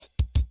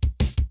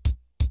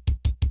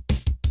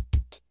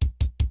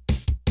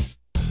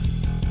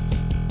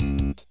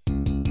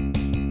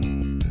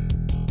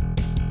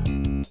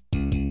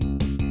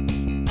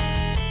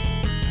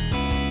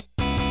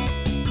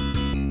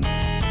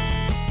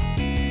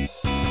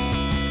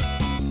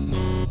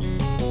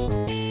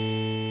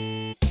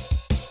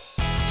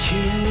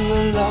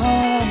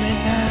allow me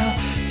now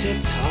to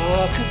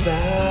talk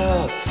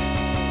about.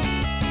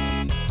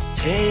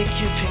 Take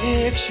your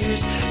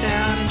pictures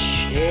down and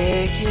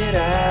shake it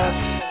out.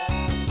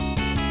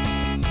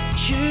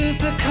 Choose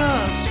the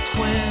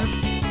consequence,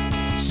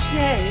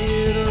 say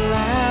it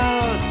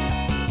aloud.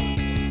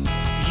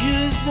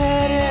 Use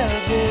that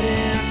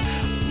evidence,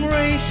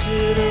 brace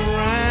it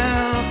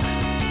around.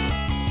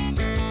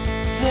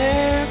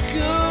 There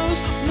goes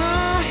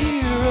my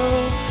hero,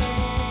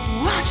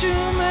 watch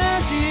him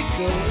as he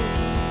goes.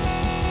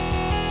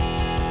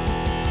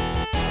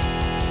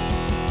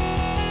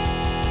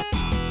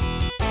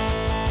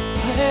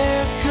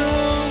 There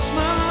goes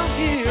my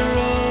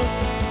hero,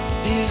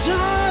 he's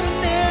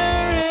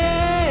ordinary.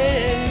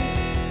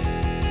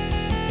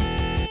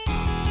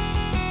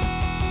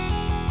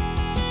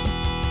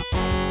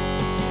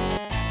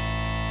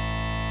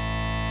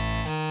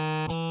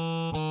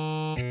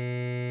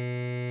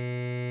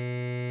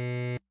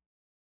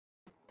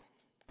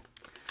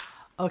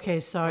 Okay,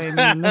 sorry, I'm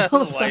in the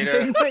middle of Lighter.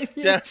 something right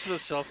here. That's the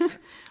cell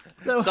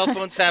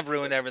phones have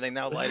ruined everything.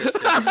 Now lighters.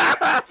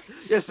 Yes,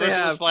 they First it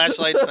have. was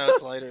flashlights, now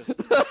it's lighters.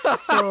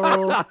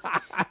 So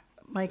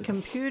my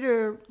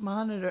computer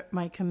monitor,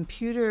 my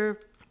computer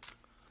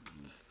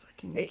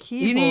fucking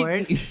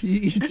keyboard.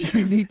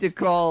 You need to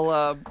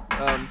call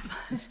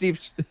Steve.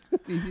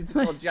 You need to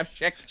call Jeff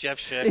Schick. Jeff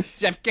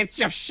Schick. Get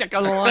Jeff Schick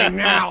on the line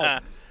now.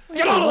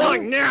 Get on the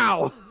line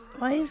now.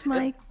 Why is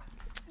my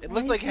It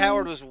looked like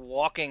Howard was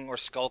walking, or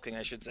skulking,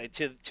 I should say,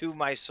 to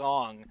my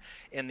song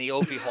in the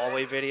Opie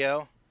hallway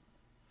video.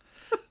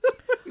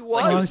 He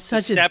Like was. I'm the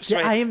such a steps, di-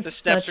 right? I am The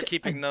steps such are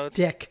keeping a notes.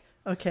 dick.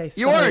 Okay,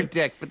 You are sorry. a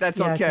dick, but that's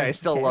Yeah, okay. I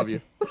still love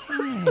you.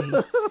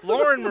 Okay.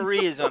 Lauren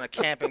Marie is on a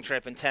camping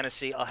trip in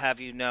Tennessee, I'll have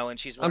you know, and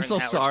she's wearing so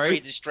Howard's sorry.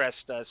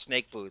 pre-distressed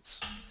snake boots.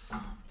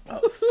 Oh,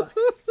 fuck.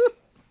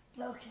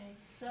 Okay,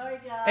 sorry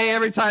guys. Hey,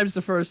 every time's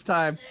the first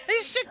time.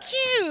 He's so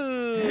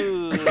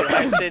cute.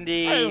 Hi,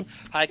 Cindy.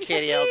 Hi,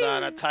 Katie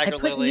Aldana. I Tiger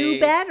put Lily. new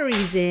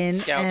batteries in,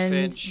 Scout and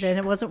Finch, then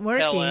it wasn't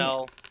working.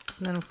 LL.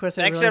 And then of course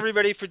I Thanks realized,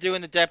 everybody for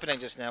doing the deepening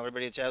just now.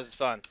 Everybody, that was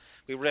fun.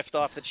 We riffed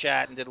off the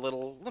chat and did a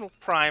little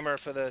primer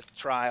for the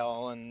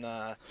trial and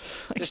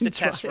just a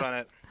test trial. run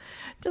it.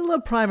 Did a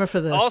little primer for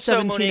the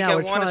Also, Monique, I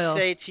 17-hour want to trial.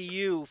 say to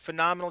you,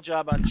 phenomenal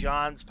job on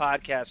John's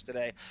podcast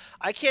today.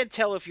 I can't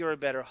tell if you're a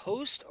better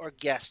host or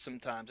guest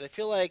sometimes. I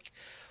feel like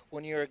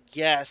when you're a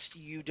guest,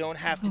 you don't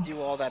have to do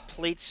all that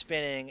plate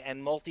spinning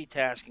and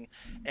multitasking,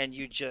 and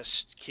you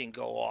just can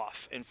go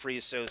off and free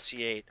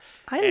associate.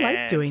 I like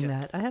and doing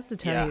that. I have to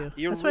tell Yeah,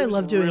 you. it That's why I was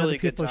love a doing really other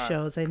good people's time.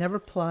 shows. I never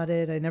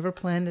plotted. I never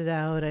planned it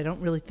out. I don't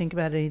really think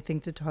about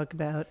anything to talk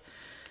about.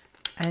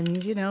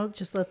 And,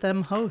 just let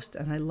them host.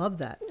 And I love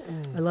that.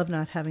 I love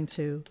not having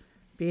to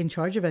be in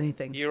charge of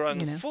anything. You're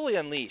fully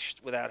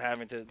unleashed without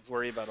having to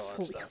worry about all that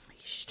Fully stuff.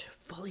 unleashed.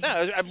 Fully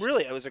No,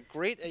 unleashed. it was a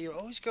great. You're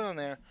always good on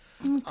there.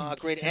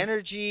 Great sir.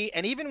 energy,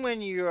 and even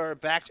when you're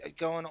back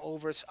going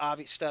over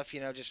obvious stuff,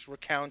 just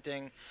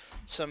recounting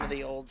some of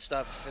the old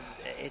stuff,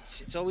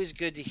 it's always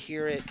good to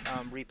hear it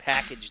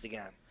repackaged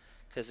again,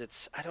 because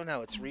it's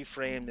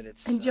reframed and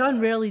it's. And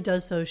John rarely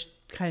does those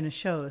kind of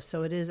shows,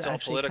 so it is all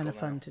actually kind political of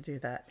fun now. to do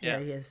that. Yeah.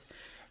 He is.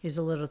 He's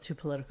a little too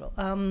political.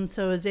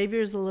 So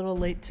Xavier's a little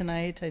late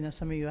tonight. I know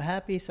some of you are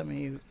happy, some of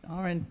you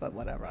aren't, but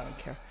whatever, I don't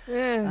care.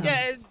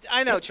 Yeah,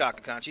 I know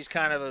Chaka Khan. She's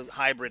kind of a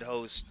hybrid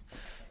host,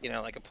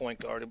 like a point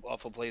guard who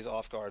also plays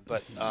off guard.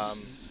 But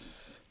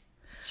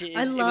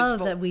I love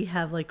that we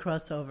have like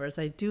crossovers.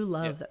 I do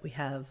love that we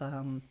have,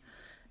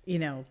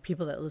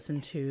 people that listen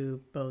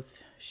to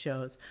both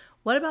shows.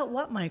 What about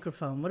what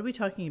microphone? What are we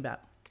talking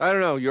about? I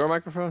don't know. Your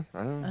microphone? I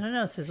don't know. I don't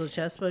know, Sizzle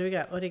Chest. What do we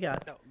got? What do you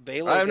got? No,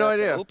 Balo I have no got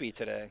idea. to Opie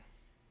today.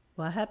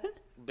 What happened?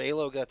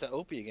 Balo got to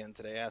Opie again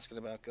today, asking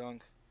about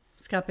Gunk.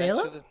 Scott Thanks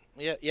for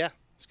Balo? yeah.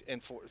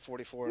 And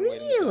 44 and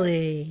waiting. To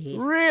Really?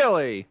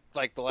 Really?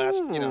 like the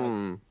last,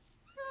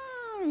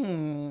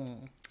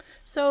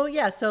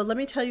 So let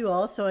me tell you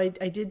all. So I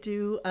did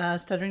do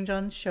Stuttering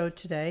John's show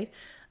today.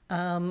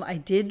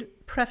 I did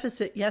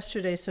preface it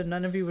yesterday, so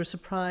none of you were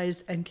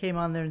surprised and came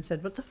on there and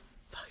said, "What the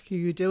fuck are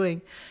you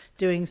doing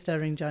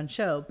Stuttering John's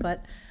show?"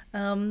 But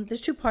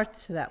there's two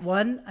parts to that.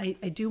 One, I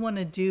do want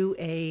to do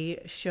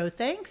a show.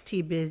 Thanks,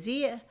 T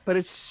Busy. But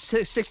it's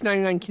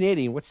 $6.99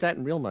 Canadian. What's that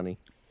in real money?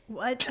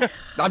 What?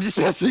 I'm just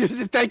messing.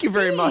 Thank you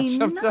very much. Hey,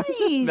 I'm nice. just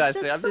messing.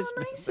 That's I'm so just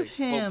nice messing. of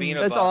him. Bobina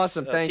That's Bucks.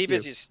 awesome. Thank you.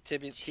 T-Busy's,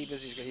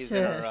 he's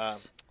in our,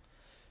 Sis.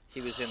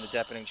 he was in the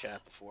deepening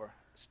chat before.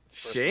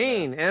 First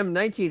Shane,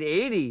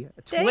 M1980.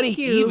 20 Thank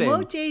you. even.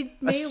 Mo J-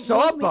 A Mo-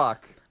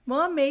 sawbuck.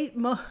 Mo made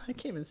I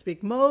can't even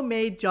speak. Mo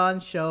made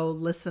John's show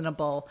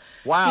listenable.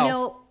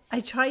 Wow.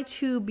 I try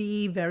to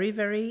be very,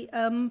 very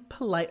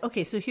polite.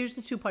 Okay, so here's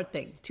the two-part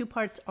thing. Two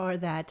parts are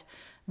that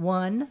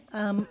one,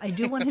 I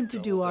do want him to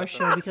do our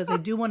show because I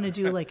do want to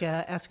do like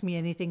a Ask Me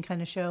Anything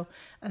kind of show,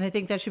 and I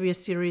think that should be a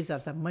series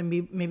of them.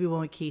 Maybe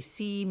one with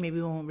KC,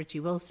 maybe one with Richie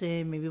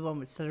Wilson, maybe one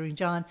with Stuttering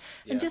John,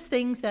 and just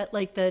things that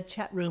like the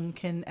chat room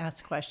can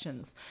ask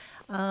questions.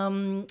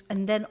 And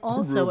then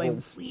also, I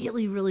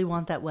really, really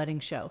want that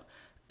wedding show.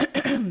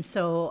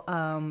 So,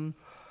 And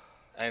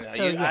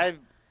So, yeah.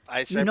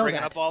 I You know bring it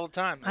that. up all the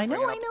time. I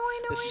know.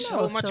 There's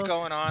so much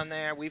going on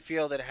there. We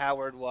feel that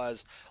Howard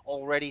was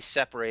already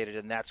separated,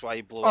 and that's why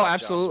he blew Oh, up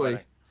John's absolutely.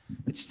 wedding.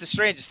 It's the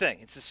strangest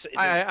thing.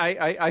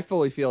 I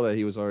fully feel that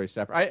he was already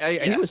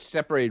separate. He was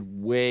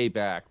separated way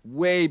back,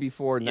 way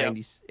before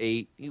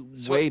 '98.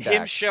 Way back.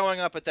 Him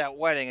showing up at that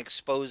wedding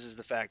exposes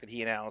the fact that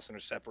he and Allison are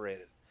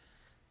separated.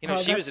 She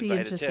was that's the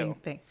invited interesting too.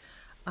 thing.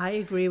 I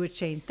agree with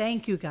Shane.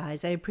 Thank you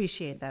guys. I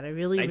appreciate that. I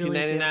really, really do.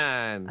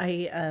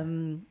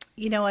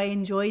 1999. I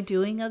enjoy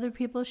doing other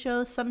people's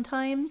shows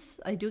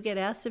sometimes. I do get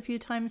asked a few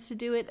times to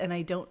do it, and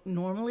I don't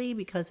normally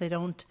because I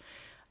don't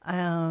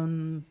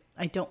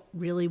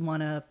really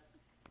want to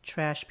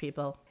trash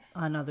people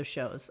on other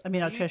shows. I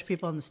mean, I'll trash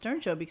people on the Stern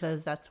Show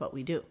because that's what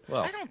we do.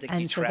 Well, I don't think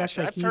and you so trash. that's,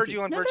 like, I've heard easy.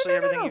 you on No, virtually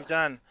everything no. you've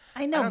done.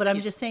 I know, but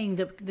I'm just saying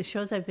the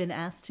shows I've been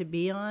asked to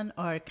be on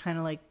are kind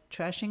of like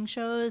trashing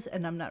shows,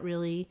 and I'm not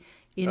really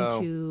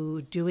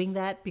into doing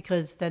that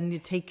because then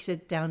it takes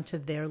it down to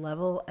their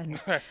level, and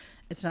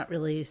it's not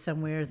really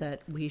somewhere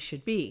that we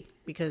should be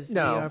because we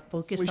are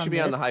focused on we should be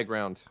on the high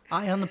ground.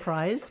 Eye on the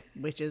prize,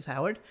 which is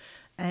Howard,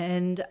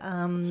 and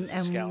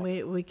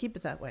we keep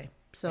it that way.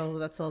 So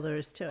that's all there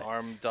is to it.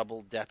 Arm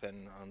double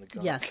depping on the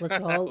gun. Yes,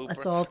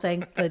 let's all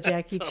thank the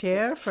Jackie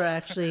Chair for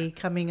actually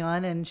coming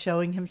on and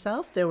showing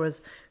himself. There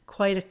was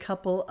quite a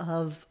couple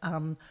of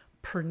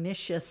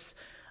pernicious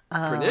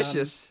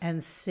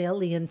and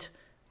salient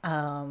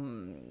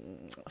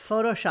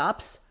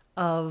photoshops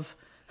of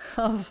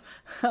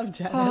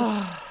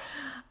Dennis.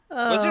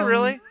 Was it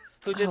really?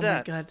 Who did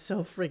that? Oh my God,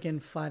 so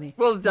friggin' funny.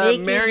 Well,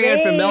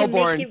 Marianne from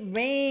Melbourne. Make it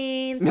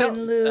rain,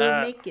 Sun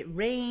Lu, make it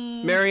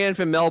rain. Marianne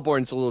from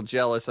Melbourne's a little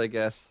jealous, I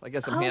guess. I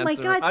guess I'm Oh my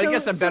handsome. God, I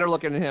guess I'm better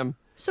looking than him.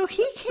 So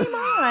he came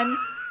on.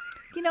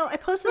 I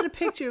posted a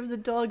picture of the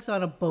dogs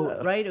on a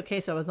boat, right?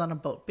 Okay, so I was on a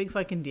boat. Big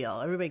fucking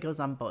deal. Everybody goes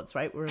on boats,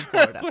 right? We're in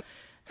Florida.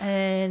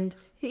 And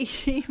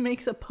he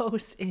makes a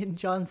post in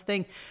John's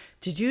thing.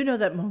 Did you know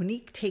that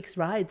Monique takes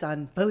rides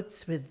on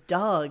boats with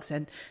dogs?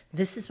 And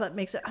this is what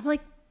makes it. I'm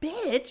like,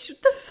 bitch,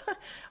 what the fuck?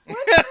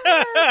 What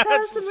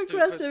passive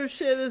aggressive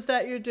shit is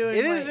that you're doing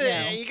It right is.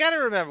 now? You got to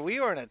remember, we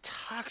are in a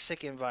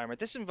toxic environment.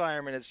 This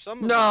environment is some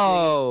of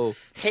No,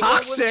 the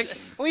toxic.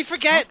 We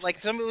forget, like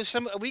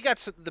we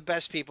got the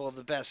best people of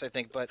the best, I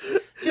think, but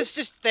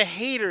just the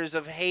haters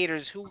of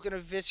haters who can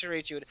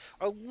eviscerate you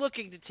are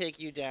looking to take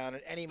you down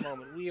at any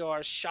moment. We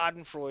are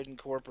Schadenfreude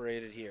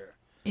Incorporated here.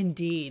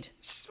 Indeed.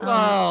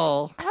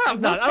 Well, I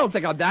don't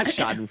think I'm that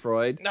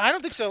Schadenfreude. No, I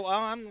don't think so.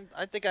 I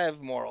think I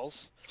have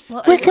morals.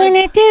 Well, We're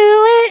gonna do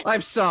it. I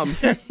have some.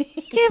 Give us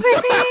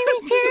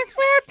any chance,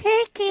 we'll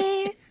take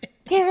it.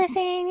 Give us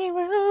any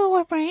rule,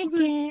 we'll break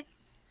it.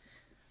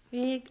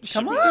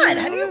 Come on,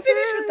 how do you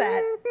finish with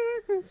that?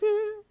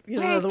 You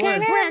don't know the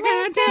words. We're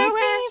gonna do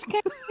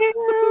it.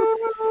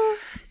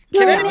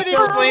 Can anybody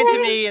explain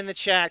to me in the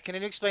chat? Can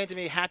anyone explain to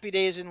me Happy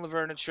Days in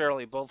Laverne and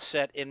Shirley, both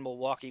set in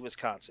Milwaukee,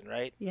 Wisconsin,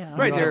 right? Yeah.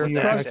 Right there.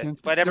 The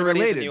accent. But everybody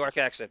is a related. New York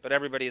accent. But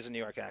everybody is a New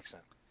York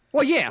accent.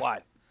 Well, yeah.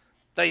 Why?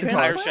 The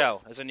entire What? show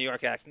is a New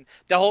York accent.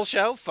 The whole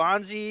show,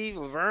 Fonzie,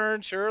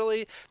 Laverne,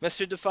 Shirley,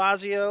 Mr.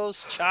 DeFazio,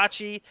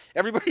 Chachi,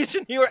 everybody's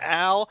in New York.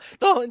 Al,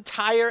 the whole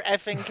entire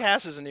effing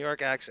cast is a New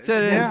York accent. So,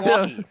 It's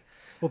Milwaukee.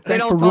 Well, They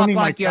thanks don't for talk ruining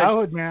my like you.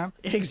 childhood, man.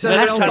 So they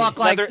Exactly. don't talk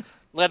like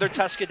Leather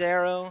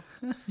Tuscadero.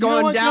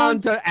 going what,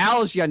 down to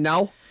Al's, you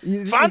know.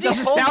 It Fonzie's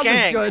doesn't whole sound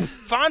gang. as good.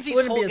 Fonzie's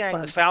Wouldn't be whole as gang,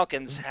 fun. the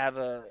Falcons, have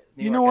a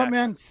New You York know what, accent.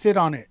 man? Sit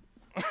on it.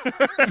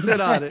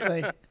 Sit on it.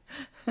 Exactly.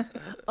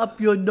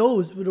 Up your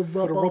nose with a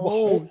rubber rubber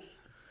hose. hose.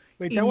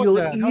 Wait, In that was your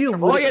that. ear.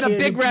 Oh, yeah, the Can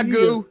big it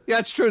ragu. Yeah,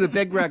 that's true, the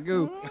big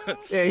ragu.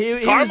 Yeah, he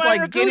was Carmine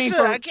like Guinea Ragusa.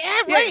 from,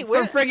 Yeah, right.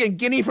 from friggin'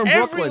 Guinea from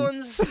Brooklyn.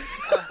 Everyone's.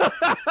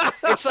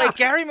 It's like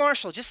Gary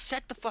Marshall. Just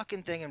set the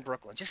fucking thing in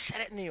Brooklyn. Just set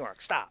it in New York.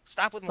 Stop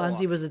with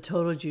Milwaukee. Fonzie was a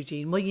total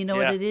Eugene. Well, you know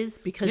Yeah. what it is?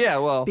 Because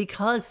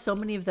because so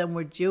many of them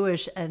were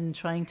Jewish and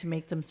trying to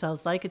make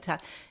themselves like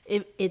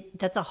Italian.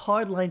 That's a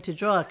hard line to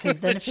draw because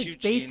then if it's Eugene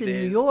based in New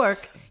days.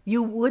 York,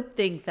 you would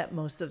think that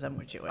most of them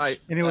were Jewish.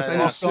 And it was I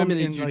know all so filmed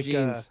many in like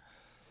Eugenes.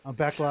 a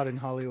backlot in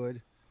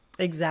Hollywood.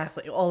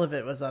 Exactly. All of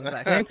it was on the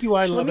back. Thank you,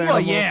 I love Shlomo-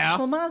 animals. yeah.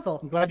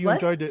 Shlomazel. I'm glad you What?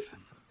 enjoyed it.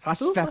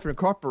 Haspfeffer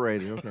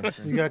Incorporated. Okay.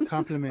 You got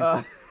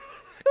complimented.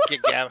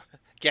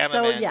 Gamma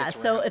So Man yeah,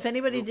 gets so around. if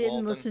anybody Luke didn't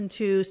Walton. listen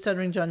to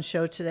Stuttering John's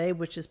show today,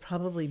 which is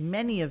probably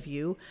many of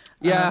you,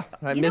 Yeah,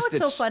 I you missed know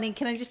it. what's so funny?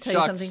 Can I just tell you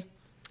Shucks. something?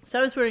 So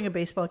I was wearing a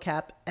baseball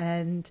cap,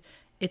 and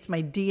it's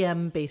my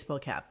DM baseball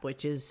cap,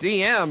 which is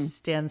DM?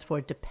 stands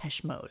for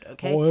Depeche Mode.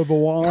 Okay, All ever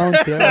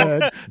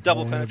wanted,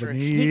 Double all ever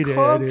penetration. needed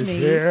calls is me-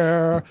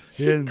 here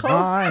in calls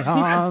my me-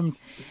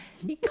 arms.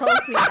 he calls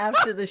me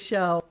after the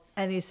show,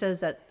 and he says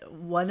that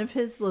one of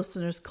his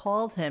listeners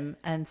called him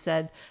and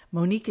said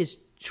Monique is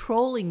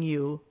trolling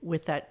you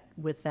with that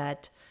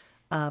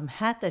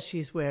hat that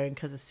she's wearing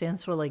because it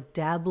stands for like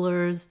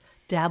Dabbler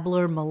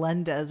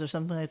Melendez or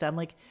something like that. I'm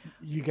like,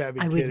 You gotta be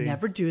I kidding. would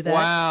never do that.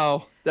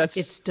 Wow.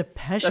 It's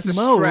Depeche that's a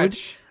Mode.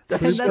 stretch.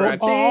 That's a And that's a stretch.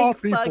 All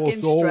big people,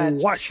 fucking so stretch.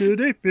 what should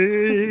it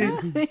be?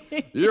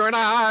 You and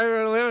I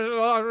are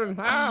living.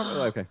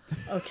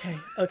 Okay.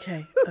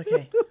 Okay.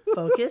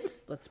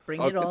 Focus. Let's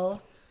bring it Focus.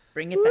 all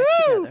Bring it back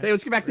together. Hey,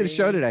 let's get back to the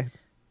show today.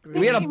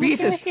 We had a Sure,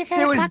 Beefus. she's had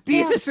There a was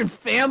cocktail. Beefus and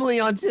family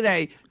on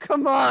today.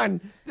 Come on.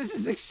 This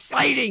is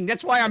exciting.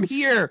 That's why I'm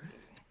here.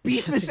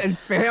 Beefus and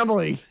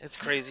family. It's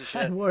crazy I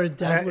shit. wore a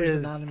Dabblers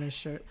is- Anonymous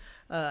shirt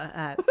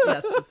hat.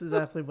 Yes, that's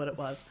exactly what it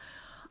was.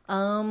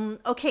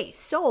 Okay,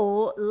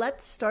 so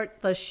let's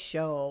start the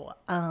show.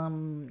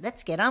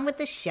 Let's get on with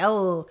the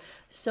show.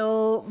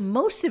 So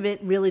most of it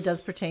really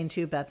does pertain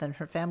to Beth and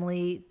her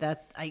family.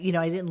 That I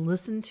didn't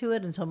listen to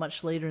it until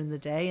much later in the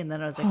day, and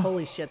then I was like,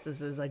 "Holy shit, this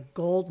is a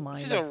gold mine."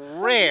 This is a of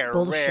rare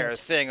bullshit.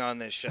 thing on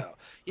this show.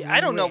 Yeah,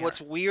 I don't know Rare.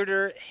 what's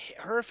weirder,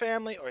 her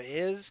family or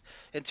his,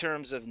 in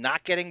terms of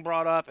not getting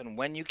brought up and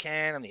when you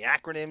can, and the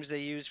acronyms they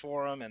use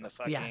for them, and the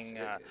fucking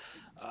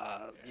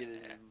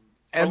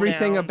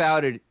Everything pronouns.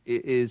 about it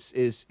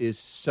is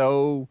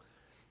so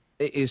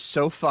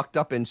fucked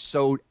up and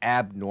so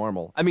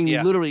abnormal. I mean,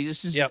 Yeah. literally,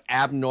 this is Yep. as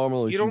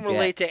abnormal as You don't get.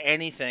 relate to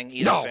anything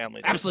either No,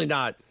 family does. absolutely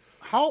not.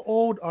 How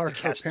old are her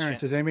cast is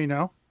parents? Does anybody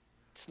know?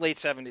 It's late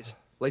 70s.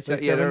 Late,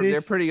 Late yeah, they're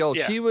 70s? pretty old.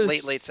 Yeah, She was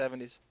late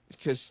 70s.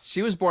 because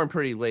she was born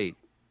pretty late.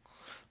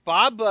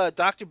 Bob,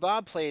 Dr.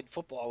 Bob played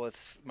football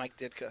with Mike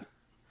Ditka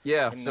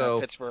Yeah, in so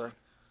Pittsburgh.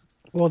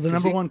 Well, the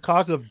number he- one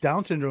cause of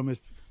Down syndrome is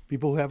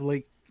people who have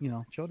late,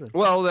 children.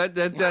 well that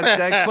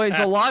explains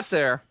a lot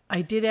there.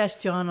 I did ask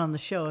John on the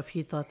show if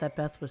he thought that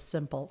Beth was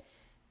simple,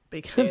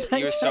 because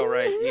You were so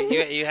right.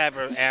 You have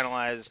her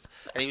analyzed,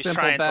 and he was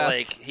Simple trying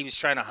Beth. he was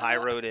trying to high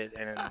road it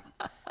and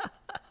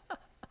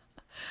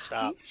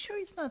stop. You sure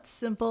he's not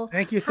simple?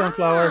 Thank you,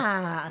 Sunflower.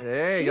 Ah,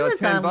 There you she go, was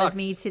 10 on bucks. with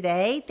me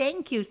today.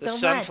 Thank you so The much.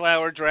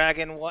 Sunflower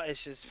Dragon, what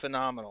is just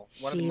phenomenal.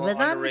 One of the She more was on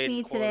with underrated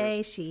me quarters.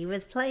 today. She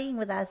was playing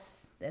with us.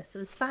 This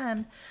was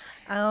fun.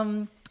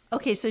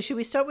 Okay, so should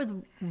we start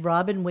with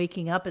Robin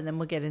waking up, and then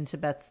we'll get into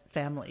Beth's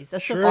family?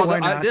 That's Sure. the- Oh, why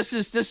not? this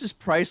is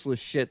priceless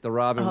shit. The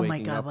Robin Oh waking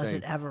my God, up was thing.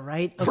 it ever,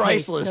 right? Okay,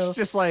 Priceless, so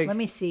just like- let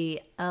me see.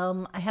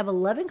 I have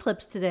 11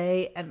 clips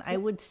today, and I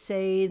would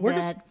say Where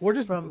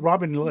does from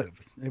Robin live?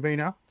 Anybody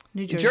know?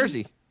 New In Jersey.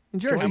 Jersey. In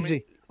Jersey.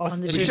 Jersey. Oh, On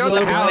the she Jersey showed the doesn't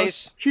live in that-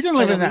 house. She doesn't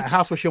live in that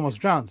house where she almost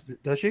drowns,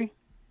 does she?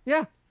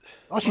 Yeah.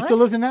 Oh, she still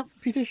lives in that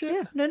piece of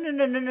shit?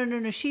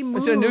 No. She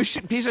moved. It's a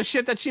new piece of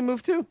shit that she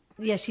moved to.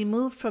 Yeah, she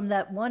moved from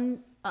that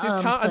one.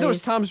 I thought it was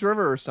place. Tom's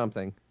River or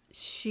something.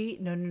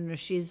 No.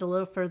 She's a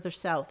little further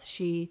south.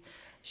 She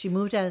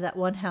moved out of that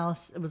one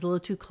house. It was a little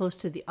too close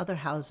to the other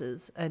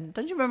houses. And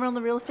don't you remember on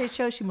the real estate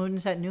show? She moved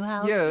into that new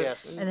house. Yeah.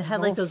 Yes. And it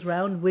had like those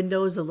round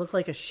windows that looked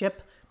like a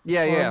ship. It's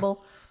Yeah, yeah.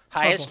 horrible.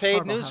 Highest paid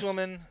Horrible house.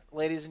 newswoman,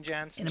 ladies and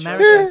gents. In show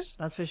America. business.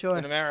 That's for sure.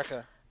 In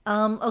America.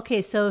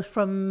 Okay, so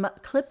from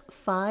clip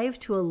 5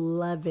 to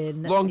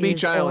 11, Long Beach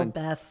is all Island.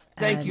 Beth.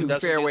 Thank and- you.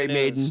 Doesn't Fairway do the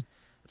news. Maiden.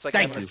 It's like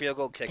Thank having you. a field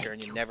goal kicker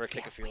and you never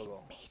kick a field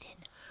goal.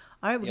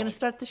 All right, we're going to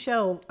start the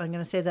show. I'm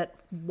going to say that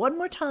one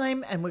more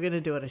time, and we're going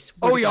to do it. I swear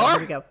Oh, to we God. are? Here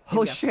we go. Here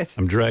Oh we go. shit.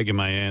 I'm dragging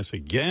my ass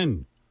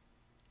again.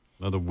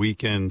 Another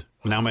weekend.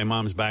 Now my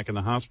mom's back in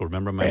the hospital.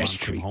 Remember my mom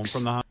came home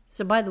from the hospital?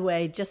 So, by the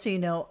way, just so you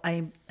know,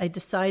 I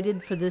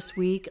decided for this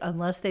week,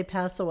 unless they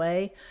pass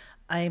away,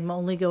 I'm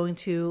only going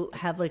to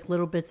have like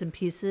little bits and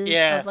pieces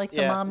Yeah, of like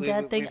the yeah, mom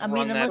dad thing. we've I run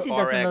mean, that unless he does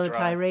bar act another dry.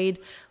 tirade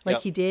like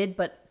Yep. he did,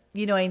 but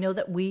I know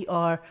that we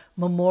are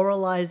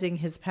memorializing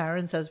his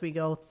parents as we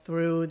go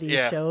through these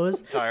Yeah.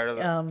 shows. Tired of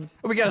it.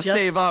 We gotta Just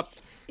save up.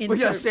 We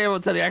gotta insert- save up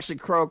until they actually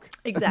croak.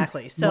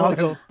 Exactly. So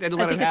Muzzle. I Then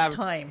let think it have it's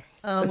it. time.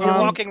 You're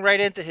walking right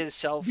into his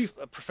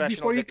professional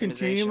Before you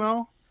continue, victimization.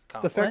 Mo, the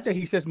complex. fact that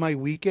he says my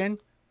weekend,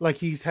 like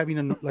he's having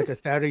a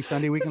Saturday,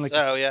 Sunday weekend, like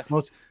Oh, yeah.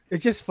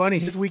 it's just funny.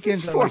 His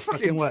weekends are 4 like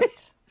fucking what?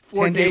 days.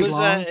 4 10 days. days was,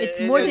 long. It's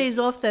it more was- days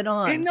off than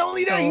on. And not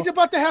only that, So- he's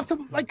about to have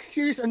some like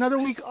serious another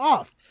week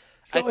off.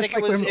 So I think it's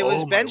like it was for him, it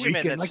was "Oh, my Benjamin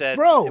weekend." that Like, said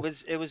bro, it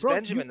was bro,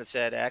 Benjamin that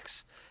said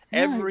X. Yeah.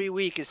 Every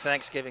week is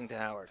Thanksgiving to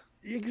Howard.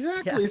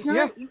 Exactly.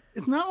 Yes.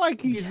 It's not like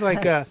he's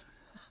like Yes.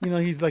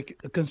 he's like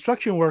a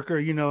construction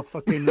worker,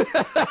 fucking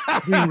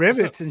doing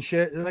rivets and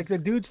shit. Like the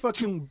dude's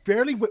fucking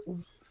barely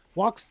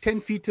walks 10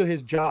 feet to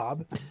his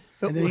job,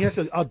 and then he has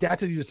the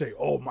audacity to say,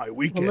 "Oh, my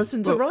weekend." Well,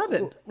 listen to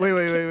Robin. Wait.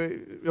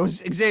 It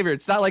was Xavier.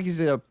 It's not like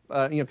he's a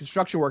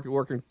construction worker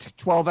working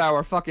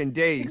 12-hour fucking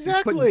days. He's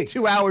Exactly. putting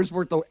 2 hours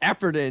worth of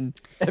effort in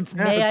for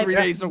May I, 3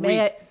 days a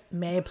week.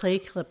 May I play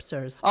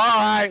clipsers? All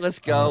right, let's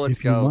go. Let's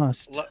if you go.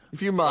 must.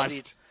 If you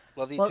must.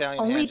 Love the Well, Italian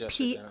only hand gesture,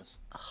 P- Dennis.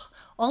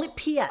 Only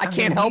Pia. I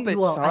can't help it,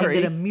 I'm sorry.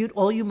 going to mute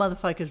all you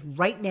motherfuckers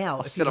right now I'll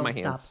if sit you on my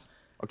don't hands. stop.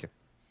 Okay.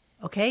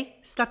 Okay?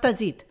 Starta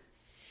zit.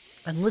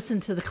 And listen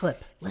to the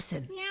clip.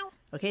 Listen.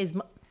 Okay,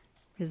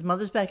 his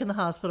mother's back in the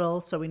hospital,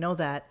 so we know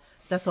that.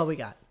 That's all we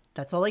got.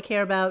 That's all I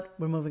care about.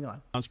 We're moving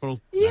on. Hospital?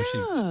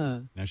 Yeah.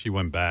 Now she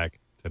went back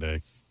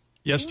today.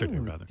 Yesterday,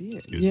 rather. dear.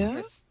 Excuse Yeah?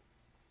 me.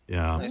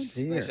 Yeah. Nice,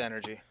 dear. nice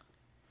energy.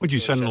 Would you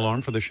set an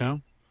alarm for the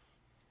show?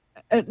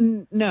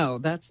 No,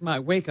 that's my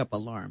wake-up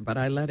alarm, but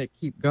I let it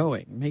keep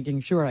going,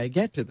 making sure I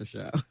get to the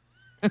show.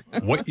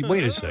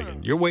 Wait a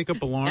second. Your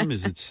wake-up alarm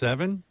is at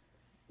 7?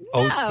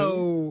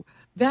 Oh,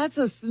 that's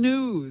a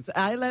snooze.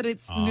 I let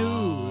it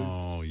snooze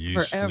Oh,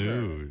 you forever.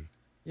 snooze.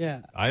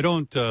 Yeah. I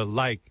don't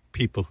like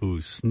people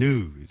who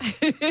snooze.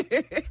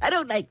 I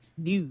don't like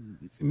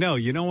snooze. No,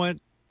 you know what?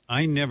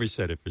 I never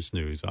set it for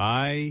snooze.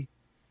 When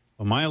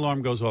my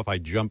alarm goes off, I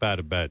jump out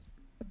of bed.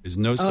 There's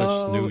no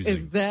such snoozing.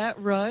 Is that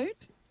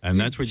right? And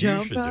that's what you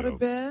should do. Jump out of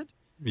bed?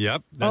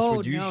 Yep, that's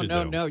what you should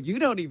do. No, you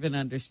don't even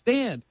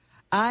understand.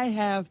 I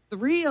have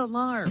 3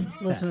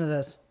 alarms. Listen to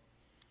this.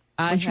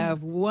 I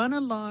have one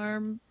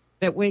alarm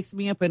that wakes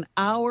me up an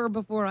hour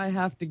before I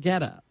have to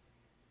get up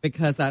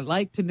because I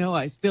like to know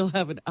I still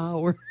have an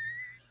hour.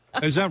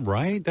 Is that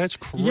right? That's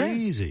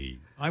crazy.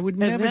 I would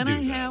never do that. And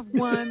then I have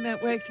one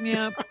that wakes me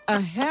up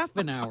a half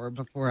an hour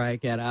before I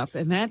get up,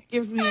 and that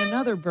gives me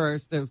another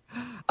burst of,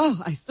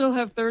 I still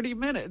have 30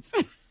 minutes.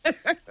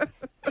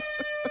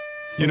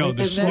 You know,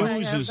 the and then I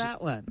snooze have is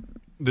that one.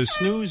 the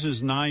snooze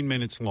is 9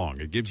 minutes long.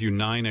 It gives you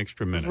 9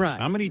 extra minutes. Right.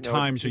 How many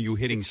times are you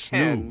hitting it's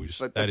 10, snooze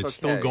but that that's it's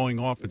still okay. going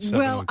off at 7:02?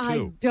 Well,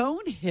 I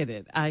don't hit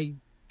it. I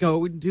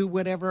go and do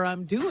whatever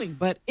I'm doing.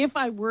 But if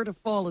I were to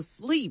fall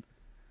asleep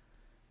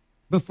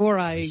before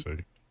I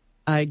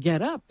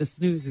get up, the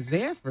snooze is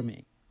there for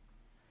me.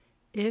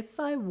 If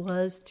I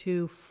was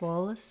to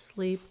fall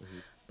asleep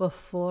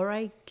before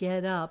I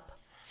get up,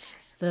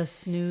 the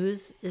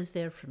snooze is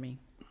there for me.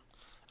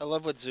 I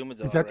love what Zuma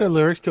does. Is that the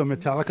lyrics to a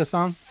Metallica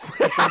song?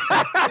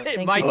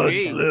 It might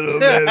be. Little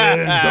bit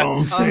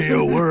don't say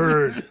a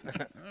word.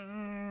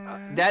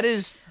 That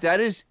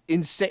is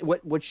insane.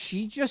 What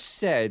she just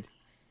said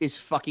is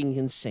fucking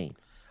insane.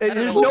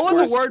 There's no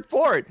other word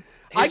for it.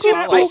 His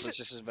voice is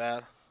just as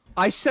bad.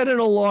 I set an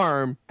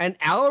alarm an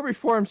hour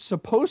before I'm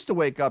supposed to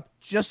wake up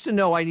just to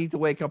know I need to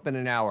wake up in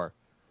an hour.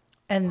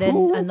 And then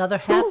another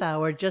half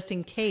hour just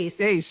in case.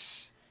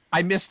 Ace,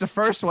 I missed the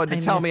first one to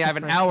tell me I have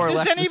an hour Does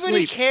left to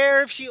anybody sleep.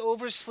 care if she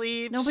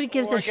oversleeps? Nobody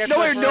gives or a gets shit. No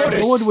one up noticed.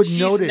 early? No one would She's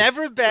notice.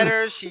 never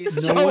better.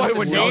 She's No one the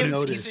would same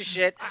notice. piece of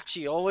shit.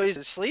 She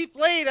always sleep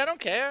late. I don't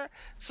care.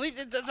 Sleep.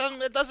 It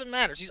doesn't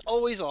matter. She's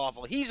always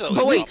awful. He's always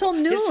Wait awful. till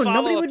noon. His Nobody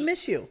follow-up- would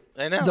miss you.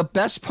 I know. The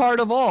best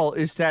part of all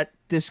is that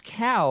this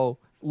cow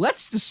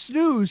lets the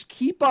snooze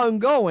keep on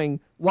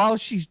going while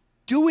she's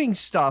doing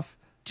stuff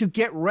to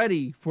get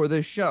ready for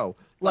this show.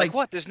 Like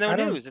what? There's no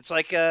news. It's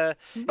like But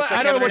it's like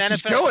I don't know having what an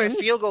she's NFL doing.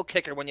 field goal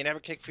kicker when you never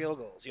kick field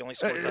goals. You only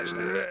score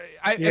touchdowns.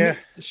 I Yeah. mean,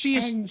 she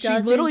And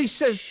literally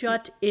doesn't says,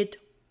 shut it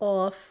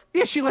off.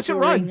 yeah, she lets it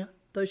during run.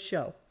 the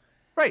show.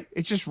 Right,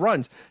 it just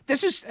runs.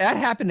 That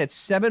happened at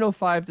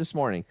 7:05 this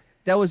morning.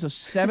 That was a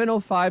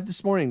 7:05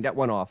 this morning that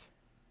went off.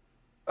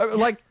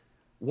 Like,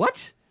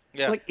 what?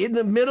 Yeah. Like in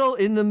the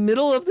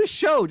middle of the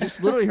show,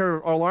 just literally her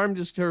alarm,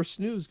 her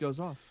snooze goes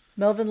off.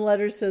 Melvin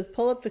Letters says,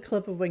 pull up the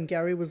clip of when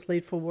Gary was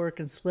late for work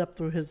and slept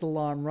through his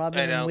alarm. Robin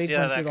I know, and Wade see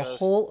how went through that the goes.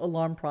 whole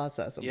alarm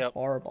process. It was Yep.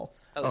 horrible.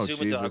 Oh,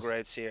 Zuma Dog Jesus.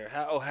 writes here.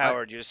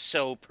 Howard, you're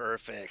so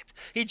perfect.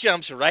 He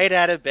jumps right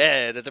out of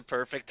bed at the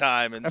perfect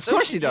time, and Of so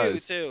course should he does. You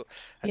too. You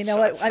That's know so-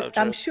 what? that's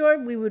so I'm true. sure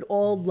we would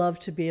all love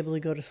to be able to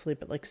go to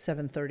sleep at like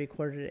 7:30,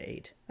 quarter to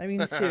 8. I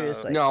mean,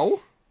 seriously.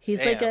 No. He's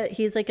Damn.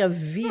 he's like a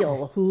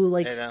veal who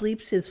like I know.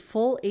 sleeps his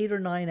full 8 or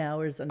 9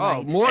 hours a Oh,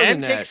 night. more than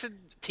And that. takes a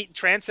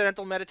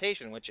transcendental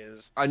meditation, which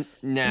is A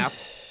nap.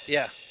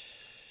 yeah,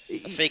 a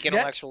fake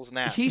intellectual's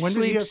nap. He When does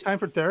he have sleeps time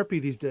for therapy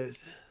these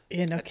days?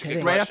 Yeah, no That's a good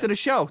kidding. right question. after the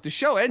show. The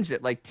show ends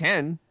at like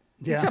 10.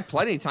 Yeah. He's got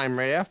plenty of time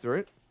right after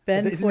it.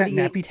 Ben Isn't that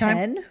nappy time?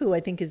 4810, who I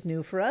think is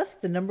new for us,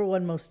 the number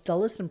one most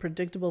dullest and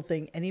predictable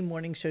thing any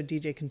morning show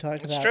DJ can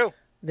talk It's about. true.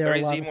 Their Very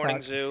alarm Z Morning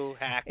clock. Zoo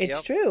hack. It's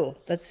yep. true.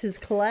 That's his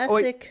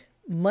classic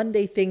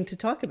Monday thing to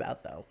talk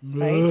about, though.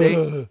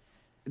 Right?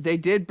 They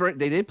did play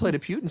the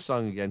Putin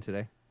song again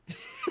today.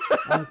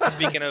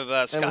 Speaking of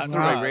That Scott was through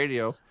my Rod,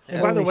 radio.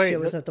 And by the Holy way, shit,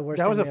 was that the worst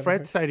that was thing a we ever Fred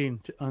heard.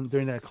 sighting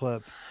during that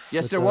club.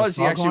 Yes, With there the was.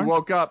 He actually foghorn?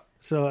 woke up.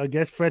 So I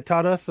guess Fred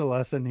taught us a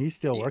lesson. He's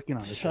still working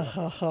on the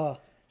show.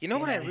 you know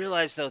what I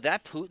realized though?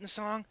 That Putin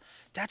song,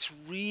 that's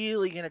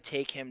really going to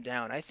take him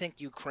down. I think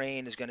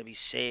Ukraine is going to be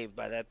saved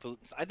by that Putin.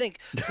 I think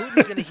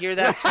Putin's going to hear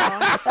that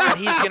song and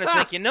he's going to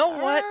think, you know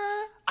what?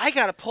 I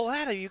got to pull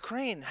out of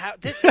Ukraine. How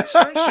this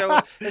Stern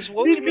show has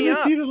woken me gonna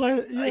up. see the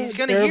light. Yeah, He's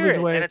going to there hear was it,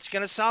 a way. and it's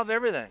going to solve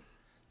everything.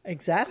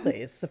 Exactly.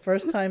 It's the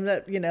first time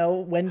that,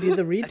 Wendy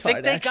the retard I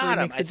think they actually got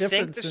him. makes a I think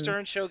difference the in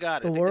Stern show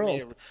got it. the I think they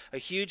world. made a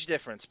huge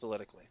difference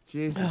politically.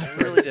 Jesus I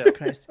Christ. really do. Jesus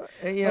Christ.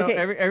 And, you know,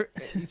 Okay.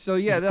 so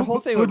yeah, the whole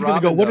thing with Putin's gonna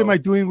Robin. go, what am though, I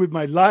doing with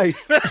my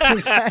life?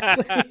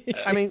 Exactly.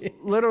 I mean,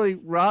 literally,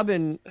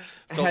 Robin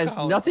Phil has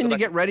Collins, nothing go to back.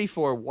 get ready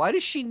for. Why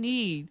does she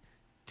need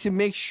to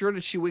make sure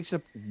that she wakes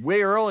up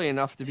way early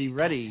enough to be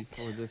ready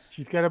for this?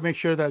 She's got to make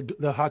sure that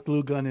the hot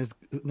glue gun is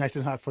nice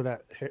and hot for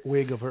that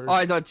wig of hers. Oh,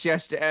 I thought she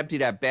has to empty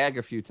that bag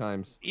a few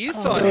times. You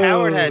thought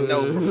Howard had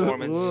no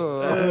performance.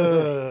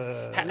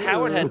 Uh,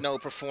 Howard had no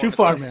performance. too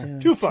far, as man.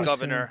 Too far.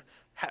 Governor.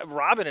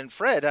 Robin and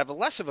Fred have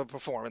less of a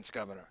performance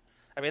governor.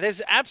 I mean,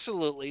 there's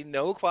absolutely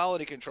no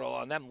quality control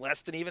on them,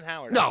 less than even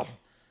Howard. No.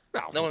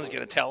 No one's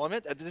going to tell him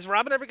it. Does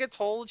Robin ever get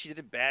told she did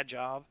a bad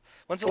job?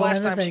 When's the Well,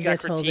 last none of time them she got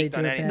get told they critiqued do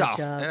on a anything? bad No,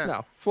 job. Yeah.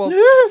 no.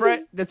 Well,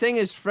 Fred. The thing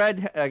is,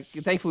 Fred.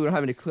 Thankfully, we don't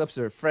have any clips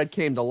of it. Fred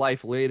came to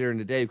life later in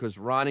the day because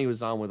Ronnie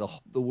was on with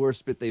the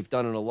worst bit they've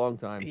done in a long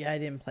time. Yeah, I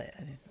didn't play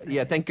it.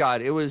 Yeah, thank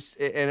God. It was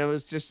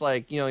just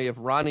like you have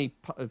Ronnie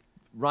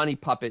Ronnie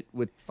puppet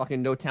with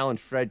fucking no talent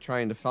Fred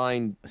trying to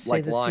find Say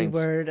like the lines. C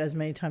word as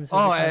many times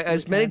as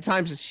as many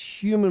times as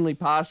humanly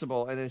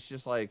possible, and it's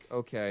just like,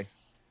 okay.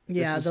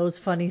 Yeah, those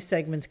funny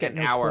segments get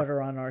no hour.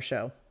 quarter on our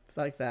show.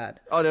 Like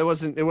that. Oh, it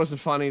wasn't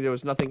funny. There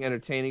was nothing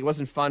entertaining. It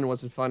wasn't fun. It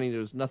wasn't funny. There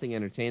was nothing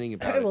entertaining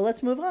about All right, it. well,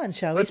 let's move on,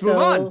 shall we? Let's move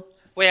on.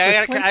 Wait,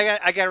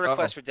 I got a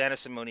request for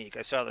Dennis and Monique.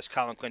 I saw this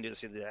Colin Quinn do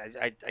this the other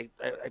day.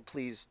 I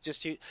please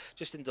just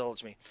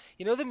indulge me.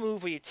 You know the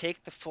move where you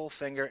take the full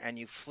finger and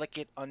you flick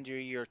it under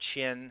your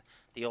chin,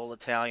 the old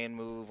Italian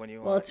move when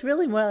you. Well, it's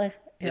really more.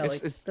 Yeah, it's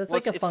that's well,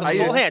 like a it's fun.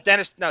 the full hand,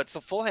 Dennis. No, it's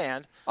the full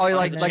hand. Oh, you on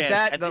like the like chin.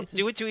 that? And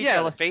do it to each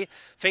yeah, other.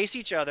 Face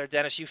each other.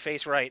 Dennis, you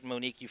face right.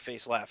 Monique, you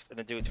face left, and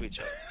then do it to each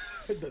other.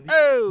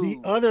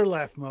 The other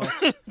left, Mo.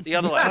 The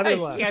other left. Other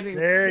left.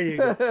 There you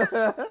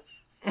go.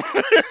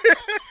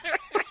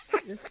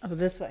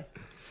 This way.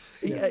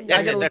 Yeah,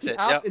 That's it.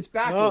 Yep. It's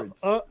backwards.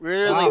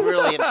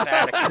 Really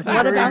emphatic.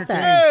 What about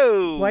that?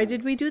 Oh! Why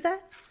did we do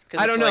that?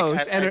 I don't know.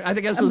 I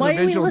think this was Why a are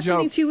we visual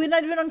listening joke. to you? We're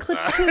not even on clip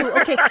 2.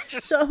 Okay,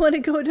 so I want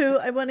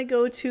to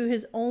go to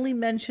his only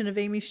mention of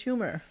Amy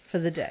Schumer for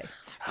the day.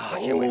 Oh, I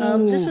can't wait.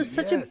 This was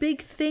such a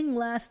big thing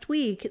last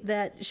week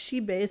that she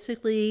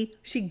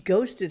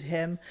ghosted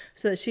him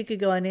so that she could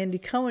go on Andy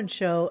Cohen's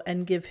show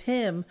and give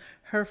him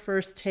her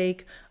first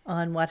take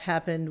on what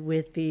happened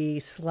with the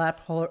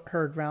slap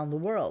heard around the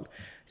world.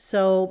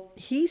 So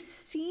he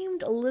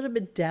seemed a little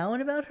bit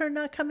down about her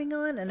not coming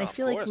on, and I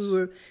feel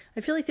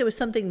like there was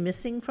something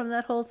missing from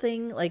that whole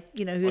thing. Like,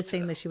 he was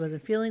saying that she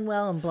wasn't feeling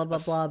well and blah blah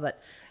blah, but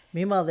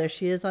meanwhile there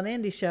she is on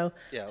Andy's show.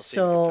 Yeah,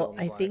 so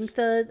I think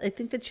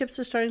the chips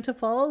are starting to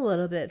fall a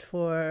little bit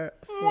for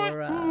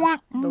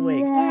the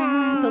week.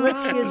 So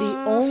let's hear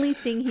the only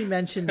thing he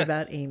mentioned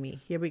about Amy.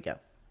 Here we go.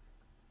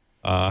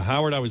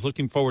 Howard, I was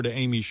looking forward to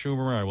Amy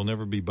Schumer. I will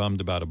never be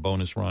bummed about a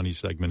bonus Ronnie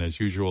segment. As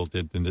usual,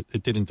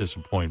 it didn't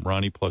disappoint.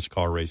 Ronnie plus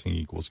car racing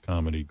equals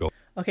comedy gold.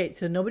 Okay,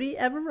 so nobody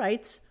ever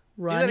writes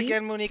Ronnie that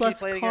again, Monique. plus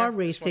Play it car again.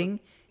 racing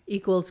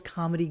equals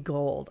comedy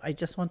gold. I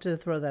just wanted to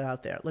throw that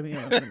out there. Let me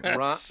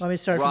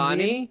start from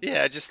Ronnie,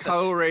 Yeah, just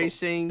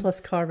co-racing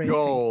plus car racing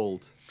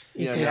gold.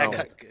 Yeah,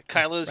 No.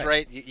 Kylo's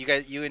right.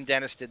 You and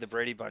Dennis did the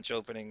Brady Bunch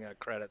opening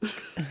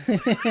credits.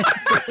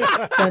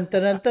 dun, dun,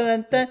 dun,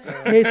 dun, dun.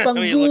 Hey,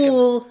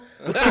 Fangul,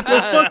 go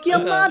fuck your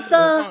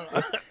mother.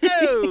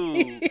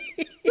 Oh!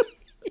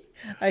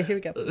 All right, here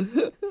we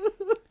go.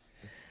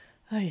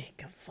 I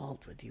can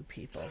fault with you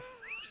people.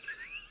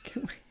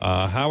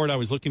 Howard, I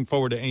was looking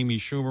forward to Amy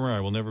Schumer. I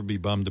will never be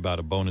bummed about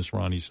a bonus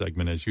Ronnie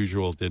segment. As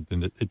usual,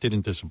 it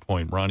didn't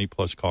disappoint. Ronnie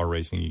plus car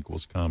racing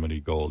equals comedy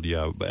gold.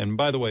 Yeah, and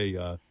by the way,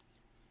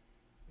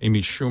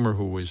 Amy Schumer,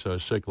 who was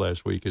sick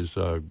last week, is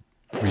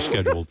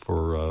rescheduled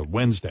for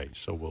Wednesday.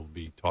 So we'll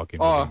be talking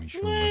with Amy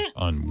Schumer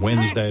on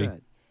Wednesday.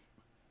 Good.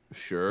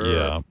 Sure.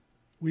 Yeah.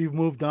 We've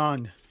moved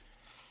on.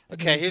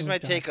 Okay, here's my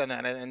take on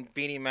that. And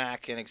Beanie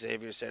Mac and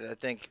Xavier said, I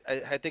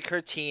think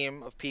her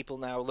team of people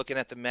now are looking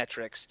at the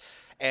metrics,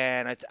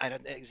 and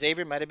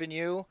Xavier, might have been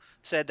you,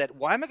 said that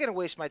why am I going to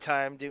waste my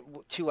time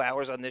 2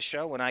 hours on this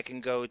show when I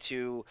can go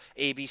to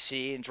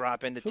ABC and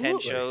drop into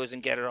 10 shows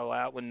and get it all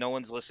out when no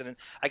one's listening?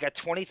 I got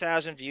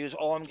 20,000 views.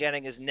 All I'm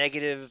getting is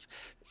negative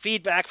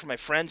feedback from my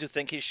friends who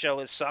think his show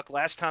has sucked.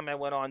 Last time I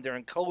went on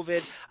during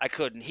COVID, I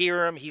couldn't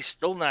hear him. He's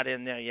still not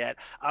in there yet.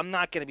 I'm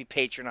not going to be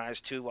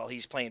patronized too while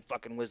he's playing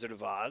fucking Wizard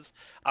of Oz.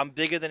 I'm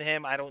bigger than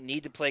him. I don't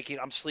need to play.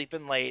 I'm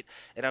sleeping late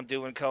and I'm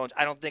doing Cohen's.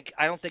 I don't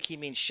think he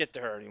means shit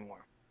to her anymore.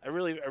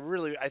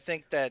 I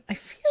think that I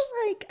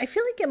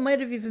feel like it might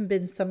have even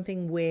been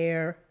something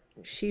where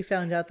she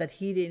found out that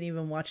he didn't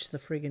even watch the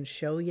friggin'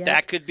 show yet.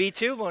 That could be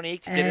too,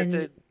 Monique.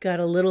 And got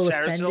a little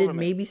Sarah offended. Silverman.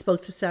 Maybe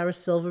spoke to Sarah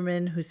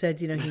Silverman, who said,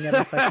 he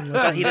never fucking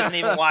listens. He doesn't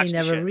even watch He the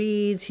never shit.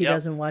 reads. He Yep.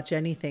 doesn't watch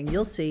anything.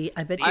 You'll see.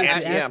 I bet you if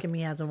you ask him,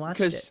 he hasn't watched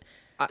it.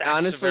 That's a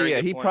Honestly, very yeah,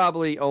 good he point.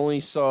 probably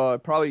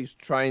was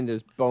trying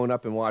to bone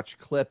up and watch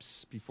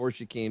clips before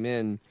she came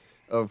in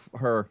of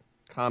her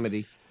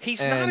comedy.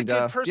 He's not a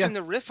good person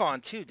to riff on,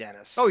 too,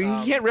 Dennis. Oh, he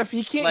can't riff.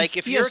 He can't. Like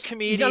if he you're has- a he's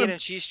comedian on a-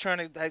 and she's trying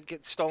to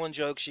get stolen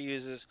jokes she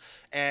uses,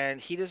 and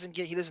he doesn't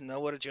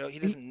know what a joke. He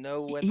doesn't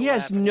know when. he to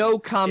has laugh. no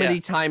comedy Yeah.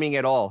 timing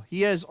at all.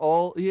 He has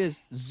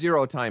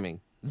zero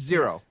timing.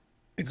 Zero.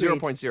 Yes.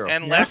 0.0.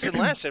 And less and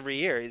less every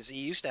year. He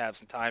used to have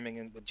some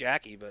timing with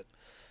Jackie, but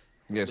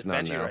yes, with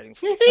not Benji now. writing.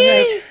 All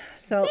right.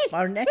 So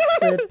our next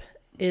clip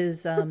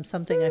is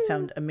something I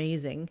found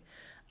amazing.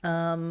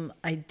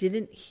 I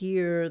didn't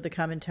hear the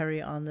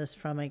commentary on this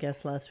from, I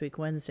guess, last week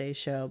Wednesday's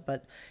show,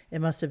 but it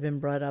must have been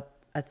brought up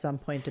at some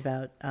point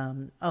about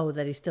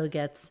that he still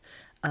gets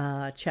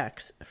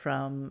checks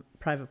from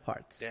private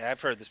parts. Yeah,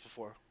 I've heard this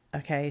before.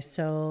 Okay,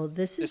 so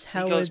this is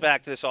how He goes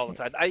back to this all the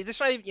time.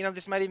 This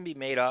might even be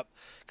made up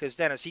because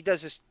Dennis, he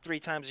does this 3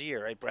 times a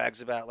year. Right,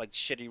 brags about like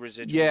shitty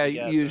residuals. Yeah, he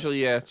gets.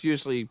 usually, yeah. It's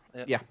usually,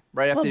 Yeah.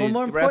 right after, but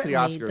more right after the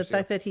importantly, Oscars. the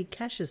fact that he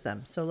cashes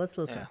them. So let's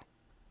listen. Yeah.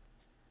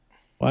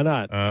 Why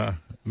not?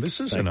 This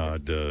is an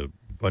odd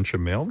bunch of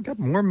mail. We got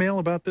more mail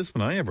about this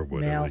than I ever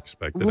would have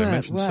expected. I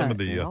mentioned some of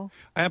the.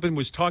 I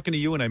was talking to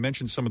you, and I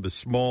mentioned some of the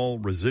small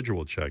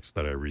residual checks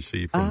that I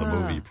received from the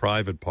movie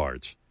Private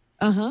Parts.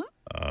 Uh-huh.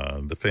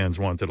 The fans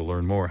wanted to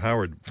learn more.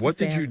 Howard, what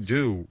did you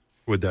do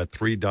with that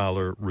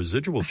 $3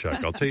 residual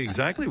check? I'll tell you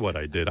exactly what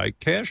I did. I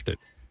cashed it.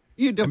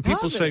 You deposited And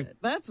people say, it.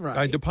 That's right.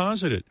 I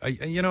deposited.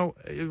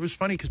 It was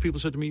funny because people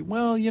said to me,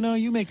 well,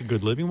 you make a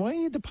good living. Why do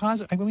you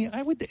deposit? I mean,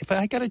 I would, if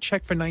I got a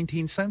check for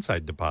 19 cents,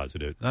 I'd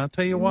deposit it. And I'll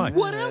tell you why.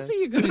 What else are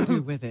you going to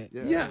do with it?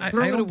 I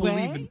Throw it don't away?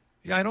 believe in.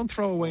 Yeah, I don't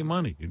throw away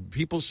money.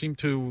 People seem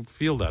to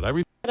feel that.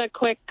 A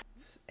quick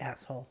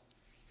asshole.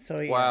 So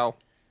yeah.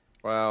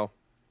 Wow.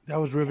 That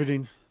was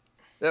riveting.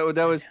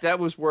 That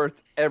was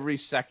worth every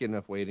second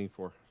of waiting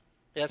for.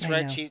 That's I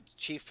right, know.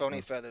 Chief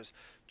Phony Feathers.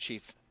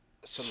 Chief.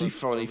 Chief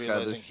Phony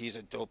realizing Feathers. He's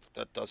a dope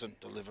that doesn't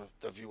deliver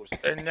the viewers.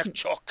 And neck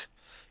choke.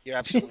 You're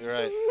absolutely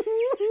right.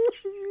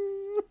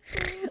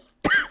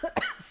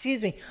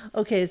 Excuse me.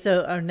 Okay,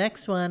 so our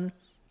next one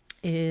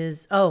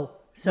is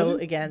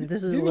again,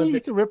 this is a Didn't little he bit.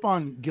 used to rip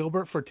on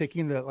Gilbert for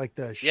taking the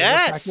sugar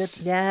Yes!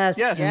 packet? Yes.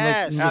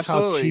 Yes. And how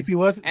Absolutely. cheap he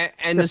was.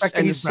 And the the- fact that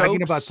and he's the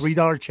bragging about soaps.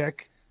 $3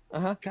 check.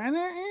 Uh-huh. Kind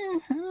of.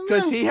 I don't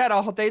Because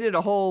know. they did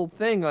a whole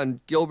thing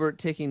on Gilbert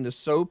taking the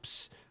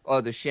soaps,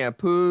 the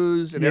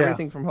shampoos, and Yeah.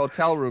 everything from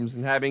hotel rooms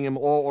and having them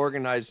all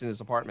organized in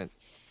his apartment.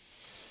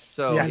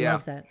 So Yeah. I yeah,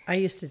 love that. I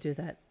used to do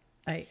that.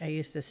 I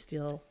used to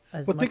steal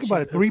as But much think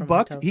about it. shampoo $3. from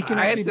hotels. He can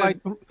I had actually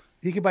to-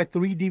 he could buy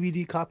 3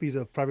 DVD copies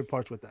of Private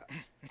Parts with that.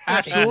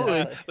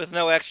 absolutely. With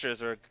no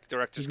extras or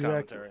director's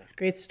Exactly. commentary.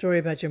 Great story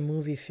about your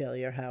movie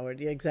failure,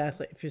 Howard. Yeah,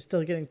 exactly. If you're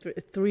still getting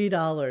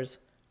 $3,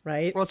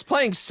 right? Well, it's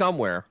playing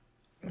somewhere.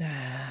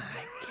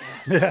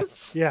 Yeah.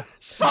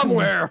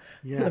 Somewhere.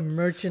 Yeah. The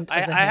merchant. Of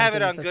I the have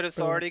it Hamptons, on good that's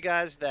authority,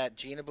 guys, that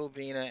Gina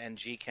Bobina and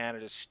G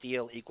Canada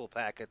steal equal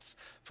packets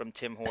from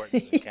Tim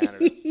Hortons in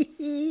Canada.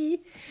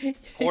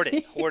 Hoarding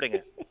it.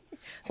 Hoarding.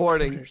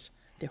 Hoarders.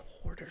 They're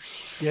hoarders.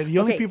 Yeah, the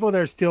only Okay. people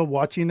that are still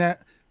watching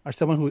that are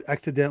someone who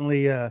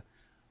accidentally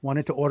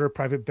wanted to order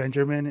Private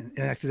Benjamin and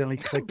accidentally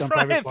clicked on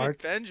Private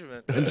Parts.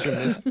 Benjamin.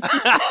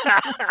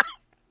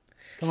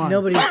 Come on.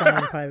 Nobody's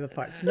buying private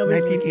parts.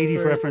 Nobody's looking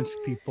 1980s for- reference,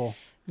 people.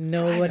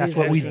 Nobody's That's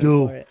what we looking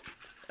do. for it.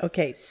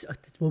 Okay, so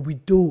that's what we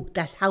do.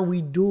 That's how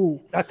we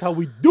do. That's how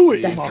we do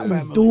it, That's my how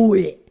family. we do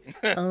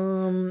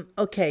it.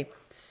 Okay,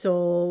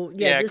 so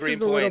Yeah, this is a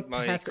little Greenpoint,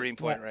 Money. passive-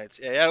 Greenpoint what? writes.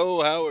 Yeah,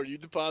 oh, Howard, you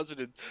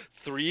deposited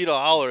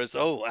 $3.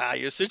 Oh, wow,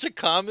 you're such a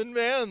common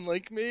man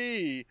like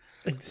me.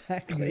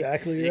 Exactly.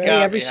 Exactly You right. Hey,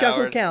 got every me, shekel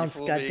Howard. You counts.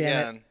 fooled God me damn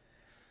it. again.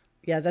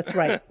 Yeah, that's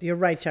right. You're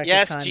right, Chuck.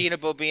 Yes, Khan. Gina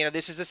Bobina.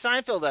 This is the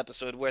Seinfeld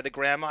episode where the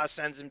grandma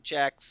sends him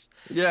checks.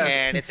 Yes.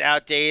 And it's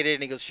outdated,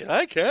 and he goes, "Should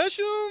I cash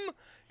them?"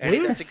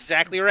 And that's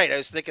exactly right. I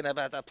was thinking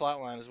about that plot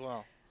line as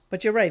well.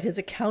 But you're right. His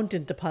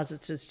accountant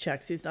deposits his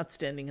checks. He's not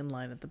standing in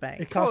line at the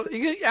bank. It Well, costs,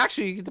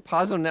 you can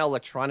deposit them now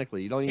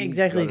electronically. You don't even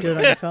Exactly. Need to Do go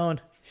it on your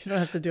phone. You don't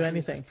have to do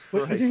anything.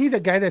 Wait, isn't he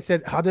the guy that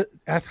said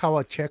ask how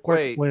a check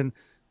worked Wait.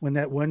 when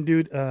that one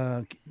dude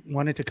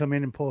wanted to come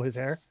in and pull his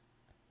hair?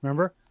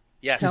 Remember?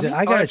 Yes. He Tell said, me.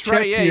 I got a that's check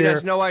right. Yeah, he here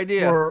has no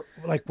idea. for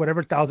like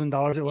whatever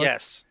 $1,000 it was.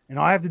 Yes. And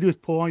all I have to do is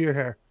pull on your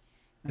hair.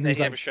 And They he's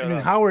never like, showed and then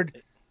up.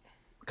 Howard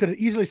could have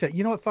easily said,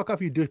 "You know what? Fuck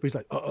off, you douche." But he's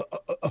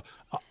like,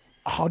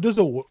 how does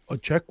a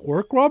check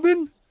work,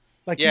 Robin?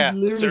 Like Yeah. he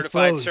literally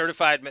froze.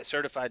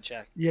 Certified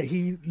check. Yeah,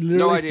 he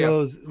literally idea.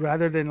 froze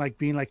rather than like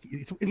being like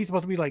he's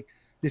supposed to be like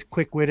this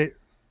quick-witted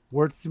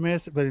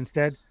wordsmith, but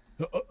instead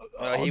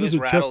how He does was a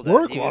check rattled.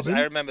 work, He was, Robin?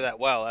 I remember that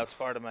well. That's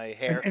part of my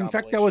hair. And in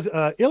fact, that was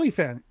Illy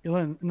fan.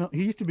 No,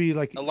 he used to be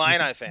like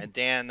Illini fan.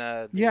 Dan.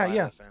 The Yeah, Illini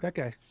yeah, fan. that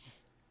guy.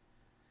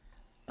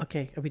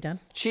 Okay, are we done?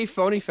 Chief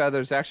Phony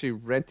Feathers actually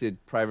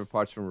rented Private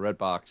Parts from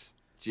Redbox.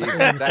 Jesus,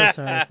 I'm so that,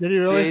 sorry. Did he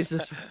really?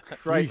 Jesus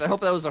Christ! I hope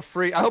that was a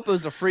free. I hope it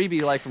was a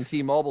freebie like from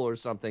T-Mobile or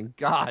something.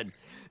 God.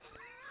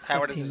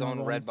 Howard has his own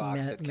T-Mobile. red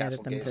box Mad- at mad Castle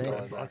at them Gates.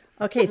 today.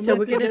 Okay, so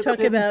we're going to talk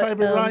Saving about.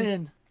 Private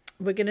Ryan.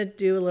 We're going to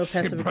do a little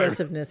Saving passive Private-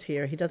 aggressiveness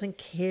here. He doesn't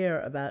care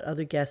about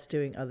other guests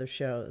doing other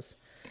shows.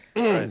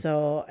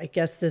 So I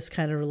guess this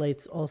kind of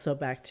relates also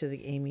back to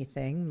the Amy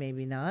thing.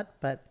 Maybe not,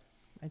 but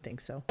I think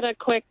so. a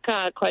quick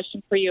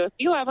question for you. If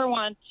you ever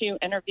want to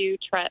interview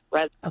Trent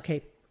Reznor,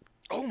 Okay.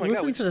 Oh my God!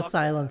 Listen we to the just talked-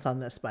 silence on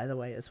this, by the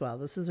way, as well.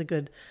 This is a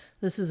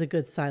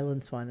good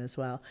silence one as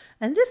well.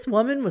 And this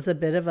woman was a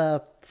bit of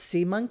a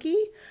sea monkey.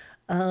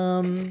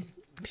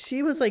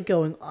 She was like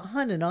going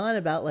on and on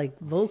about like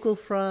vocal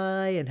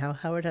fry and how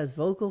Howard has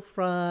vocal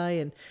fry,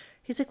 and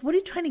he's like, "What are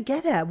you trying to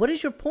get at? What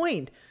is your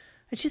point?"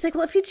 And she's like,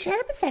 "Well, if you chat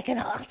up a second,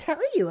 I'll tell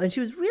you." And she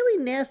was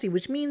really nasty,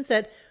 which means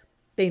that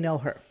they know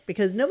her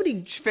because nobody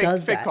does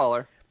Fake that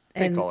caller.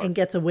 Fake and caller. and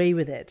gets away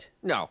with it.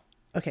 No.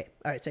 Okay,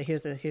 all right. So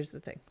here's the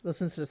thing.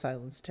 Listen to the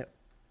silence too.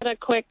 a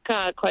quick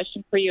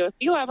question for you. If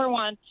you ever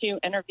want to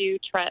interview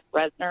Trent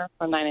Reznor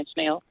from Nine Inch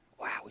Nails,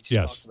 Wow, we just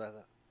Yes. talked about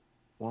that.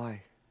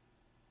 Why?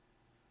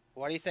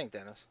 Why do you think,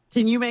 Dennis?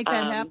 Can you make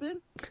that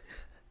happen?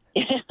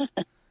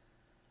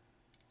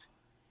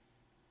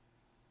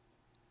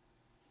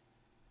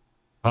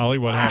 Holly,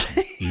 what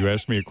happened? You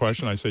asked me a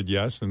question. I said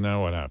yes, and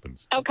now what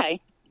happens? okay.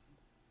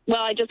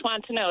 Well, I just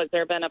want to know, has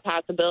there been a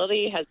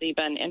possibility? Has he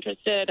been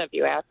interested? Have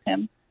you asked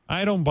him?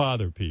 I don't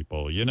bother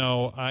people. You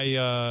know,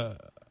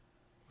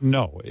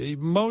 No,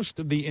 most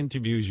of the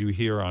interviews you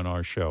hear on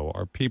our show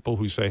are people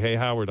who say, "Hey,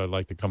 Howard, I'd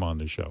like to come on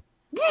the show."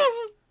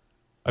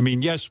 I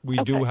mean, yes, we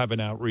do have an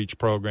outreach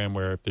program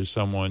where if there's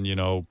someone,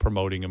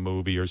 promoting a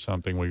movie or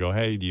something, we go,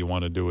 "Hey, do you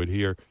want to do it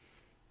here?"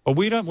 But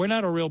we're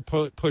not a real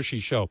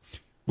pushy show.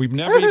 We've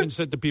never even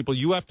said to people,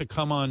 "You have to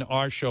come on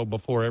our show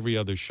before every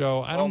other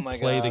show." I don't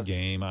play the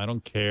game. I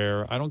don't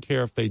care. I don't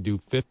care if they do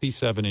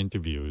 57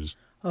 interviews.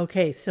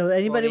 Okay, so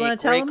anybody want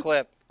to tell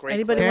him? Great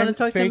Anybody clip. want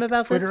to talk to him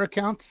about Twitter this?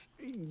 accounts?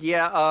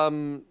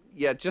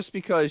 Yeah, just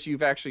because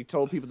you've actually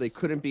told people they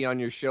couldn't be on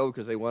your show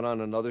because they went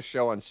on another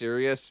show on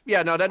Sirius.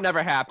 Yeah, no, that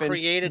never happened.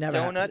 Create a Never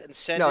donut happened. and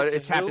send No, it to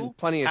it's happened who?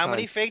 plenty of How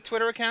many times. fake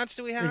Twitter accounts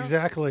do we have?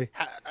 Exactly.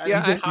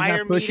 Yeah, An entire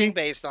not pushy? meeting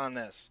based on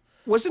this.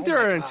 Wasn't Oh there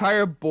my an God.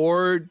 entire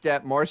board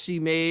that Marcy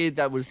made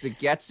that was the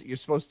gets that you're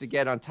supposed to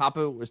get? On top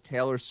of it was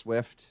Taylor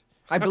Swift.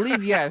 I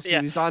believe, yes, Yeah,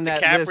 he was on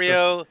that list.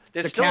 DiCaprio.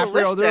 There's still a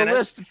list, the Dennis.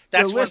 list,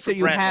 That's the one list for that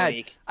you Brent, had.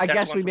 Monique. I That's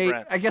guess one we for made.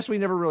 Brent. I guess we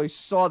never really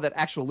saw that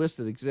actual list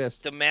that exists.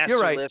 The master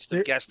You're right. list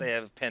of guests they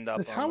have pinned up.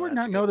 Does on. Howard That's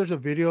not good. know there's a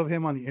video of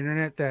him on the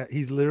internet that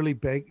he's literally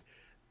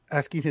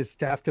asking his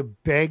staff to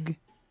beg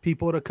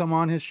people to come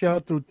on his show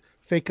through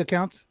fake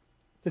accounts?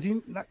 Does he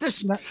not?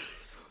 This not-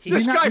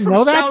 this not guy from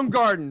know that?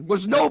 Soundgarden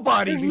was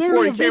nobody There's before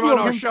literally he a came video on of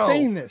our him show.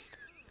 saying this.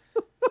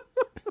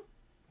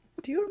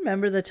 Do you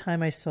remember the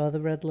time I saw the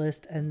red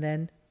list and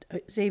then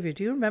Xavier?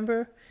 Do you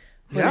remember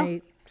when Yeah.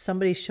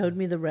 somebody showed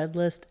me the red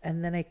list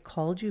and then I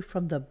called you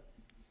from the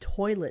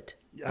toilet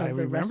I of the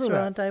remember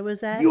restaurant that. I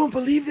was at? You won't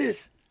believe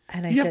this.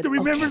 And I You said, have to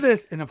remember "Okay,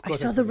 this." And of I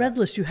course, saw the red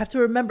list. You have to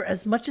remember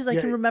as much as I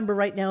Yeah. can remember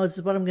right now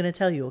is what I'm going to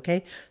tell you.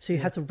 Okay, so you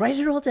have to write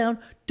it all down.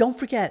 Don't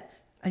forget.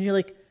 And you're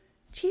like,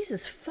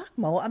 Jesus, fuck,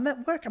 Mo, I'm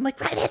at work. I'm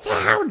like, write it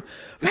down.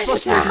 Write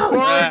it down.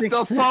 Record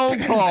the phone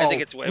call. I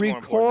think it's way more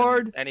important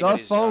Record than the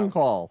anybody's phone job.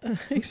 call.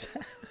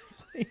 Exactly.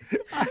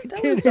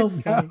 That was so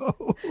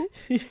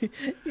funny.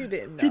 You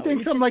didn't know. She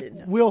thinks You I'm just like didn't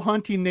know. Will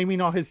Hunting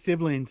naming all his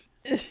siblings.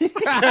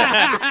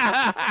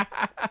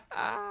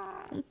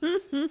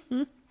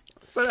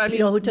 But I You mean,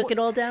 know who took it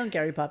all down?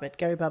 Gary Puppet.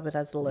 Gary Puppet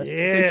has the list. the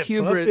Yeah,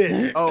 hubris.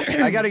 Puppet. Oh,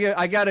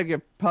 I gotta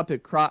give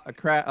Puppet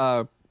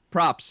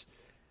props.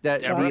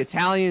 That Deborah?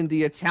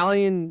 the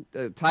Italian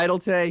title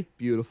today,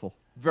 beautiful,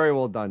 very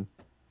well done.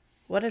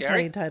 What Gary?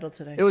 Italian title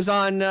today? It was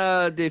on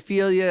the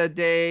Filia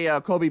de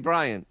Kobe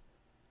Bryant.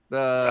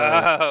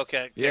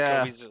 Okay. Yeah.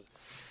 Kobe's-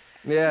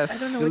 Yes,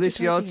 don't know what you're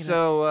talking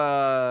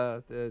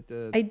Delicioso.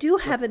 The I do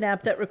have an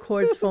app that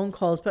records phone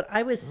calls, but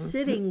I was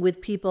sitting with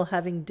people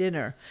having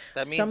dinner.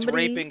 That means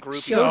Somebody raping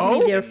groupies showed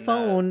me their in,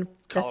 phone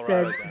that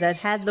said Colorado. that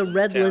had the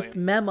red list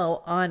Italian.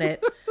 memo on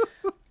it,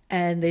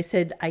 and they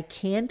said I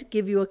can't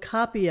give you a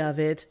copy of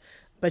it,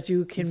 but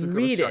you can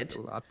read it.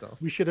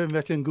 We should have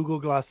invested in Google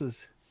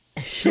glasses.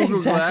 Google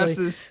Exactly.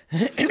 glasses.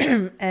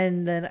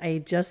 And then I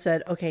just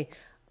said, okay,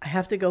 I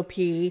have to go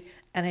pee.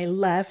 And I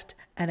left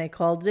and I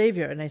called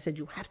Xavier and I said,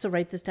 you have to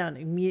write this down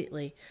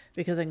immediately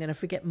because I'm going to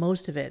forget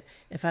most of it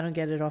if I don't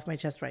get it off my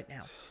chest right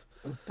now.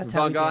 That's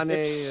how we do it. Vagane,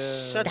 It's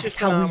such a That's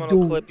how we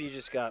phenomenal do. clip you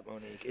just got,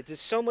 Monique. It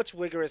is so much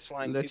vigorous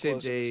flying too Leche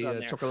close to the de, sun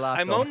there. chocolate.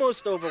 I'm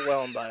almost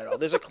overwhelmed by it all.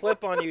 There's a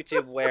clip on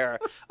YouTube where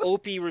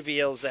Opie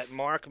reveals that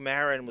Mark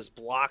Maron was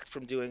blocked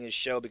from doing his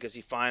show because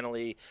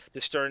the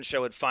Stern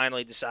Show had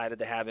finally decided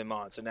to have him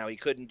on. So now he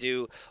couldn't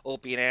do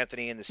Opie and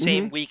Anthony in the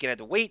same week and had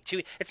to wait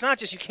 2. It's not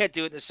just you can't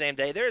do it in the same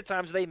day. There are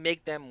times they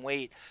make them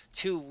wait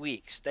 2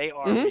 weeks. They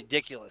are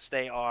ridiculous.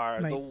 They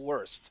are Right. the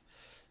worst.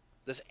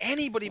 Does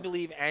anybody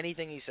believe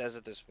anything he says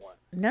at this point?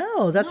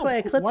 No, that's No, why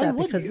I clipped why that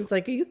would because you? it's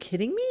like, are you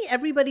kidding me?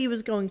 Everybody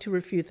was going to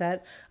refute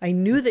that. I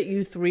knew that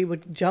you three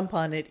would jump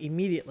on it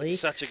immediately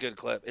It's such a good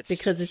clip. It's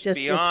because it's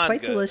beyond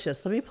quite good.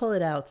 delicious. Let me pull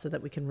it out so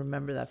that we can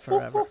remember that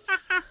forever.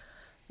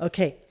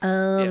 Okay.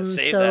 Yeah,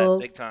 save so,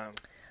 that big time.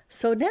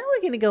 So now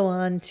we're going to go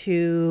on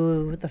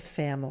to the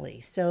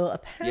family. So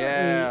apparently,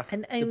 Yeah.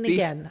 and The beef-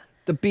 again,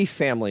 the Beef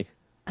family.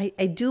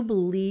 I do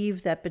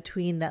believe that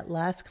between that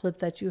last clip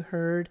that you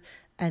heard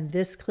and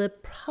this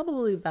clip,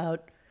 probably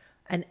about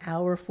an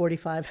hour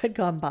 45 had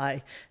gone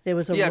by. There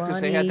was a Yeah,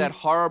 because they had Ronnie- that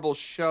horrible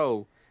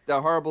show,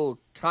 that horrible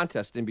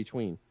contest in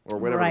between, or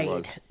whatever it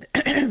was.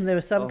 There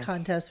was some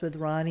contest with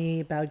Ronnie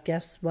about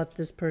guess what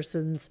this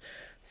person's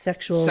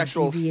sexual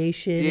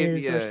deviation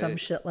is or some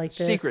shit like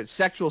this.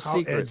 Sexual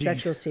secret. edgy.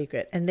 Sexual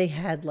secret. And they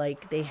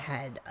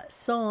had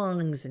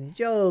songs and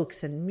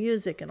jokes and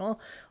music and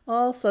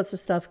all sorts of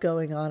stuff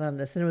going on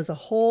this. And it was a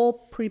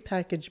whole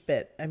prepackaged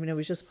bit. I mean, it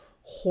was just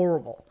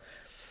horrible.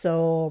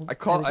 So I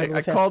called was able to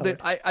I fast called it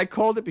forward. I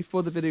called it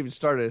before the video even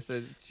started. I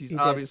said she's You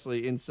did.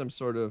 obviously in some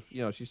sort of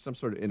she's some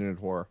sort of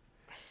internet whore.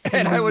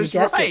 And I was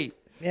guessed it. right.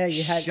 Yeah,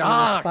 you had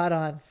Shocked. spot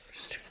on.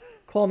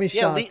 Call me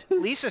Yeah, shocked.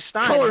 Lisa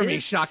Stein. Color me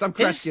shocked. I'm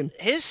Kreskin.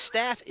 His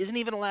staff isn't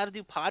even allowed to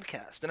do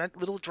podcasts. They're not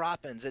little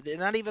drop-ins. They're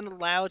not even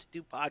allowed to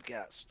do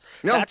podcasts.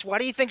 No. That's why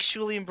do you think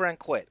Shuli and Brent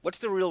quit? What's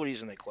the real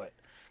reason they quit?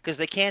 Because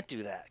they can't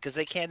do that. Because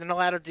they can't. They're not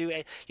allowed to do.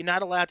 You're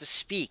not allowed to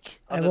speak.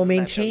 I other will than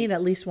that show. maintain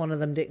at least one of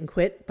them didn't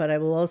quit, but I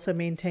will also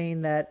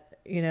maintain that,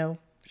 can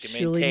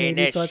Shuli maintain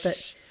maybe it. thought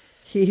that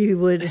he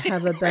would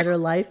have a better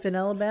life in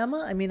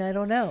Alabama? I mean, I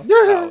don't know.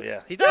 Oh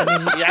yeah, he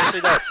does. He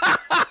actually does.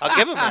 I'll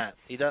give him that.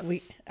 He does.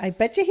 I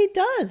bet you he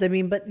does. I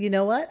mean, but you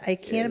know what? I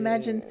can't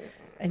imagine.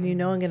 And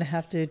I'm going to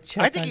have to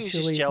check. I think on he was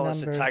Shuli's just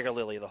jealous numbers. of Tiger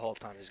Lily the whole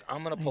time.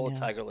 I'm going to pull a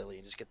Tiger Lily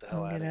and just get the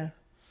hell out of here.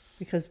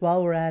 Because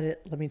while we're at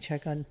it, let me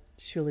check on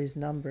Shuli's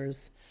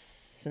numbers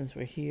since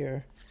we're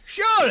here.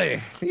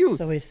 Surely,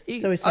 it's always are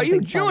you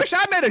something Jewish? fun.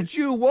 I met a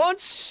Jew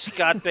once.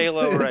 Scott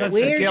Balo writes.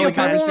 Where's your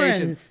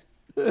horns?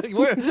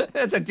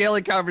 That's a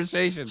daily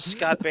conversation.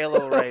 Scott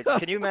Balo writes,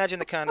 can you imagine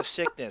the kind of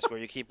sickness where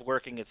you keep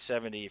working at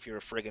 70 if you're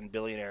a friggin'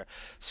 billionaire?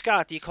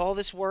 Scott, do you call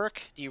this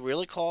work? Do you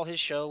really call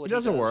his show what It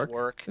doesn't he does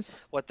work.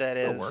 What that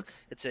Still is? work.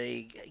 It's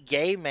a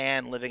gay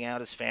man living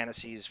out his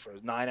fantasies for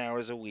 9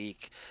 hours a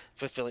week,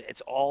 fulfilling.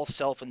 It's all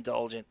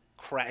self-indulgent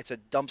crap. It's a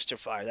dumpster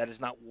fire. That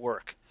is not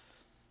work.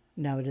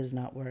 No, it does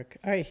not work.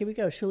 All right, here we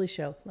go. Shuli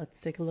Show. Let's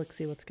take a look,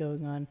 see what's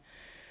going on.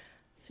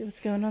 See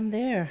what's going on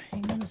there.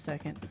 Hang on a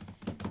second.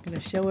 I'm going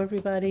to show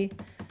everybody.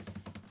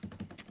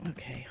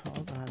 Okay,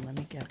 hold on. Let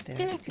me get there.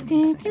 Give me a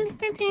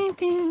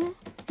second.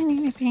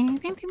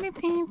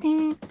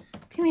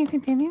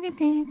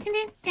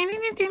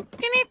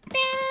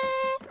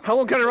 How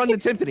long can I run the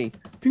timpani?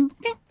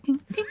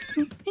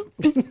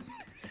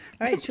 All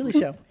right, Shuli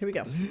Show. Here we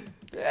go.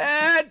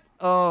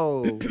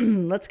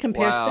 Let's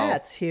compare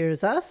stats.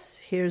 Here's us.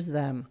 Here's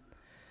them.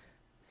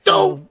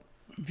 So,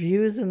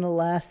 views in the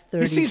last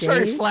 30 days. He seems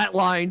very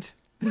flatlined.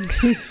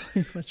 He's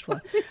very much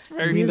flat.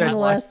 Views in the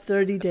last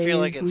 30 days. I feel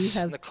like we it's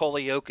have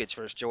Nikola Jokic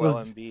versus Joel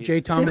Embiid. Jay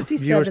Thomas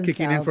viewers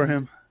kicking in for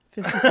him.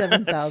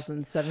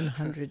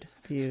 57,700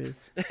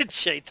 views.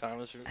 Jay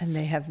Thomas. And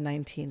they have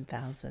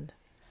 19,000.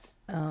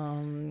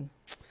 So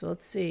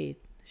let's see.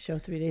 The show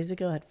 3 days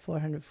ago had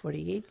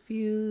 448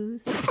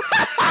 views.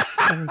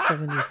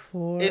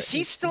 774. Is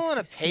he still on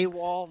a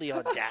paywall? The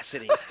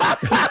audacity.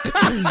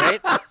 Right?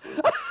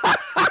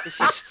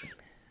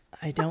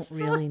 I don't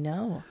really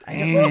know.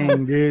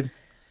 Dang, dude.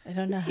 I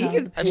don't know how. He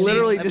could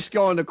literally just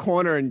go in the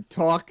corner and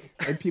talk,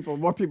 and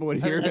more people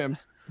would hear him.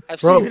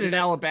 Even in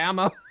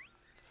Alabama.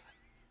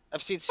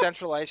 I've seen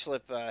Central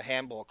Islip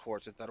handball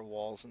courts with better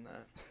walls than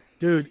that.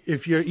 Dude,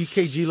 if your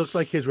EKG looked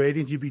like his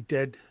ratings, you'd be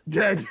dead.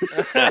 Dead.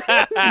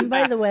 And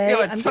by the way,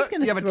 I'm just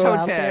going to throw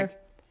out tag. there.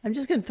 I'm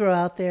just going to throw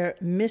out there,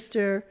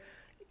 Mr.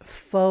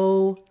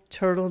 Faux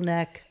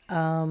Turtleneck.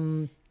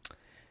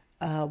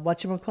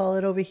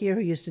 Whatchamacallit over here,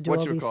 who used to do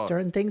all these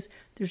Stern things.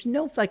 There's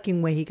no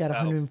fucking way he got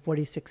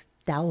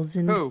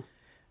 146,000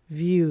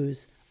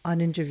 views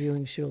on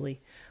interviewing Shuli.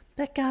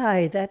 That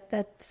guy,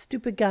 that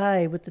stupid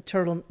guy with the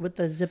turtle, with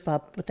the zip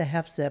up, with the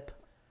half zip.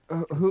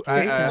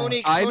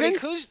 Monique, Ivan?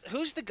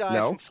 Who's the guy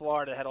from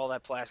Florida had all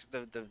that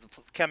plastic, the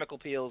chemical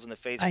peels and the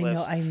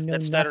facelifts? I know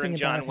that Stuttering nothing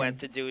John about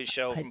went him. to do his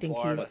show from I think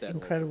Florida. he's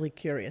incredibly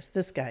curious.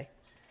 This guy.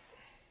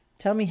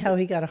 Tell me how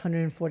he got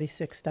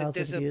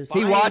 146,000 views.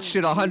 He watched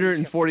it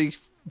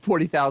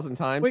 140,000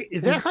 times. Wait,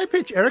 is that High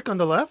Pitch Eric on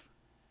the left?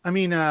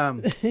 Eric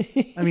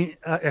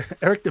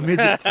the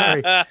midget.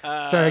 Sorry,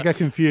 I got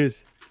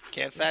confused.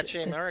 Can't fat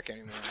shame Eric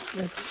anymore.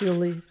 That's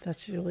Shuli.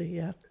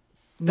 Yeah.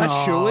 That's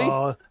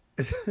Shuli?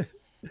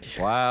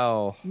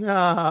 Wow. No.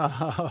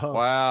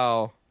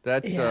 Wow.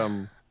 That's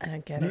I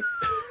don't get it.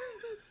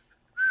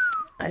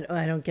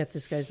 I don't get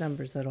this guy's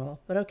numbers at all.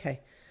 But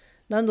okay.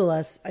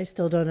 Nonetheless, I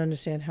still don't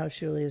understand how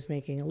Shuli is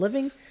making a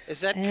living.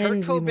 Is that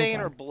Kurt Cobain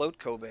or Bloat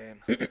Cobain?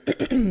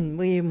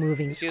 We're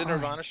moving. Is he the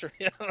Nirvana shirt?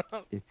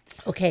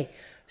 Okay,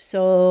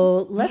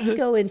 so let's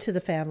go into the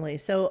family.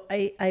 So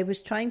I was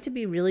trying to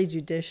be really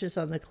judicious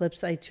on the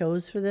clips I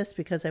chose for this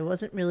because I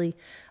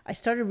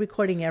started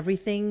recording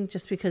everything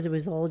just because it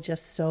was all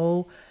just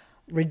so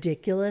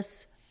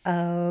ridiculous. But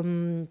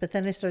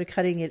then I started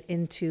cutting it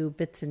into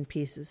bits and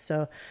pieces.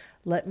 So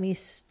let me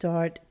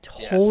start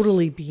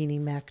Beanie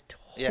Mac.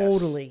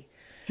 Totally.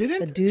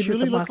 Didn't the dude Shuli with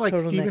the look like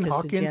turtleneck Stephen is the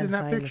Hawkins Jan in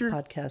that Hein of picture?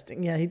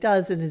 Podcasting. Yeah, he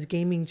does in his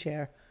gaming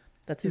chair.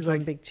 That's his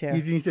one big chair.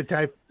 He needs to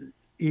type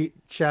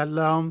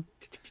Shalom.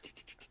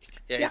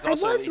 Yeah, I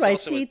was right.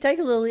 See, take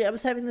a Lily. I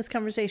was having this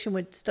conversation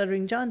with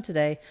Stuttering John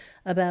today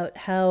about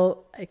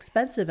how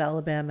expensive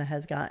Alabama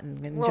has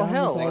gotten. And John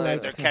was all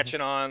like, they're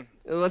catching on.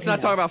 Let's not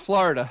talk about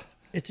Florida.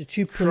 It's a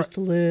cheap place to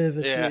live.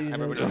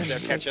 Everybody's they're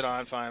catching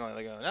on finally.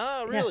 They go,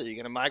 no, really? You're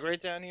going to migrate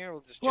down here?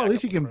 We'll just at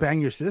least you can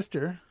bang your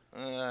sister.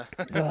 That's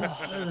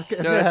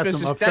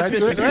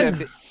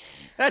Mississippi.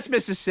 That's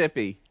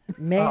Mississippi.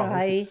 May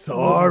I?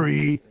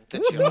 Sorry.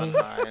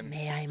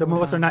 May I? Some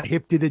of us are not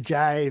hip to the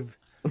jive.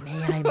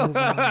 May I move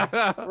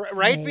on?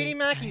 Right, Beanie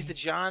Mac? He's the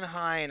John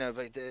Hein of,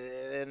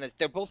 and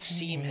they're both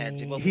seam heads.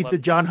 He's the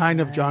John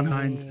Hein of John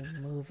Hines.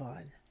 Move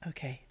on.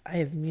 Okay, I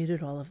have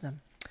muted all of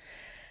them.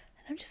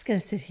 I'm just going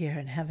to sit here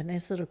and have a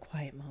nice little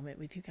quiet moment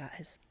with you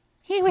guys.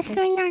 Hey, what's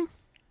going on?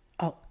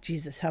 Oh,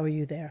 Jesus, how are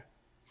you there?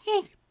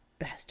 Hey.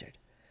 Bastard.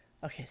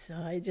 Okay, so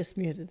I just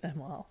muted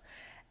them all.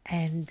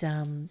 And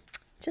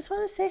just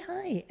want to say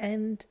hi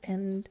and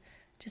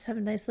just have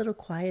a nice little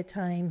quiet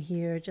time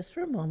here just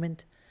for a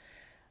moment.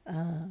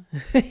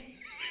 Very,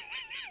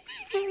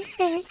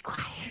 very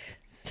quiet.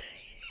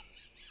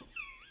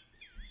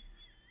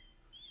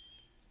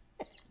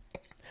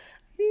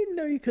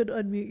 could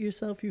unmute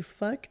yourself, you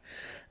fuck.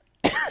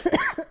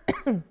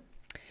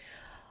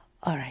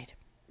 All right.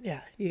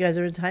 Yeah, you guys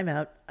are in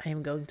timeout. I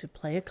am going to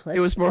play a clip.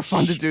 It was more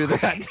fun to do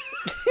that.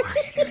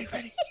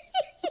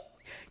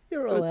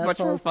 You're It all was much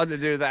more assholes. fun to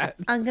do that.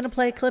 I'm going to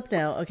play a clip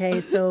now,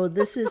 okay? So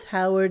this is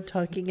Howard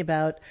talking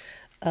about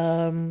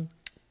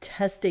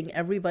testing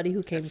everybody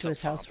who came to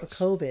his house for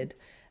COVID.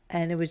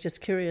 And it was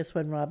just curious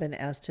when Robin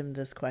asked him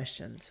this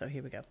question. So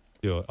here we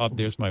go. Up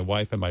there's my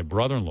wife and my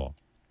brother-in-law.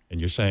 And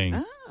you're saying,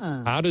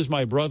 how does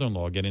my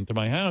brother-in-law get into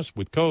my house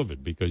with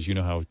COVID? Because you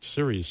know how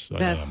serious I am.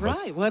 That's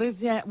right. What is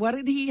that? What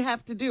did he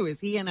have to do? Is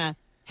he in a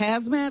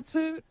hazmat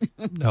suit?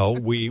 No,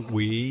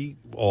 we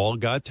all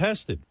got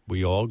tested.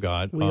 We all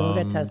got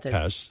tested.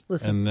 tests.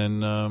 Listen.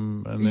 And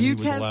then he You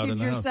was allowed in tested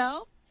the house.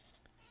 yourself?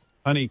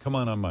 Honey, come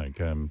on mic.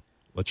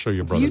 Let's show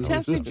your brother. You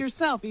tested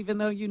yourself, even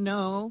though you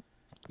know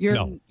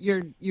you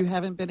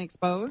haven't been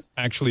exposed?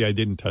 Actually, I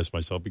didn't test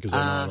myself because I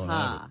know I don't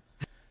have it.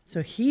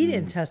 So he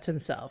didn't test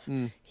himself.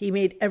 He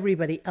made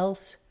everybody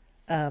else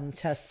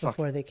test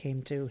before they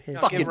came to his.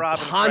 I'll give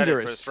Robin credit for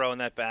ponderous. throwing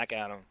that back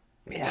at him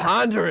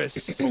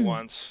Ponderous. for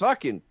once.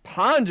 Fucking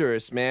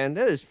ponderous, man.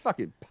 That is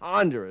fucking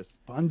ponderous.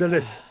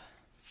 Ponderous.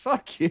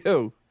 Fuck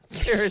you.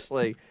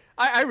 Seriously.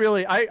 I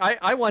really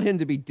want him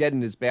to be dead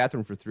in his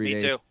bathroom for 3 Me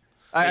days. too.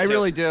 I Me too.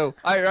 really do.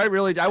 I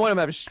really do. I want him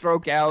to have a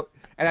stroke out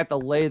and have to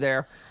lay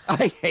there.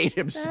 I hate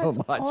him so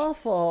That's much.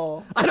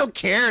 awful. I don't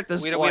care at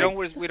this We point.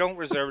 don't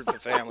reserve it for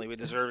family. We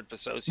deserve it for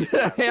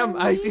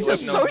sociopaths. He's a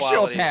With no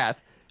qualities. sociopath.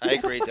 I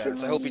agree,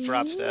 Dennis. I hope he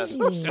drops dead.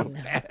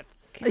 Sociopath.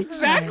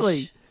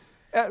 Exactly.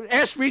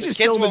 Ask Regis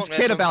kids Philbin's won't miss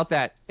kid him. about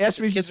that. Ask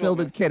His Regis kids won't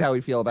Philbin's kid how he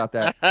feel about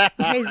that.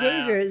 Hey,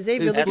 Xavier, He's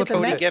look at the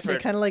Cody Mets. They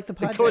Gifford. kind of like the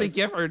podcast. Cody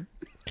Gifford.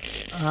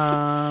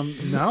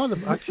 No,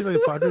 actually,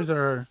 the Padres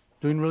are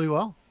doing really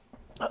well.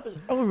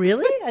 Oh,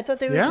 really? I thought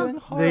they were doing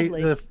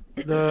horribly.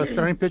 The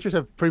starting pitchers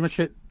have pretty much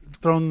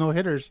thrown no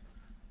hitters.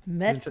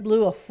 Mets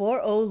blew a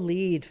 4-0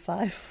 lead,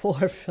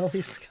 5-4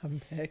 Philly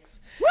scumbags.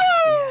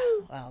 Yeah,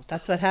 well,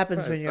 that's what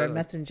happens when you're a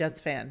Mets and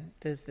Jets fan.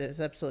 There's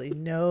absolutely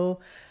no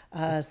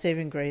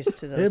saving grace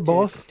to Hey, those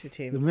boss. two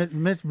teams. The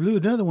Mets blew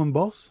another one,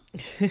 boss.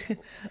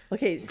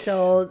 Okay,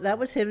 so that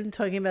was him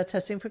talking about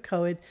testing for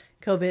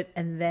COVID,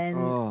 and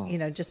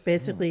then just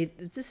basically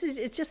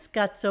it just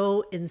got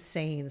so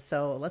insane.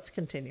 So let's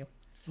continue.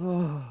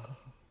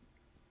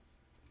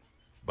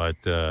 But,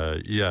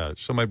 yeah,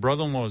 so my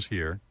brother-in-law's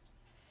here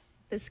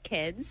His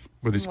kids.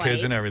 with his kids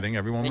wife. and everything.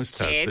 Everyone was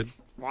tested.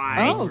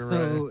 Oh,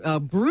 so a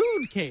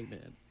brood came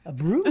in. A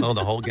brew? Oh,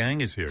 the whole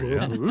gang is here.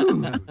 Yeah.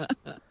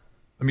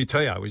 Let me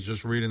tell you, I was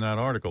just reading that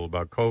article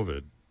about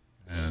COVID,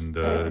 and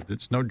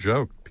it's no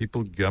joke.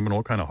 People having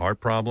all kind of heart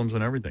problems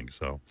and everything.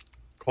 So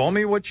call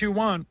me what you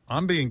want.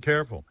 I'm being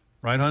careful.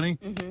 Right, honey?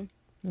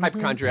 Mm-hmm.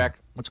 Hypochondriac.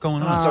 What's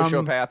going on?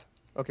 Sociopath.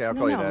 Okay, I'll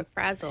call you I'm that.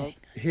 frazzled.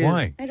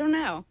 Why? I don't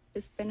know.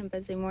 It's been a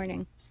busy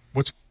morning.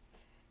 What's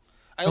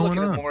I look going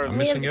at it on? more. I'm We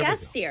missing have everything.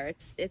 guests here.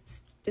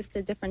 It's just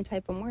a different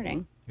type of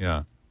morning.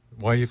 Yeah.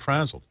 Why are you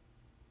frazzled?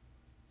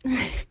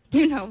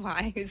 You know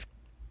why? Who's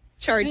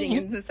charging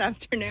in this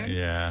afternoon?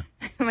 Yeah.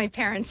 My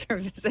parents are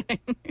visiting.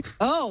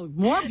 Oh,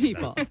 more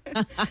people.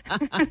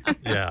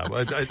 Yeah.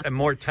 And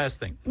more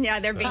testing. Yeah,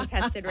 they're being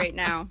tested right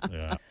now.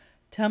 Yeah.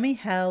 Tell me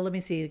how. Let me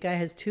see. The guy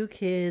has 2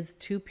 kids,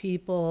 2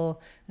 people,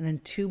 and then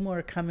 2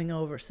 more coming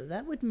over. So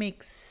that would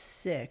make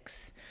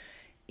 6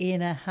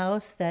 in a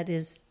house that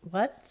is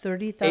what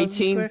 30,000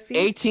 square feet.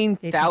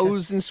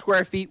 18,000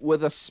 square feet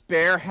with a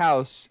spare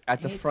house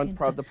at the front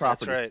part of the That's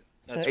property. right.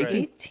 That's So right.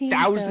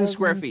 18,000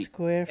 square feet.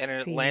 square And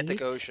an feet.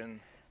 Atlantic Ocean.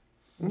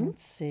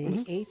 Let's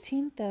see.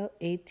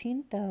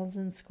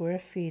 18,000 square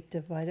feet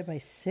divided by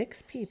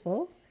 6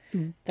 people.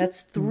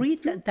 That's 3.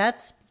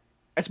 That's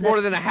It's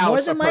more than a house.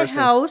 More than a my person.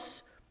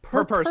 house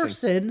per Per person.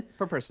 person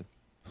Per person.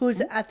 who's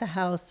at the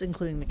house,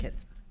 including the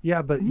kids.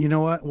 Yeah, but you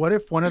know what? What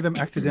if one of them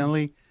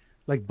accidentally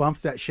like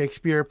bumps that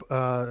Shakespeare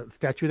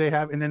statue they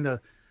have, and then the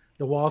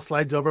wall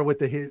slides over with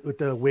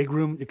the wig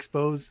room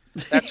exposed?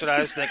 That's what I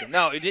was thinking.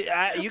 No,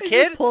 you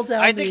kid? pull down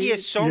I think he the-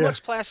 has so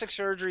much plastic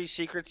surgery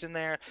secrets in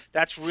there.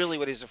 That's really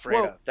what he's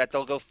afraid of. That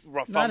they'll go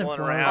fumbling informed.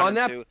 around. On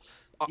that-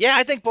 Yeah,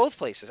 I think both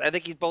places. I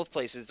think both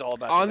places. It's all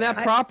about On that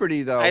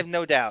property, though, I have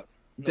no doubt.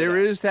 there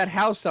is that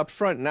house up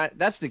front, and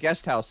that's the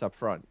guest house up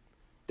front.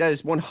 That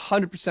is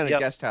 100% a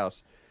guest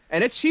house.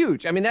 And it's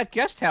huge. I mean, that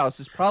guest house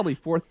is probably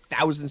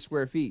 4,000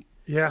 square feet.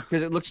 Yeah.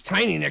 Because it looks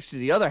tiny next to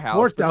the other house.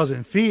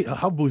 4,000 feet?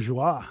 How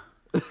bourgeois.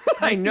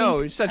 I know.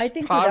 It's such I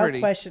think poverty.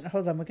 without question.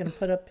 Hold on, we're going to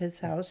put up his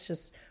house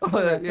just for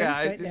Oh, reference yeah,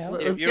 right now.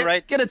 You're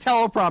right. Get a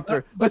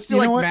teleprompter. Let's do you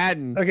like know what?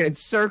 Madden. Okay. And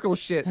circle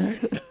shit.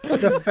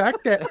 The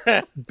fact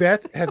that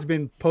Beth has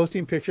been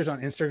posting pictures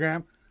on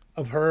Instagram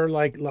of her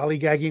like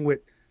lollygagging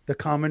with the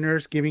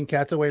commoners, giving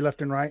cats away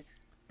left and right.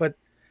 But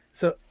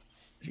so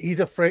he's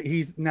afraid.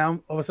 He's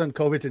now all of a sudden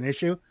COVID's an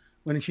issue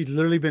when she's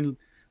literally been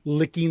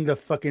licking the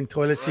fucking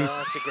toilet seats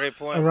That's a great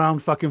point. around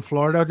fucking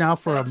Florida now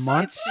for a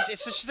month.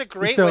 It's just a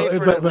great So, way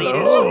for but- an but-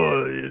 elitist.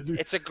 oh,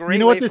 It's a great you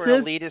know way what this for an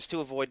is? elitist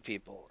to avoid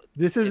people.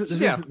 This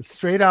is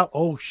straight out.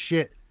 Oh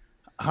shit!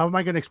 How am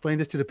I going to explain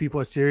this to the people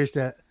at Sirius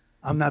that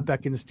I'm not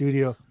back in the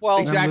studio. Well,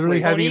 And I'm literally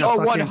Exactly. having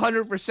Monique- a fucking-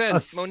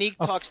 100%. Monique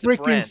a talks to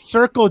freaking Brent.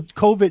 circle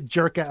COVID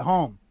jerk at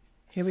home.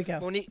 Here we go.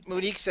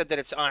 Monique said that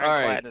it's All right.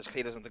 ironclad and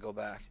he doesn't have to go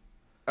back.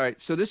 All right,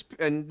 so this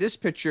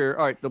picture,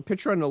 all right, the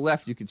picture on the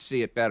left, you can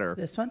see it better.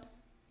 This one?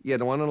 Yeah,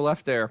 the one on the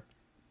left there.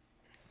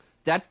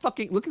 That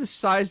fucking, look at the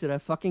size of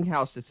that fucking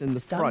house that's in the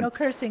Stop, front. no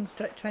cursing.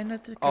 Try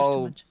not to curse too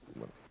Oh, much.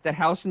 that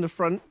house in the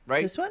front,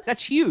 right? This one?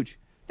 That's huge.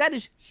 That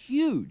is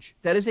huge.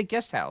 That is a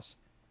guest house.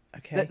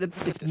 Okay.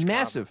 It's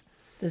massive.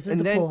 This is and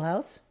the then- pool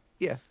house.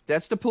 Yeah,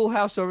 that's the pool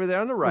house over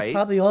there on the Which right.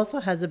 probably also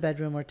has a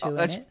bedroom or two in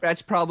it.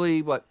 That's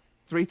probably, what,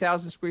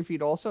 3,000 square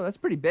feet also? That's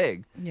pretty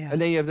big. Yeah.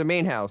 And then you have the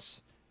main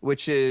house,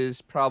 which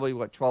is probably,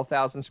 what,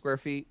 12,000 square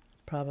feet?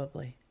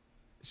 Probably.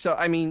 So,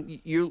 I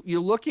mean, you're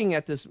looking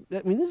at this.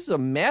 I mean, this is a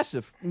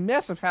massive,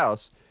 massive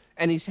house.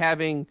 And he's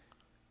having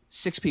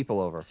 6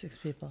 people over. 6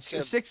 people.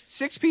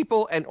 Six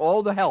people and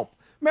all the help.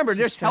 Remember,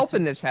 there's help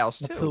in this house,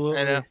 too. Absolutely.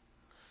 I know.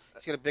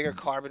 It's got a bigger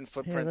carbon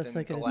footprint let's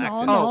than look at it.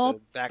 Galactus. No, the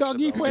Baxter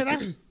doggy building.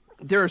 fuera.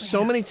 There are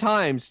so many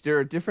times, there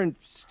are different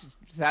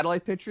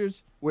satellite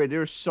pictures where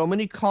there are so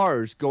many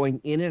cars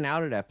going in and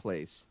out of that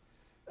place.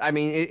 I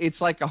mean,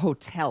 it's like a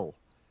hotel.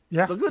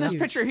 Yeah. Look at this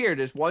picture here.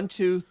 There's 1,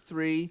 2,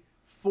 3,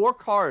 4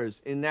 cars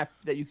in that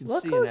you can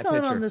What see in goes that on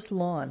picture. this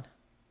lawn?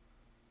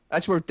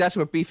 That's where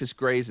Beefus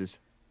grazes.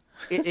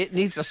 It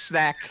needs a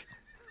snack.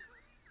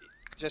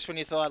 Just when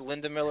you thought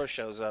Linda Miller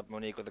shows up,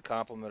 Monique, with a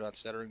compliment on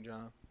Stuttering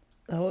John.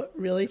 Oh,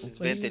 really? This is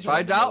What did you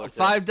vintage. say?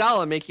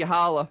 $5 make you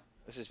holla.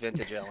 This is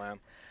vintage LM.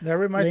 That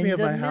reminds me of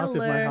Linda my house. If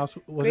my Miller. house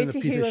wasn't Great a to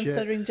piece hear you of on shit.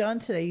 Stuttering John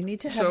today. You need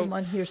to have So- him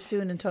on here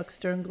soon and talk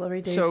Stern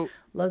Glory days. So-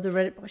 Love the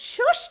Reddit.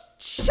 Shush!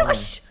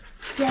 Shush!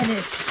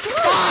 Dennis, shush!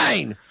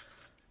 Fine.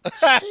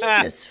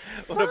 Jesus,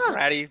 What a fuck.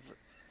 bratty.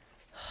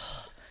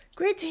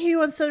 Great to hear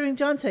you on Stuttering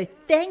John today.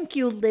 Thank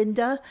you,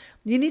 Linda.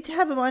 You need to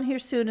have him on here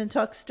soon and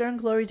talk Stern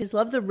Glory days.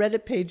 Love the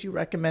Reddit page you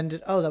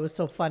recommended. Oh, that was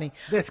so funny.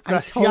 I told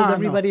Desgraciano.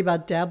 everybody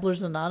about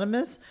Dabblers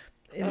Anonymous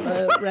in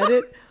the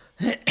Reddit.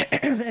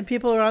 And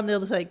people are on there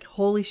like,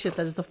 holy shit,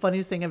 that is the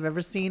funniest thing I've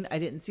ever seen. I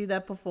didn't see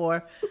that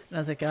before. And I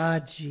was like,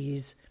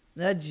 jeez.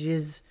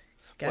 Jizz.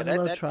 Got Well, in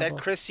a little trouble.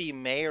 that Chrissy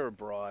Mayer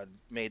broad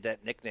made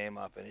that nickname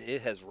up, and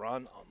it has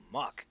run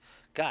amok.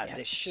 God,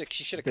 Yes. she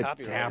should have The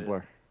copyrighted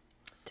Dabbler.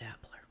 Dabbler.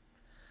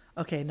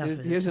 Okay, enough of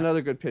this. Here's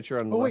another good picture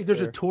on the Oh left wait, there's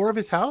there. a tour of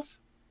his house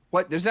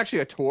What? There's actually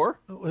a tour?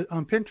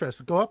 on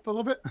Pinterest. Go up a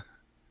little bit.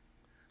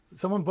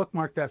 Someone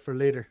bookmarked that for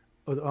later.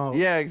 Oh,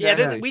 Yeah, it. Yeah,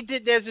 exactly. we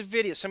did. There's a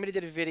video. Somebody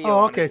did a video. Oh,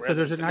 on okay, his so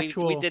there's residence. an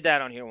actual- We did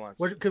that on here once.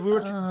 because we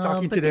were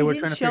talking But today. they We're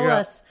didn't trying to show figure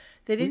us. out.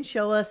 They didn't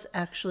show us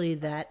actually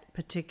that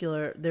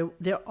particular.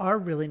 There are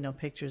really no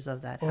pictures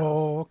of that house.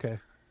 Oh, okay.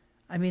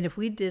 I mean, if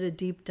we did a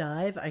deep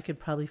dive, I could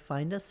probably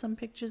find us some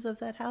pictures of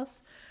that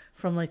house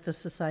from like the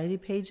society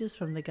pages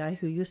from the guy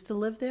who used to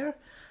live there.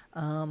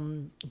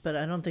 But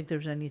I don't think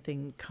there's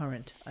anything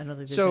current. I don't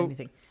think there's So,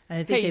 anything. And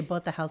I think hey- they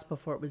bought the house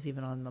before it was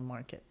even on the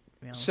market.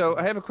 to be honest So with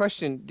I you. have a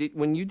question.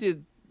 When you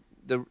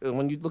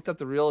looked up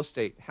the real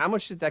estate, how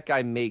much did that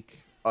guy make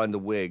on the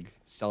wig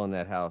selling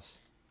that house?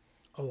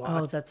 A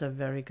lot. Oh, that's a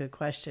very good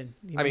question.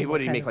 You I mean, what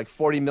did he kind make? of- Like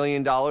 $40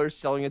 million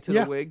selling it to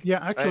yeah, the wig? yeah.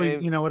 Actually, I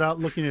mean, you know, without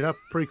looking it up,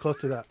 pretty close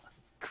to that.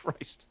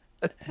 Christ.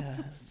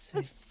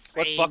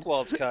 What's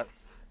Buckwald's cut?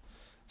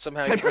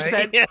 Somehow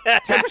 10%.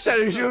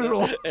 10% as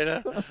usual. You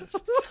know?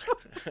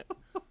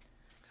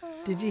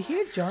 Did you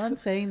hear John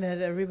saying that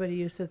everybody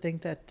used to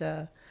think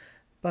that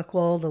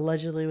Buckwald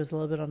allegedly was a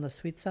little bit on the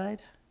sweet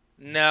side?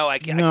 No, I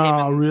can't. No, I came in,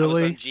 I was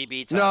really? on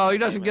GB time. No, he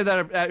doesn't get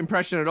that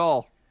impression at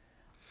all.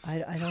 I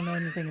don't know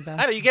anything about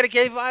I it. don't. You get a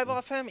gay vibe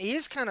off him. He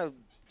is kind of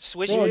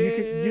switchy. Well,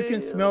 you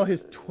can smell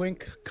his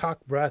twink cock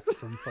breath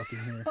from fucking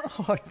here.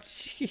 Oh,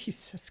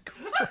 Jesus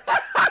Christ.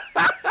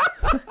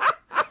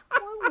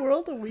 What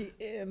world are we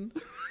in?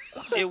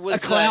 It was A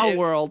clown it-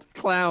 world.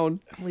 Clown.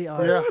 We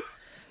are.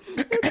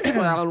 Yeah.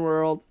 Clown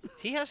world.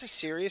 He has a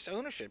serious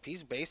ownership.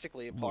 He's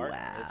basically a partner.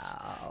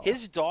 Wow.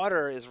 His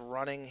daughter is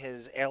running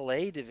his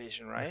LA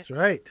division, right? That's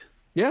right.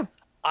 Yeah.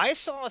 I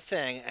saw a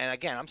thing, and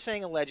again, I'm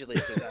saying allegedly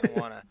because I don't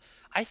want to.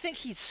 I think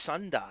his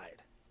son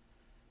died.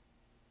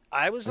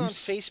 I was on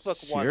Facebook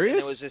once, and serious?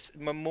 there was this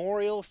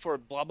memorial for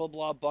blah blah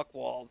blah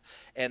Buckwald,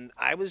 and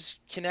I was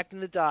connecting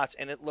the dots,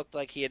 and it looked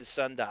like he had his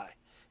son die.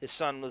 His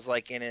son was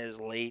like in his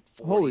late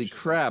 40s. Holy or something.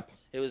 crap.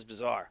 It was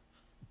bizarre.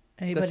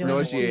 Anybody That's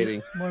wanna see,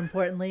 nauseating. more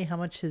importantly, how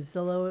much his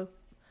Zillow,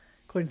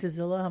 according to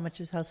Zillow, how much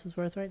his house is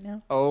worth right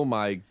now? Oh,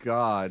 my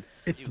God.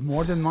 It's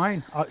more than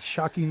mine.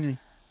 Shockingly.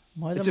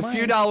 More It's than a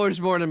few mine. dollars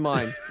more than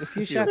mine. Just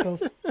Few a few.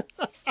 shekels.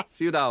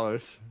 Few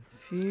dollars.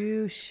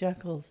 Few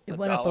shekels. It A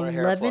went up dollar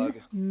hair $11 plug.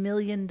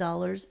 million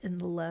in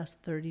the last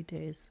 30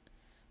 days.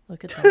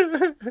 Look at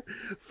that.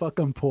 Fuck,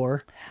 I'm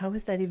poor. How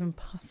is that even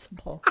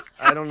possible?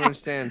 I don't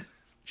understand.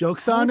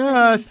 Joke's How is on that even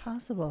us.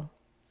 possible?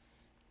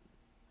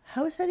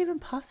 How is that even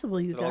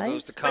possible, you It all goes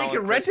guys? to But you Colin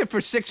can rent Chris- it for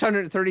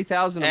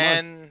 $630,000 a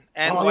month.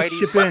 and Oh, let's Whitey's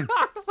chip in. and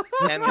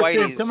Chip in.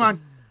 Whitey's. Come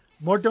on.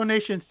 More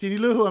donations. Cindy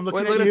Luhu, I'm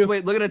looking Wait, at you.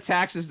 look at the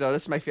taxes, though.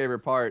 This is my favorite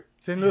part.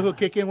 Cindy Luhu,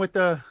 kick in with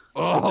the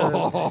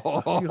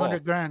Oh. few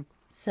 $100,000.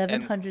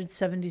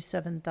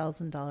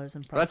 $777,000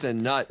 in profit. That's a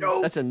nut.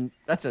 That's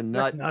a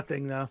nut. That's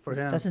nothing though for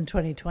him. That's in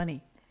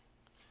 2020.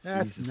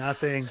 That's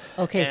nothing.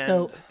 Okay,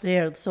 so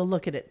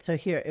look at it. So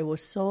here, it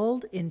was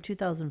sold in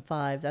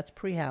 2005. That's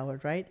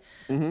pre-Howard, right?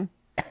 Mm-hmm.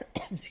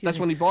 That's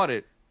when he bought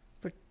it.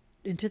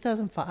 In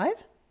 2005?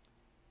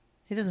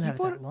 He doesn't have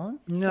it that long.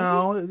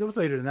 No, it was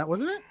later than that,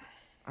 wasn't it?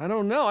 I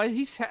don't know. I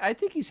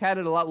think he's had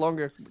it a lot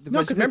longer. No,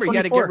 Because remember, he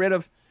had to get rid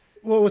of.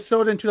 Well, it was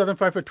sold in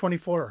 2005 for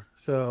 24.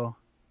 So.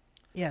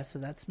 Yeah, so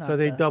that's not. So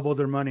they doubled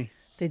their money.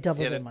 They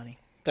doubled their money.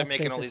 They're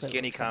making all these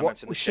Guinea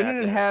comments in the chat.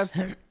 Shouldn't it have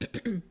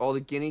all the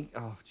Guinea?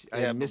 Oh,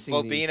 I'm missing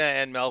Bobina these.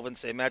 and Melvin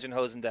say, imagine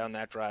hosing down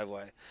that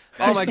driveway.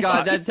 Oh my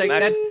God, you just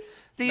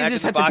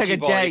have to take a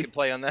day. You could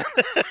play on that.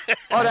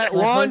 Oh, that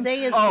lawn.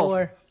 Jose is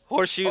for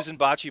horseshoes and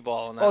bocce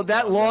ball on that. Oh,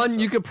 that lawn,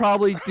 you could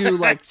probably do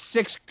like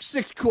six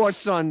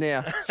courts on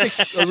there.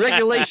 Six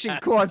regulation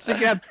courts. You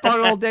can have fun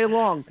all day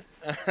long.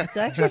 It's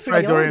actually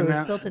pretty old. It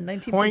was built in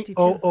 1952.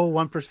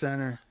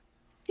 0.001%.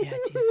 Yeah,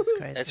 Jesus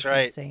Christ. That's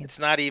right. Insane. It's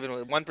not even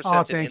 1%.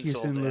 Oh, thank you,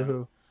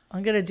 Sinluhu.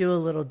 I'm going to do a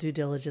little due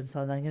diligence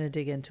on that. I'm going to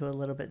dig into it a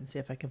little bit and see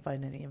if I can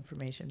find any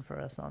information for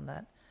us on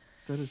that.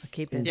 Where's the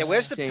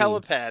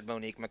pelipad,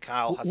 Monique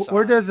McCall?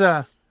 Where does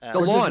the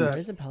lawn?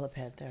 There's a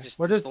pelipad there.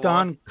 Where does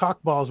Don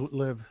Cockballs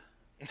live?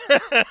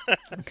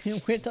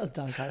 Where does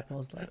Don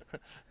Cockballs live?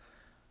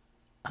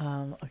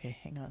 Okay,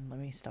 hang on. Let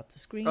me stop the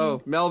screen.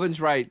 Oh, Melvin's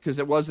right, because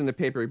it was in the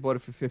paper. He bought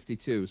it for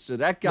 52. So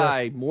that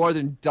guy more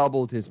than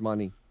doubled his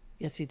money.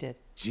 Yes, he did.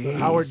 Jeez.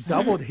 Howard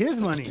doubled his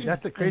money.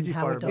 That's the crazy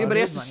part about it. Yeah, but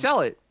he has to sell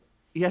it.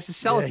 He has to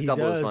sell it to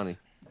double his money.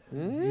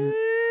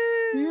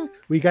 Yeah.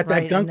 We got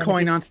that gun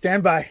coin on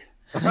standby.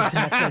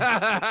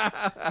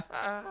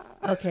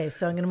 Okay,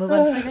 so I'm going to move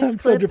on to my next I'm clip.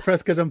 so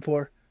depressed because I'm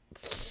poor.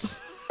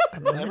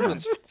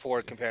 Everyone's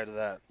forward compared to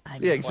that.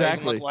 Yeah,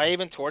 exactly. Why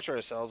even torture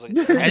ourselves? Like,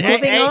 moving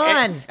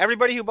on.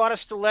 Everybody who bought a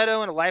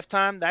stiletto in a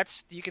lifetime,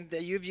 that's you bought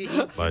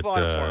it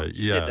for him.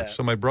 Yeah.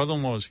 So my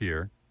brother-in-law's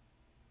here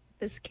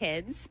His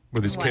kids.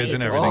 with his kids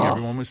and everything.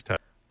 Everyone was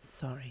tested.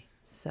 Sorry,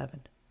 7.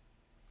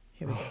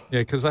 Here we go.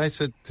 Yeah, because I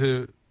said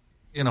to,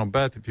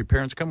 Beth, if your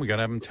parents come, we got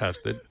to have them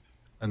tested,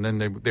 and then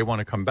they want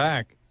to come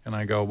back, and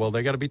I go, well,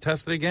 they got to be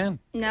tested again.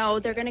 No,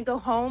 they're going to go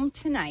home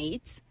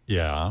tonight.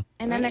 Yeah.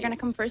 And then they're going to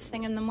come first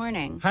thing in the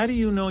morning. How do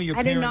you know your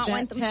I parents? do not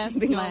want them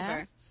sleeping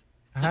over.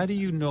 How do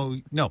you know?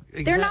 No,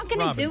 They're not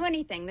going to do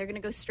anything. They're going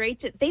to go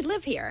straight to. They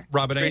live here.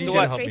 Robin, I need you to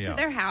help me straight to out.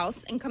 their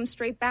house and come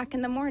straight back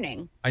in the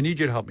morning. I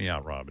need you to help me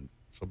out, Robin.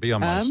 So be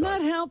on my I'm side.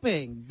 not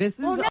helping. This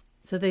is.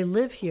 So they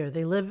live here.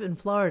 They live in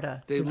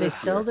Florida. Did they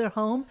sell their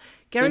home?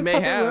 They Gary may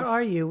Puppet, have. where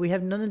are you? We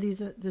have none of these.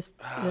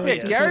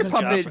 Gary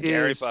Puppet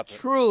is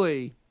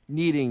truly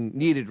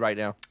needed right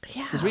now.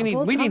 Yeah, because we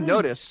need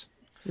notice.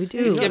 We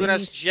do. He's giving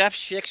us Jeff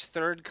Schick's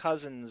third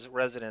cousin's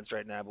residence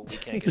right now, but we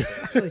can't get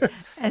there.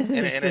 And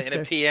in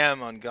a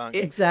PM on Gunk.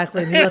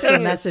 Exactly. And he left a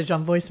message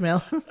on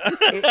voicemail.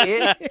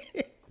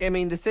 I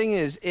mean, the thing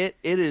is, it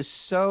is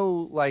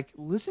so, like,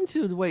 listen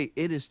to the way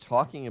it is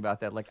talking about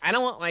that. Like, I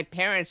don't want my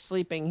parents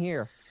sleeping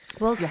here.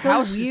 Well, it's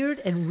so weird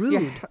and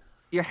rude.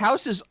 Your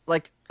house is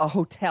like a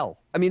hotel.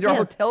 I mean, there are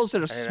hotels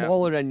that are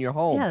smaller than your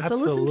home. Yeah, so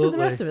listen to the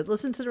rest of it.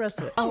 Listen to the rest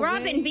of it. Oh,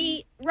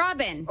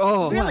 Robin.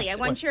 Oh, really? I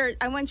want your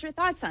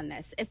thoughts on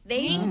this. If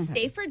they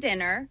stay for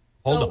dinner,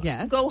 Hold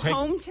go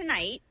home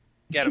tonight,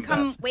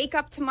 and wake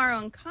up tomorrow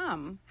and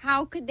come,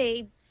 how could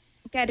they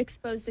get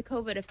exposed to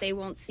COVID if they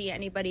won't see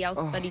anybody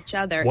else but each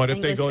other? What if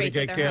and they go to straight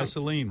get their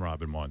gasoline?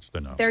 Robin wants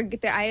to know.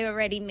 I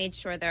already made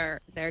sure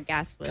their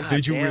gas was.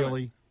 Did you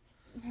really?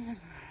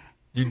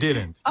 You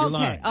didn't. You're Okay,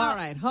 lying. all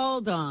right,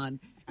 hold on.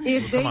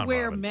 If Well, they come on,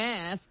 wear Robin.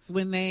 masks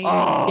when they get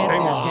their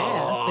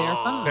gas, they're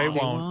fine.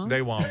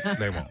 They won't.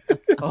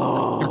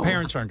 Your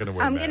parents aren't going to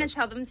wear I'm masks. going to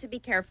tell them to be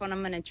careful, and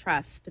I'm going to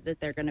trust that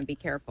they're going to be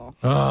careful.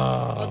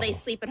 Oh. Will they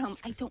sleep at home?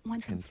 I don't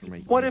want them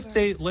sleeping. What if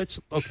they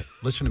listen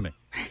to me.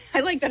 I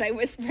like that I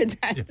whispered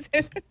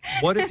that.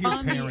 What if your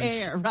On parents? the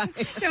air,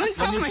 right? Don't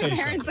tell me my say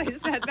parents I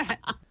said that.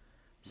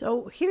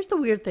 So here's the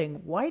weird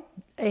thing. Why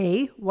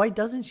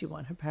doesn't she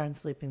want her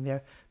parents sleeping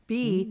there?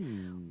 B,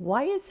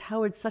 why is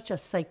Howard such a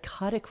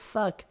psychotic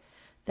fuck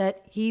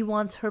that he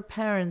wants her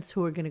parents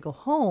who are going to go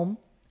home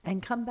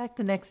and come back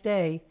the next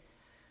day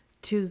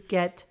to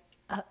get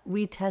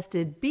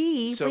retested?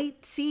 B,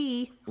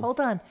 C,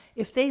 hold on.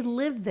 If they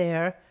live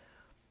there,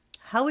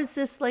 how is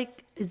this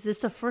is this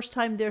the first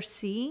time they're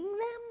seeing them?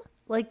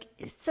 Like,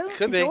 it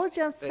all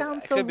just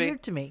sounds so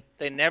weird to me.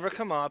 They never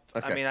come up.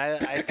 Okay. I mean,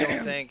 I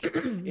don't think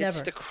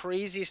it's the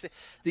craziest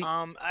thing.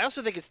 I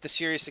also think it's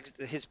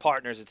his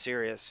partners at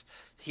Sirius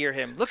hear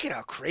him. Look at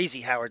how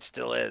crazy Howard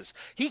still is.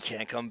 He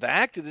can't come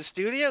back to the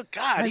studio.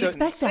 God, I he's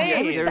respect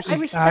that.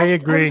 insane. I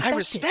agree. I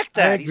respect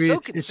that. He's so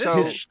It's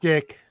consistent. his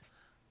shtick.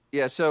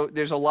 Yeah, so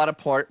there's a lot of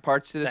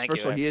parts to this. Thank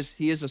First you, of all, he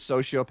is a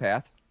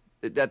sociopath.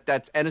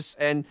 That's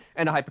and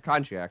a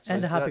hypochondriac. So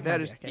And a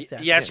that is, hypochondriac,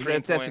 exactly. Yes, yeah,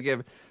 great that's a point.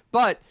 given.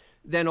 But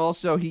then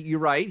also, you're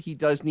right. He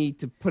does need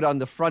to put on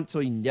the front so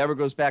he never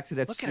goes back to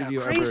that Look at how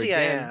studio ever crazy I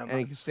again, am. and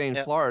he can stay in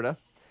Yep. Florida.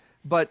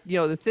 But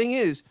the thing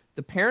is,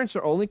 the parents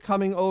are only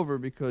coming over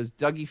because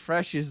Dougie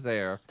Fresh is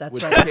there That's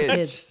with right, the the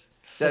kids. kids.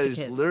 That With the is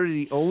kids.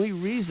 literally the only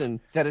reason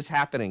that is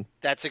happening.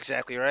 That's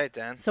exactly right,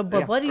 Dan. So,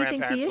 but what do you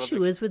think the Grandparents love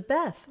issue is with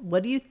Beth?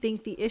 What do you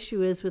think the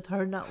issue is with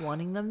her not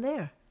wanting them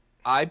there?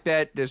 I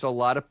bet there's a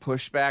lot of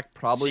pushback,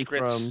 probably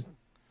Secrets.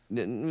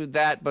 from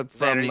that, but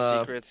from Vanity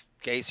secrets,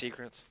 gay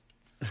secrets.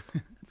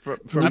 from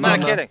I'm not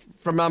Mama, kidding.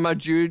 From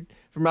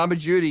Mama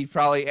Judy,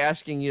 probably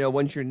asking,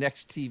 when's your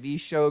next TV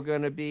show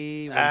gonna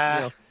be?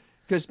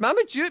 Because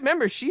Mama Judy,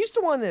 remember, she's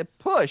the one that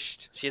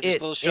pushed She's this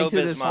it little into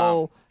showbiz this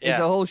mom. Yeah.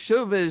 into the whole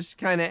showbiz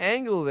kind of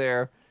angle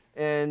there,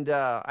 and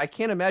I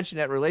can't imagine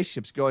that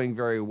relationship's going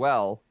very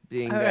well.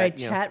 Being All that, right,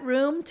 chat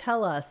room,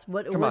 tell us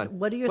what Come on.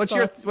 what are your What's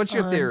thoughts? what's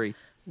your on theory?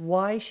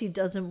 Why she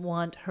doesn't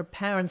want her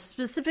parents,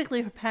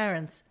 specifically her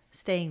parents,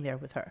 staying there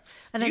with her?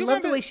 And Do I you love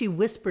the remember- way she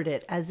whispered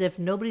it, as if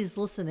nobody's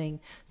listening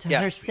to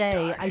Yeah. her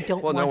say, "I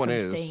don't Well, no want one them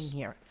is. staying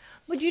here."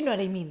 But you know what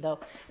I mean, though.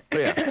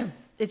 Yeah.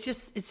 It's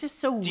just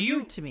so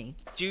weird to me.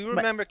 Do you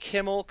remember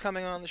Kimmel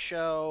coming on the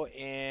show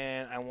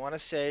in, I want to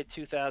say,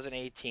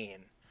 2018?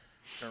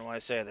 I don't know why I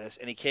say this.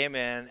 And he came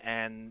in,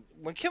 and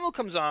when Kimmel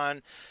comes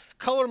on,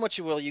 color him what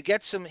you will, you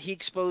get some, he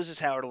exposes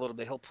Howard a little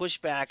bit. He'll push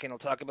back, and he'll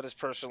talk about his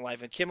personal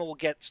life, and Kimmel will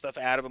get stuff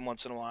out of him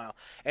once in a while.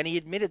 And he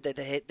admitted that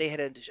they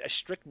had a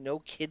strict no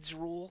kids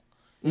rule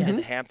in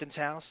the Hamptons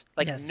house.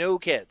 Like, Yes. no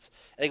kids.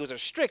 I think it was a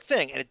strict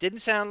thing, and it didn't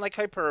sound like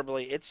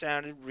hyperbole. It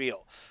sounded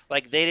real.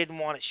 Like, they didn't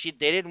want it.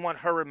 They didn't want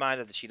her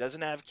reminded that she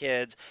doesn't have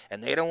kids,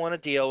 and they don't want to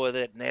deal with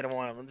it, and they don't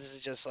want to. This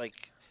is just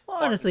like. Well,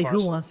 part and honestly, who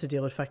parcel. wants to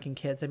deal with fucking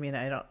kids? I mean,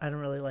 I don't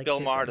really like Bill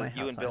kids Maher, in my you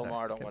house and Bill either,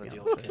 Maher don't to want to be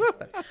deal honest with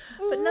with it.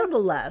 you. But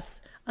nonetheless,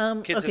 Kids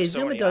okay, have so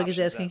Zuma many Dog is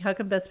options asking, now. how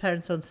come Beth's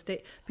parents don't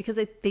stay? Because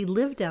they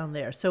live down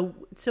there. So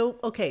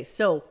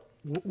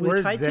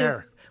Where's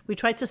there? We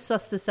tried to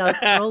suss this out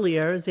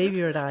earlier,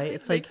 Xavier and I.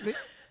 It's like,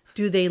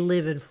 do they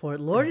live in Fort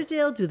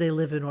Lauderdale? Do they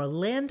live in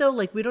Orlando?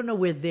 Like, we don't know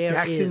where there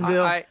is.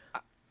 Jacksonville.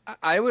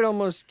 I would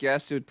almost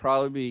guess it would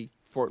probably be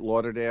Fort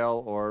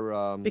Lauderdale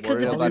or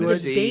Because if Lauderdale by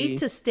it's the a Sea. debate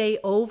to stay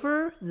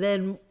over,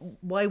 then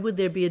why would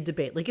there be a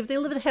debate? Like, if they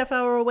live a half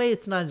hour away,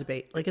 it's not a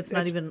debate. Like, it's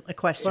not even a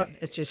question.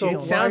 It's just so you It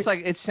don't sounds know.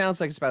 like it's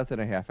about within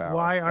a half hour.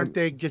 Why aren't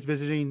they just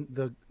visiting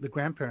the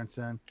grandparents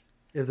then?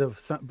 If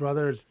the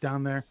brother is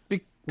down there,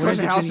 Because Wouldn't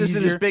the it have house been isn't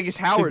as easier big as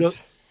to go- Howard's.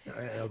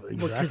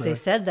 Because they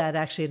said that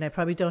actually, and I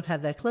probably don't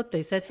have that clip.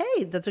 They said,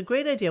 "Hey, that's a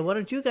great idea. Why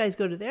don't you guys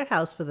go to their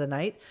house for the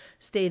night,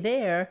 stay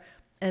there,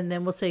 and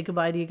then we'll say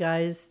goodbye to you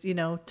guys,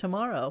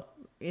 tomorrow."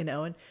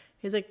 And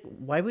he's like,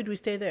 "Why would we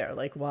stay there?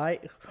 Like, why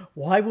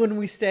wouldn't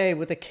we stay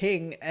with a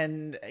king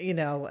and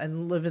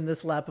and live in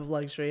this lap of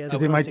luxury?" As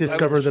They might opposed to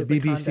discover going to the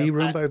stupid BBC condo?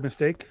 room by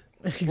mistake.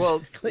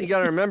 Well, you got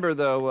to remember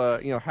though,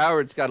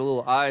 Howard's got a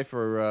little eye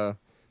for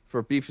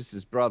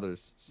Beefus's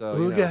brothers. So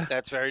Ooga.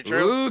 That's very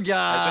true.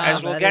 Ooga.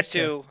 As we'll That get is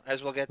true.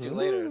 to,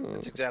 later.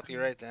 That's exactly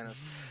right, Dennis.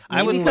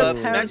 I Maybe would her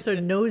love parents are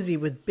nosy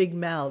with big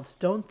mouths.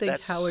 Don't think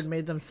That's- Howard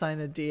made them sign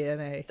a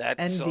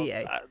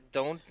NDA.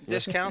 Don't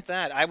discount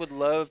that. I would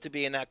love to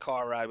be in that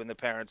car ride when the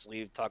parents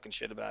leave talking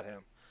shit about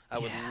him. I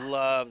would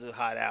love to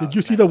hide out. Did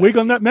you see the wig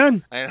on that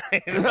man?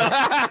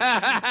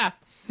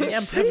 Yeah,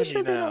 I'm pretty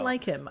sure they now. don't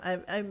like him.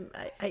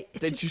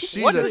 Did you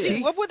see What, the does he,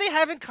 teeth? what would they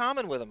have in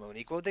common with him,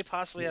 Monique? What would they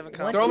possibly have in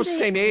common? They're almost the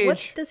same age.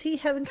 What does he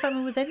have in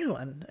common with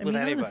anyone? with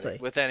anybody. Honestly.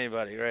 With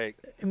anybody, right?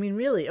 I mean,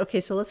 really. Okay,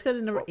 so let's go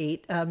to number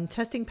 8.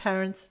 Testing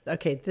parents.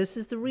 Okay, this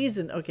is the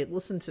reason. Okay,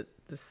 listen to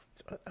this.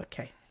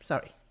 Okay,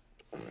 sorry.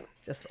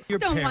 Just listen. Your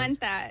don't parents- want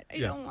that. I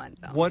Yeah. don't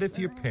want them. What if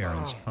your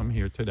parents come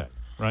here today,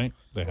 right?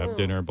 They have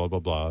dinner, blah, blah,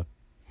 blah.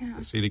 Yeah.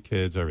 They see the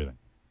kids, everything.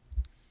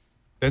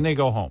 Then they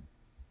go home,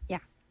 Yeah,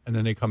 and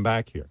then they come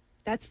back here.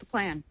 that's the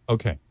plan.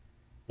 Okay.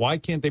 Why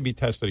can't they be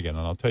tested again?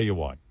 And I'll tell you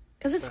why.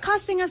 Because it's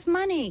costing us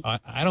money.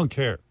 I don't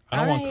care. I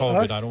don't All want right.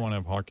 COVID. Us? I don't want to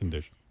have heart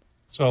condition.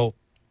 So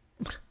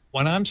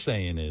what I'm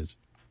saying is,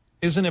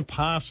 isn't it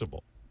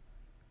possible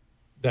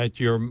that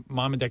your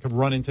mom and dad could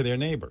run into their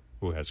neighbor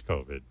who has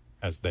COVID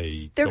as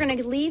they... They're going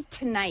to leave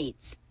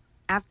tonight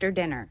after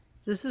dinner.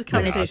 This is a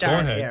When it conversation starts.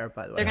 on Go ahead. air,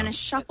 by the way. They're going to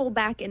shuffle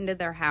back into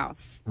their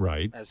house.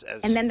 Right.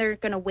 And then they're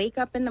going to wake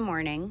up in the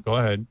morning, Go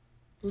ahead.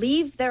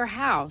 leave their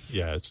house,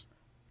 Yes.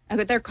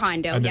 their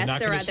condo. And they're Yes, not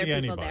there are going other to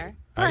see people anybody. there.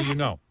 How do you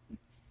know?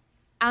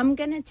 I'm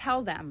going to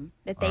tell them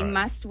that they All right.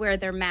 must wear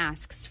their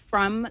masks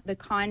from the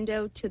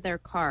condo to their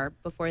car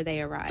before they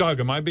arrive.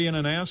 Doug, am I being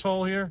an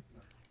asshole here?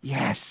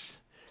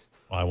 Yes.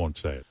 Well, I won't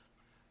say it.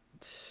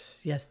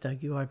 Yes,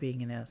 Doug, you are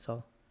being an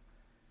asshole.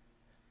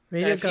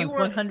 Radio if you Gunk were-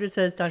 100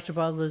 says Dr.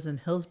 Bob lives in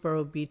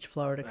Hillsborough Beach,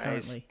 Florida, Nice.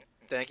 currently.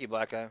 Thank you,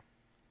 Black Guy.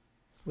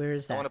 Where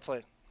is I that? want to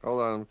play.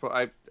 Hold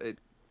on.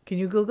 Can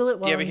you Google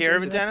it? Do you ever while I'm hear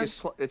of doing it, this?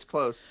 Dennis? It's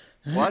close.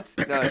 What?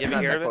 No, it's ever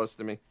not hear that of it? close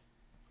to me.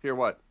 Hear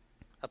what?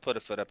 I'll put a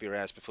foot up your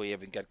ass before you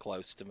even get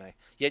close to me.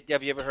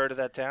 Have you ever heard of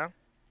that town?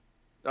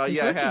 He's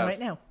Yeah, I looking have. right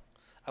now.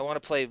 I want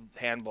to play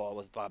handball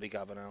with Bobby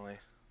Gavinelli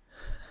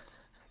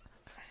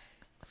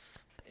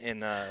in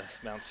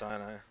Mount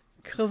Sinai.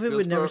 COVID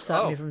would never Hillsborough-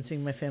 stop me oh. from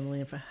seeing my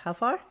family. How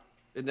far?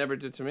 It never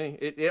did to me.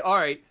 All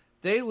right.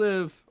 They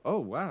live. Oh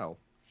wow.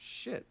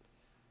 Shit.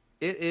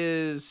 It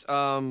is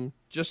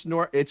just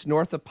north. It's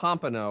north of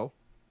Pompano,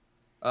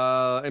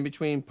 in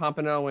between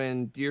Pompano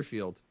and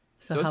Deerfield.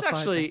 So it's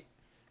actually,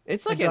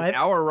 it's like an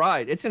hour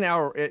ride. It's an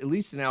hour, at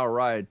least an hour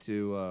ride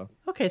to.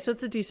 Okay, so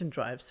it's a decent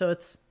drive. So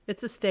it's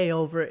a stay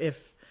over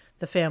if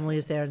the family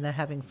is there and they're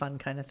having fun,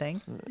 kind of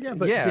thing. Yeah,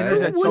 but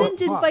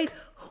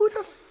who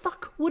the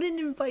fuck wouldn't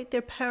invite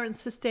their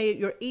parents to stay at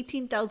your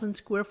 18,000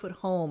 square foot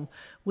home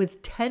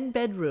with 10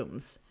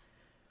 bedrooms?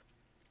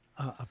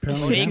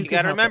 Apparently, Monique, you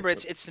got to remember,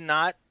 it's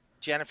not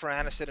Jennifer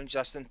Aniston and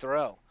Justin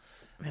Theroux.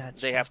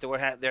 They have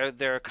to.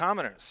 They're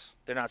commoners.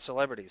 They're not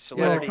celebrities.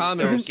 Celebrities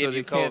don't give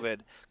you COVID.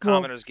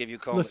 Commoners give you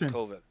COVID.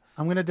 Listen,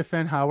 I'm going to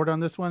defend Howard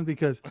on this one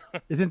because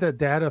isn't that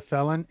dad a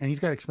felon and he's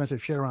got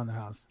expensive shit around the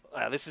house?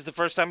 This is the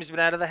first time he's been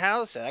out of the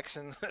house, X.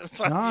 And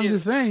no, I'm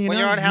just saying. When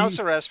you're on house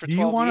arrest for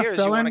 12 years,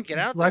 you want to get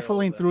out there.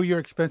 Rifling through your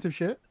expensive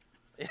shit?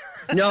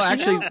 No,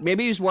 actually,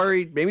 maybe he's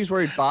worried. Maybe he's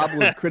worried Bob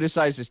would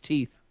criticize his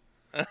teeth.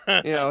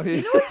 You know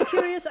what's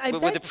curious?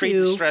 With the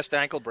pre-distressed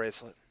ankle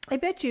bracelet. I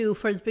bet you,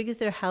 for as big as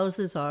their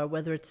houses are,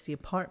 whether it's the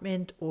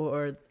apartment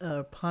or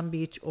Palm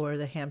Beach or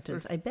the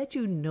Hamptons, I bet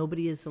you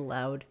nobody is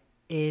allowed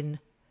in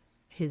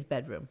his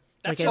bedroom.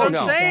 That's what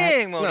I'm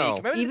saying,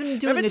 Monique. No. Even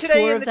doing remember a today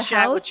tour in of the the chat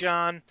house with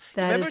John.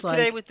 Remember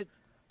today with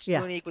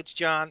Monique with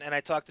John, and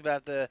I talked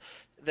about the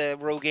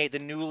Rogaine, the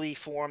newly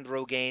formed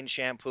Rogaine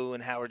shampoo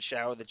in Howard's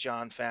shower that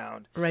John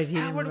found. Right,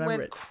 Howard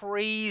went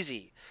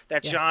crazy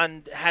that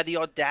John had the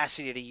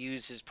audacity to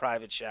use his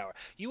private shower.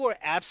 You are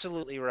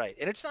absolutely right,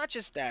 and it's not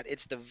just that;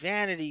 it's the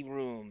vanity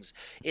rooms,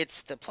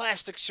 it's the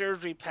plastic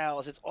surgery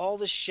pals, it's all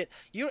this shit.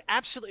 You're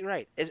absolutely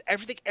right.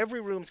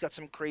 Every room's got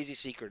some crazy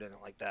secret in it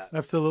like that.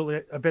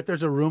 Absolutely. I bet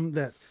there's a room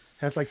that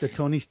has like the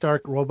Tony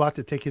Stark robot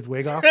to take his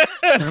wig off.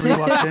 Whenever he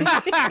walks in.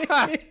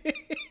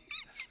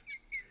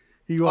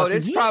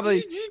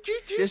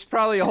 There's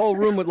probably a whole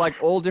room with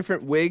like all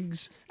different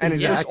wigs, and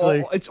it's just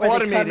it's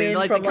automated.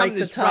 Like they come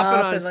just drop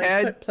it on his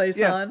head.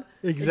 Place on.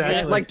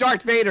 Exactly. Like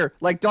Darth Vader.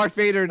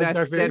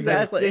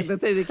 Exactly. The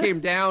thing that came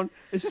down.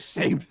 It's the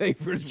same thing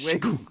for his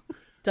wigs.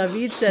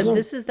 David said,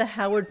 "This is the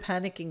Howard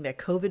panicking that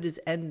COVID is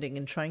ending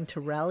and trying to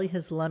rally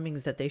his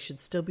lemmings that they should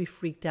still be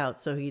freaked out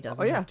so he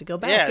doesn't have to go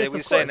back." Yeah, they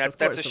were saying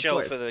that's a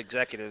show for the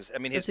executives. I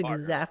mean, that's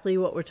exactly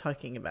what we're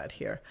talking about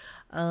here.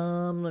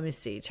 Let me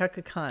see.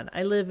 Chaka Khan.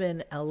 I live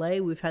in LA.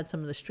 We've had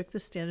some of the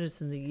strictest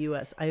standards in the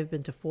U.S. I have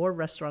been to 4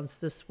 restaurants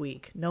this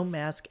week. No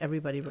mask.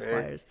 Nobody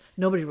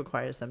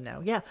requires them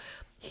now. Yeah,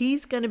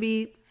 he's going to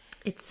be.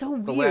 It's so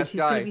weird. He's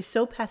going to be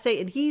so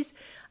passé, and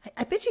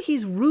I bet you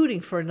he's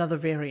rooting for another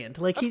variant.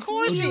 Like he's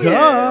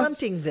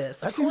wanting this.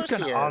 That seems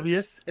kind of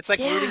obvious. It's like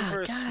rooting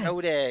for a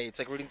snow day. It's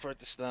like rooting for it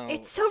to snow.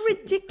 It's so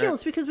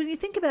ridiculous because when you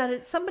think about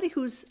it, somebody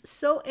who's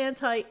so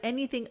anti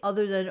anything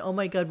other than, oh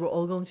my God, we're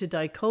all going to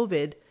die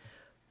COVID,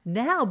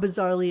 now,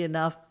 bizarrely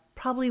enough,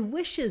 probably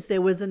wishes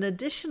there was an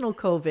additional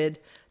COVID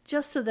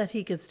just so that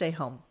he could stay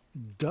home.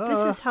 Duh.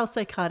 This is how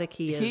psychotic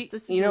he is.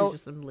 This is really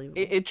just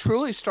unbelievable. It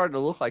truly started to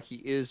look like he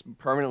is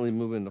permanently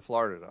moving to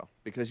Florida, though,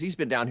 because he's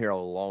been down here a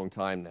long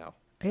time now.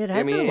 It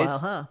has been a while,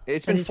 huh?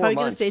 It's been 4 months. He's probably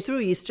going to stay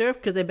through Easter,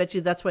 because I bet you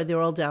that's why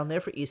they're all down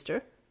there for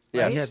Easter.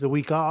 Yeah, he has the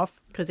week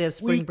off. Because they have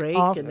spring break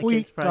and the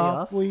kids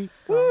probably off.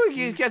 Woo,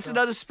 he gets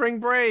another spring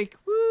break.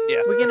 Woo.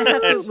 Yeah. We're gonna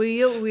have to.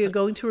 We are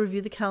going to review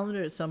the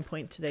calendar at some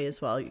point today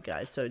as well, you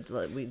guys. So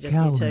we just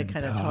need to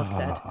kind of talk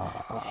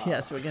that.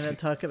 Yes, we're gonna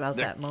talk about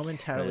that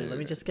momentarily. Let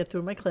me just get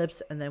through my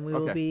clips, and then we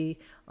will be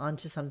on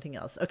to something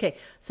else. Okay.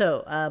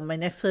 So my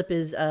next clip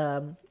is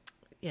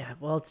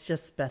it's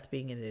just Beth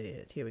being an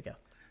idiot. Here we go.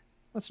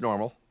 That's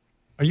normal.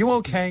 Are you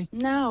okay?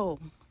 No,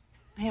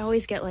 I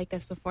always get like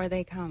this before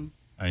they come.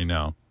 I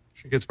know.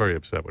 She gets very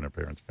upset when her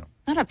parents come.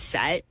 Not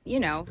upset, I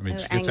mean,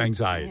 she gets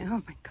anxiety.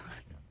 Oh my God.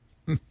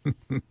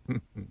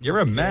 You're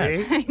a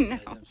mess. I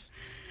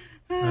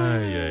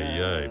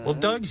know. Well,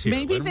 Doug's here.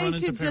 Maybe they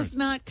should just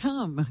not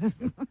come.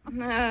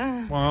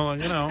 Well,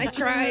 I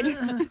tried.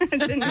 It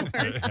didn't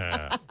work.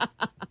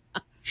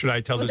 Should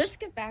I tell Will this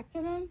get back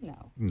to them?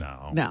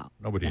 No.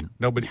 Nobody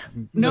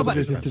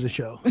listens to the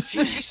show.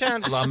 She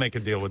sounds. Well, I'll make a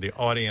deal with the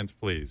audience.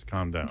 Please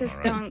calm down. Just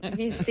all right? don't. If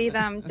you see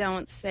them,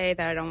 don't say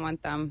that I don't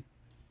want them.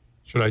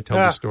 Should I tell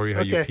the story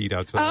how you peed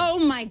outside? Oh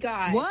my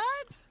God!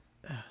 What?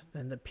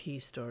 Then the pee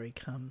story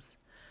comes.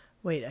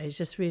 Wait, I was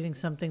just reading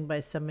something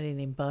by somebody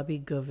named Bobby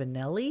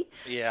Govanelli.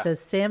 Yeah. It says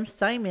Sam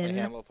Simon.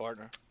 My Hamill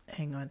partner.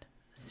 Hang on.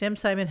 Sam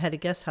Simon had a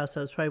guest house that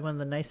was probably one of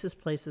the nicest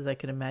places I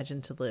could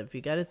imagine to live. You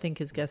got to think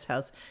his guest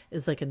house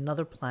is like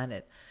another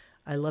planet.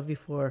 I love you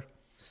for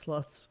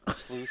sluts.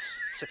 Sleuths.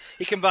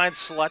 He combines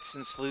sluts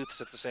and sleuths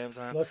at the same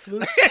time. Sluts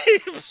loose.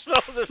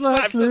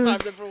 Sluts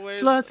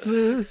loose. Sluts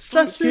loose.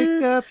 Sluts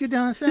kick up your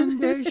down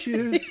Sunday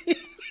shoes.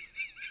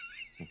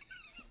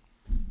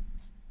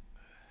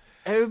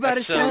 Everybody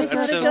That's so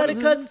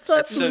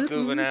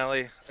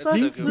Govanelli.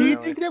 Do you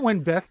think that when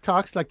Beth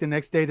talks, like the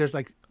next day, there's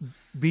like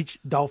beach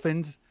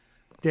dolphins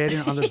dead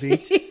on the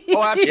beach?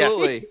 Oh,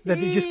 absolutely. That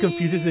it just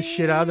confuses the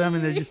shit out of them,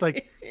 and they're just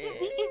like,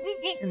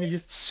 and they're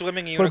just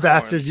swimming poor unicorns.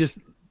 bastards just,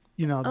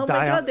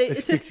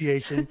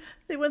 asphyxiation.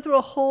 They went through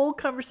a whole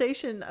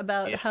conversation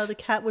about how the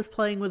cat was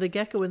playing with a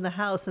gecko in the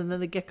house, and then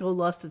the gecko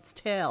lost its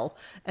tail,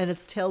 and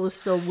its tail was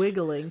still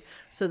wiggling.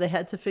 So they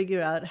had to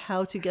figure out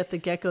how to get the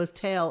gecko's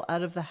tail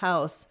out of the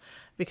house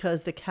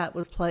because the cat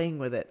was playing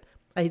with it.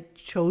 I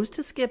chose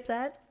to skip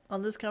that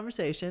on this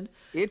conversation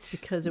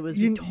because it was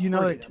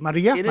retarded.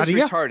 Maria, it is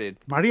retarded.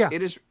 Maria,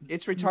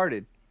 it's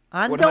retarded.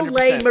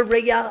 Andole,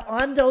 Maria,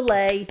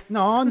 andole.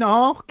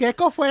 No,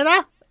 gecko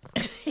fuera.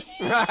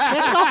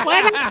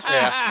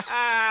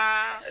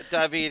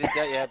 David,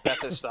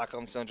 Beth is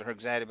Stockholm Syndrome. Her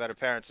anxiety about her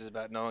parents is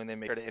about knowing they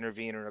may try to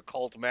intervene in a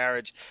cult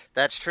marriage.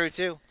 That's true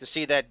too. To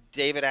see that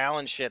David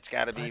Allen shit's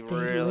got to be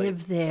really. They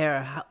live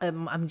there.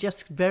 I'm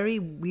just very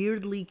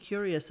weirdly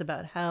curious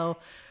about how.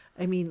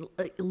 I mean,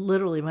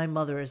 literally, my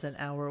mother is an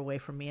hour away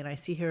from me, and I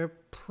see her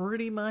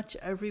pretty much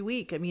every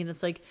week. I mean,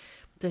 it's like,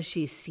 does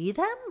she see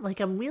them? Like,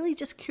 I'm really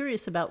just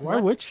curious about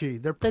why would she?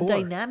 They're the poor.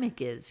 dynamic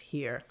is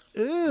here.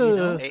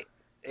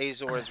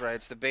 Azores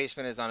writes, the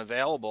basement is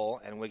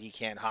unavailable, and Wiggy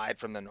can't hide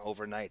from them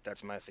overnight.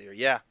 That's my theory.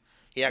 Yeah,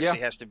 he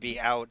actually has to be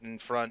out in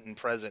front and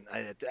present.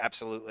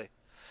 Absolutely.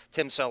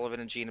 Tim Sullivan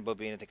and Gina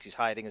Bobina thinks he's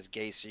hiding his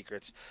gay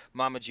secrets.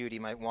 Mama Judy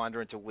might wander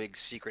into Wig's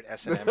secret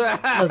S&M.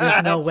 Oh,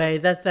 there's no way.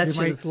 That shit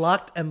is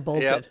locked and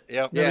bolted.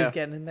 Yep. Nobody's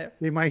getting in there.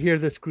 They might hear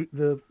the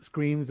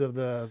screams of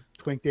the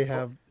twink they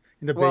have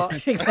in the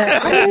basement.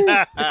 Exactly.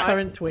 The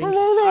current twink.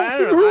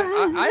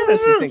 I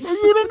honestly think...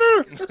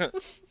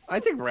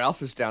 I think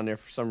Ralph is down there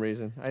for some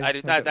reason.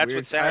 That's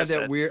what Sarah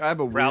said. I have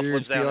a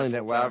weird feeling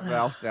that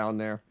Ralph's down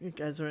there. You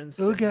guys are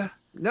insane. Ooga.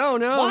 No,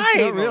 why,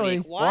 not really.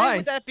 Why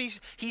would that be?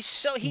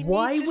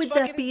 Why would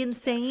that be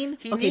insane?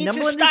 He okay, needs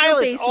number his one, there's no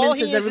stylist. basements, All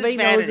he as everybody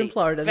knows in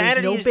Florida.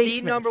 Vanity there's no is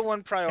basements. the number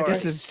one priority. I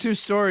guess it's 2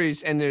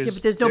 stories, and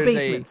there's no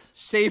basements. A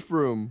safe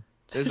room.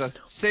 There's a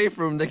safe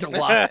room they can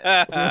lock.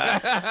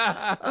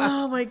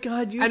 Oh my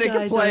God, you and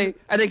guys!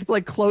 And they can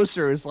play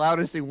Closer as loud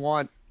as they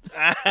want.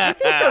 I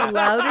think the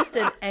loudest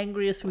and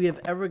angriest we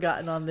have ever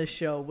gotten on this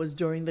show was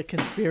during the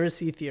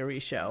conspiracy theory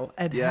show,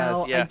 and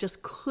how I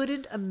just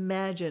couldn't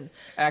imagine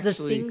the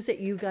things that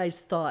you guys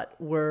thought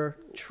were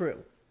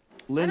true.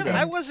 Linda,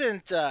 I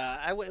wasn't.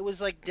 It was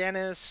like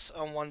Dennis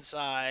on one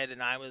side,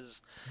 and I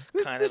was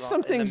kind of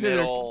some things in the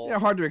middle. That are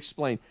hard to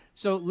explain.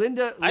 So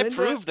Linda I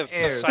proved the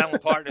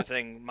silent partner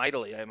thing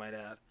mightily, I might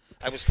add.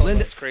 I was told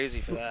it's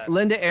crazy for that.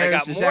 Linda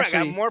Ayers I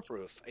got more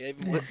proof.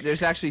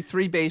 There's actually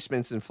 3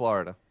 basements in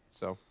Florida.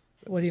 So.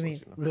 What do you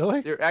mean?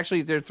 Really? There are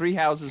 3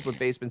 houses with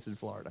basements in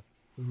Florida.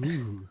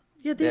 Ooh.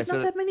 Yeah, there's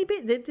not that many.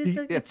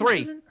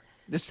 3.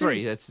 There's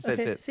 3. That's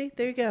it. See,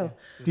 there you go.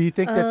 Do you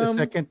think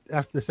that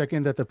after the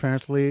second that the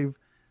parents leave,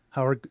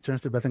 Howard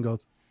turns to Beth and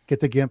goes, "Get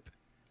the gimp"?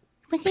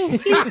 I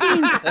guess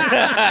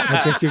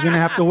you're gonna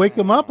have to wake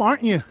them up,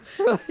 aren't you?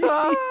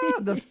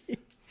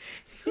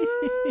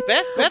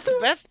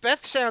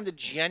 Beth sounded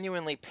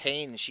genuinely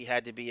pained. She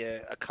had to be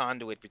a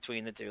conduit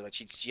between the two. Like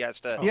she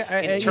has to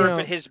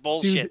interpret his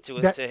bullshit to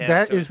him.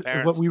 That is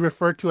what we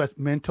refer to as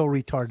mental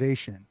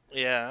retardation.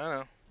 Yeah, I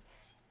know.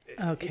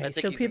 Okay,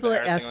 so people are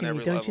asking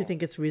me, don't you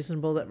think it's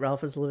reasonable that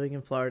Ralph is living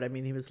in Florida? I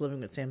mean, he was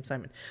living with Sam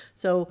Simon.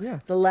 So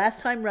the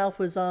last time Ralph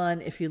was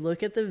on, if you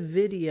look at the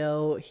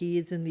video, he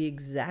is in the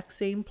exact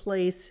same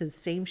place, his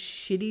same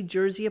shitty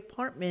Jersey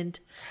apartment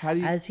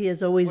as he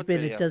has always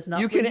been. Video? It does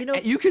not. You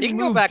can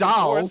move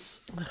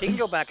dolls. He can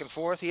go back and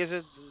forth. He has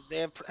they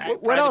have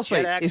what else?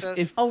 Jet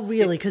access. Oh,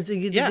 really? Because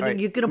you're going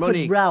to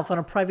put Ralph on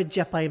a private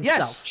jet by himself?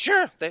 Yes,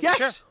 sure.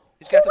 Sure.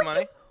 He's got the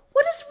money.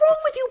 What is wrong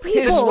with you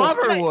people? His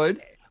lover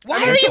would. Why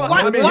does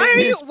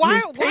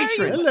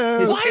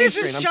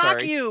this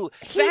shock you?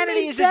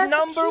 Vanity is his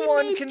number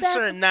one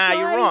concern. Nah,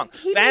 you're wrong.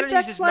 Vanity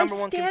is his number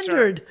one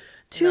concern.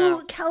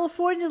 To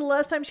California the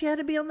last time she had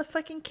to be on the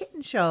fucking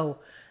Kitten Show.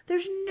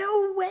 There's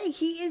no way.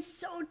 He is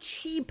so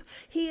cheap.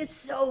 He is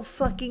so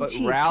fucking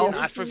cheap. Ralph,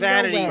 not for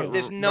Vanity.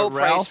 There's no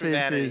price for Vanity.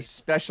 Ralph is his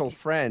special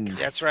friend.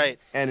 That's right.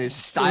 And his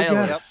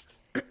stylist.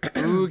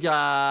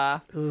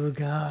 Ooga.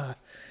 Ooga.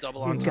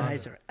 Double on you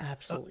guys are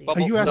absolutely. Are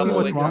you asking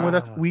what's wrong with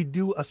us? We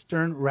do a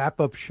Stern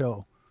wrap-up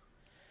show.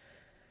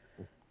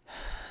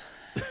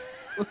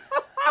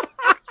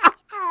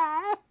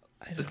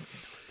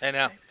 I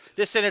know.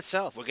 This in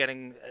itself, we're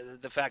getting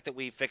the fact that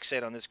we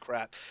fixate on this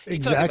crap.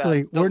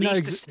 Exactly. We're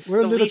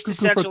the least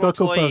essential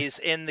employees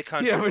in the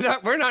country. Yeah,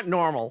 we're not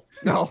normal.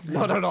 No,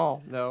 not at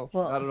all. No,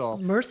 not at all.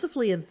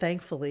 Mercifully and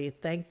thankfully,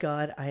 thank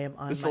God, I am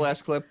on. This is the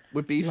last clip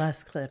with beef.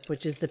 Last clip,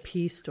 which is the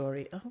pea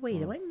story. Oh wait,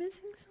 am I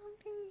missing something?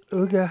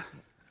 Ooga.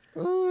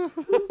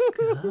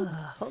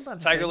 Hold on.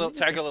 Tiger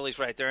Lily's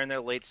right. They're in their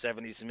late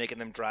 70s and making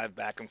them drive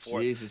back and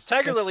forth. Jesus,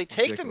 Tiger Lily,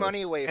 take the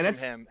money away from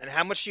him. And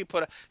how much do you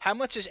put? How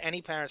much does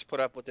any parents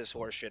put up with this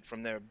horse shit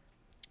from their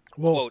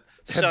quote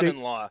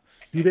son-in-law?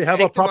 Do they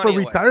have a proper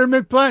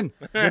retirement plan?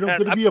 They're not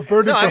going to be a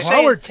burden for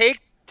Howard.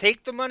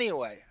 Take the money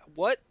away.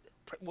 What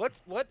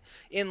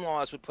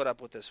in-laws would put up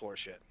with this horse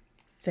shit?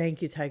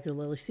 Thank you, Tiger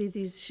Lily. See,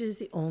 she's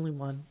the only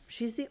one.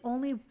 She's the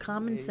only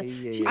common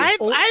sense.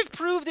 I've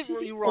proved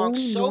you wrong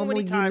so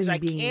many times. I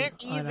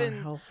can't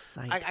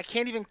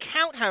even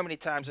count how many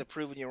times I've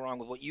proven you wrong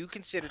with what you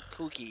considered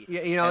kooky.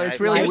 Yeah, it's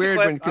really weird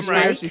when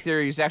conspiracy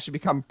theories actually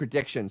become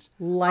predictions.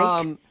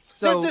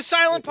 So the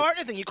silent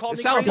partner thing. You called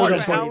me crazy for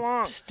how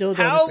long? Still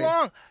don't how agree.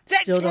 long?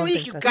 Still don't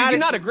think you that's gotta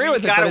not agree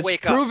with it, but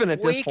it's proven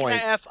at this point.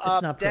 Wake the F up,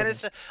 it's not proven.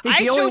 Dennis. He's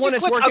the only one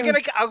that's working.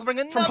 I'll bring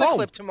another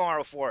clip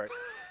tomorrow for it.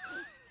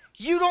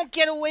 You don't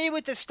get away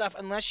with this stuff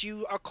unless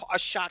you are a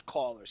shot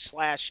caller /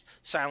 silent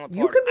partner.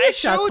 You can be a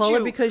shot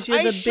caller because you're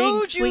the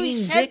big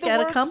swinging dick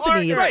at a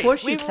company. Partner. Of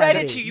course you can. We read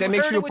it to you. That You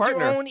makes heard you it a partner.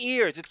 with your own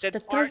ears. It said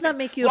that partner. does not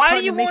make you a Why partner.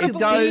 do you want to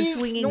believe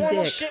swinging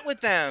normal dick. shit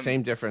with them?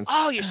 Same difference.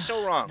 Oh, you're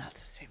so wrong. It's not the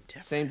same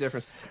difference. Same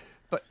difference.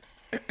 But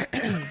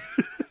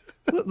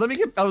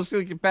I was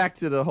going to get back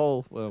to the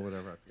whole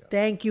whatever.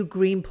 Thank you,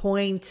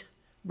 Greenpoint.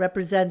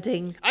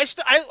 Representing.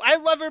 I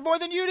love her more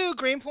than you do,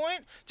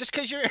 Greenpoint. Just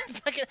because you're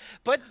like,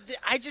 but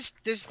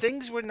there's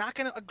things we're not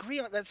going to agree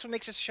on. That's what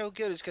makes this show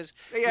good, is because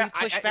we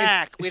push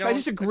back. If I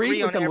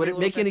disagreed with them, would it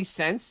make any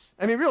sense?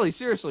 I mean, really,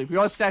 seriously, if we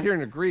all sat here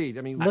and agreed,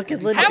 I mean, look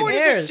at Linda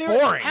Ayers.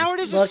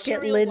 Howard is a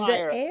serial Linda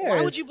liar. Ayers.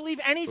 Why would you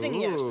believe anything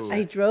he has to say?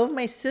 I drove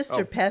my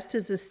sister past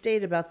his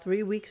estate about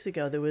 3 weeks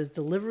ago. There was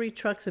delivery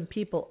trucks and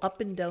people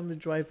up and down the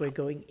driveway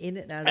going in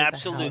and out of the house.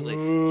 Absolutely.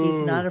 He's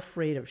not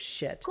afraid of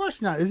shit. Of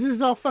course not. This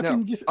is all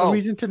fucking just a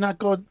reason to not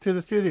go to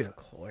the studio. Of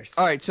course.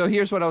 All right, so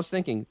here's what I was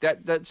thinking.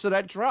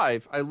 That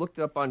drive, I looked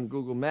up on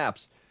Google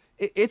Maps.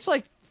 It's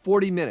like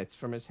 40 minutes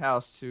from his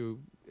house to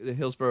the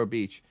Hillsborough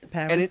Beach,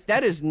 and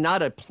that is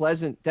not a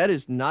pleasant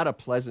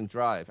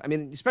drive. I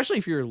mean, especially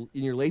if you're in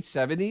your late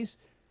 70s.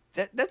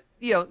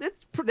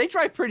 They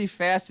drive pretty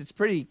fast. It's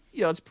pretty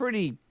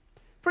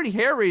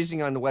hair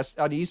raising on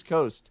the East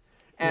Coast.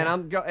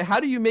 And how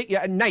do you make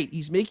at night?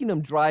 He's making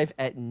them drive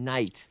at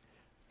night,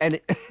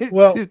 and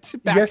well, to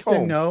back yes home.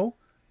 and no.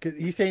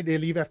 He's saying they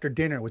leave after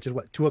dinner, which is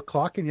what,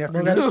 2:00 in the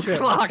afternoon. Well, that's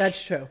true.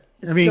 That's true.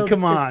 I mean,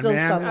 come on,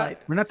 man. Sunlight.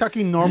 We're not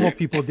talking normal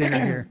people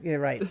dinner here. You're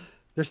right.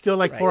 There's still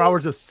like 4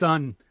 hours of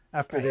sun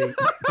after they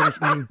finish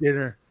eating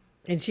dinner.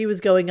 And she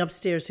was going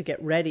upstairs to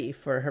get ready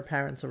for her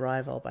parents'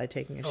 arrival by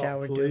taking a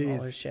shower and doing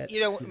all her shit. You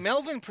know,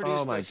 Melvin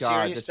produced a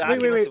serious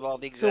documents of all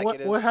the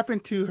executives. So what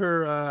happened to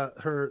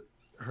her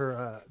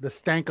the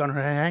stank on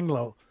her hang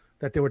low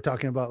that they were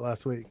talking about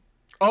last week?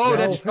 Oh,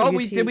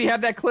 did we have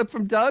that clip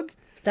from Doug?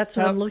 That's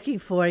what I'm looking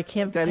for. I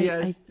can't.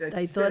 I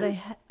thought I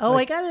had. Oh,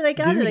 like, I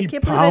got it. I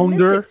can't believe I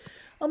missed it.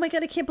 Oh my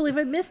god, I can't believe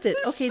I missed it.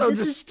 Okay, so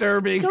this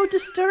disturbing. is so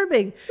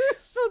disturbing.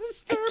 So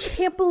disturbing. I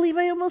can't believe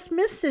I almost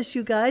missed this,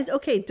 you guys.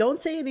 Okay, don't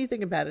say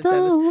anything about it.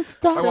 Don't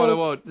stop. I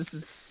won't. This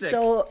is sick.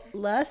 So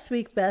last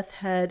week Beth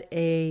had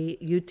a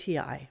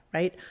UTI,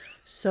 right?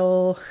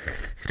 So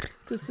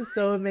this is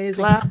so amazing.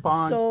 Clap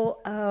on.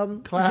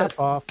 So clap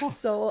off.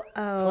 So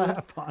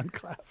clap on.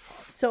 Clap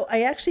off. So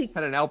I actually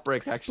had an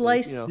outbreak.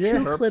 Spliced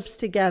two clips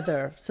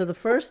together. So the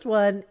first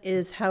one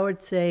is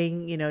Howard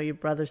saying, your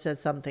brother said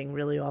something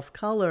really off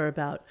color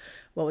about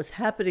what was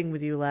happening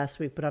with you last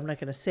week, but I'm not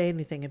going to say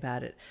anything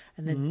about it.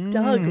 And then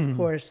Doug, of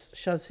course,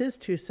 shoves his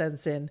 2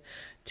 cents in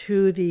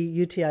to the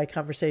UTI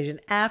conversation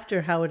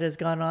after Howard has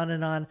gone on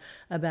and on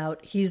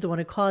about he's the one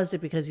who caused it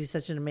because he's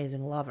such an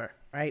amazing lover,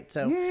 right?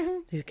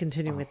 So he's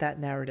continuing with that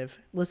narrative.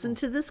 Listen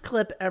to this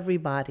clip,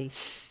 everybody.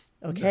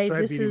 Okay,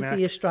 right, this is the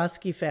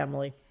Ostrowski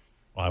family.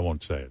 Well, I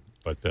won't say it,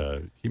 but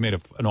he made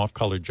an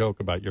off-color joke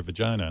about your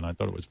vagina, and I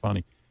thought it was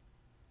funny.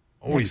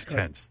 Always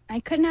tense. I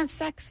couldn't have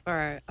sex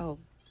for a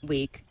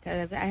week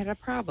because I had a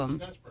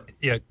problem.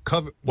 Yeah,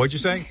 what'd you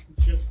say?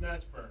 Shit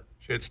snatch burn.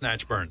 Shit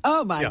snatch burn.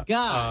 Oh my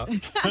God!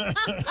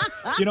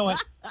 You know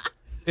what?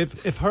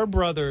 If her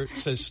brother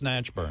says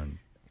snatch burn,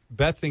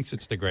 Beth thinks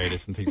it's the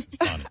greatest and thinks it's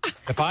funny.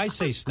 If I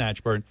say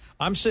snatch burn,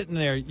 I'm sitting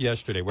there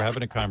yesterday, we're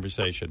having a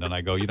conversation, and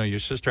I go, your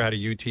sister had a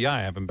UTI,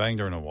 I haven't banged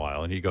her in a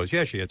while. And he goes,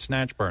 yeah, she had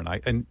snatch burn.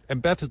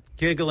 And Beth is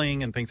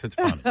giggling and thinks it's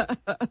funny.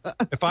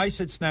 If I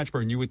said snatch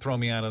burn, you would throw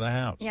me out of the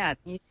house. Yeah,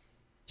 you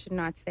should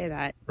not say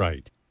that.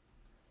 Right.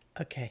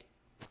 Okay.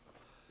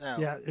 No,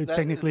 yeah,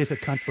 technically it's a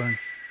cunt burn.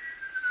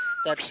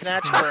 That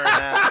snatch burn,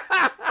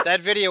 that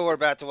video we're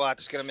about to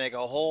watch is going to make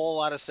a whole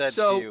lot of sense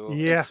to you.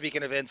 Yeah.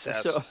 Speaking of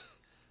incest.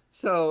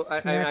 So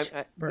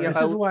this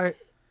is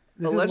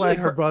why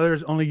her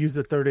brothers only use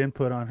the third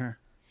input on her.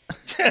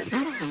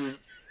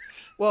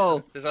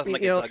 Well,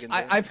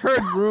 I've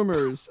heard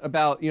rumors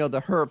about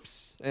the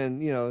herps,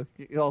 and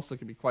it also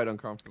can be quite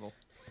uncomfortable.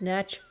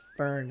 Snatch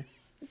burn.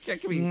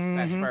 It can be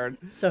snatch burn.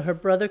 So her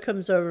brother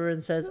comes over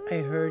and says, "I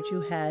heard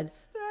you had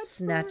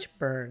snatch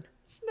burn."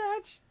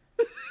 Snatch.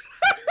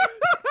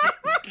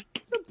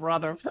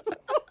 Brother.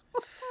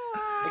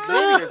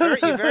 Xavier,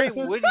 you're very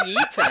wooden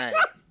tonight.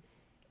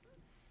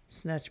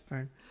 Snatch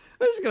burn.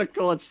 I'm just going to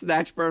call it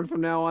snatch burn from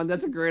now on.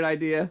 That's a great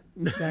idea.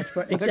 Snatch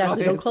burn.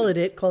 Exactly. Don't call it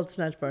it. Call it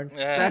snatch burn.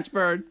 Yeah. Snatch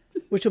burn.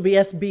 Which will be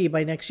SB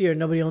by next year.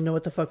 Nobody will know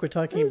what the fuck we're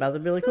talking about.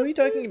 They'll be like, who are you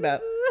talking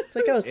about? It's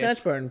like, oh,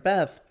 snatch burn.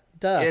 Beth.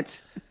 Duh.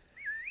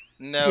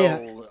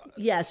 no.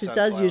 Yes, it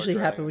does usually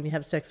happen when you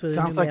have sex with a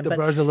new man. Sounds like the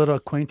brother's a little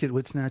acquainted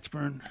with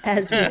Snatchburn.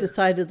 As we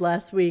decided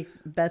last week,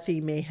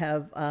 Bethy may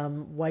have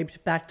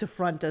wiped back to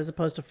front as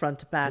opposed to front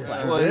to back.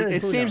 Yeah. Well,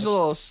 it seems a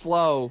little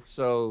slow,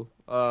 so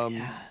it's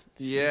not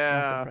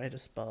the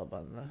brightest bulb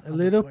on the. A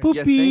little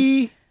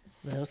poopy.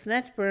 Little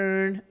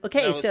Snatchburn.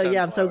 Okay, so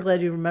I'm so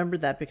glad you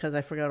remembered that because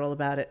I forgot all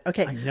about it.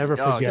 Okay, I never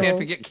forget.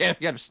 Can't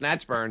forget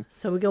Snatchburn.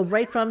 So we go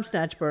right from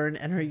Snatchburn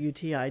and her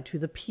UTI to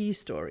the pee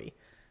story.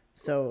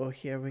 So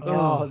here we go.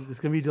 Oh, it's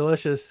gonna be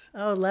delicious.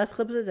 Oh, last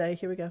clip of the day.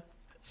 Here we go.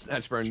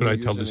 Snatchburn. Should I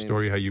tell the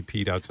story how you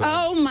peed outside?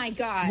 Oh my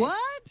God.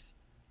 What?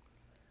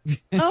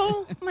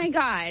 Oh my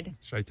God.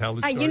 Should I tell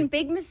the story? A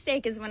big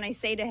mistake is when I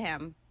say to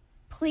him,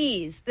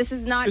 please, this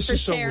is not for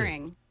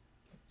sharing.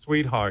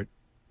 Sweetheart,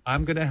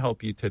 I'm going to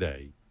help you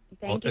today.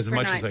 Thank you for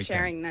not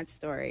sharing that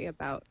story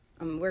about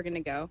we're going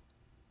to go.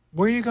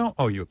 Where are you going?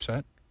 Oh, you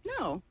upset?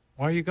 No.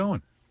 Why are you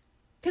going?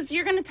 Because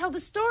you're going to tell the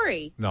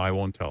story. No, I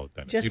won't tell it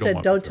then. Just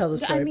said don't tell the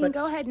story. I mean,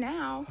 go ahead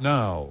now.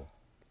 No.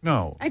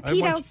 I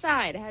peed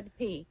outside. I had to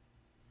pee.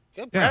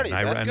 Good, yeah,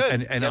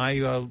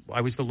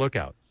 I was the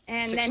lookout.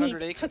 And then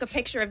he took a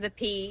picture of the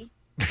pee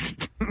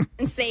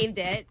and saved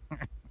it,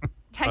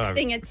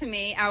 texting it to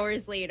me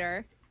hours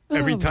later.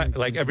 Every time,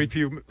 like every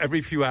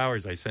few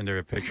hours, I send her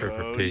a picture of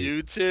her pee.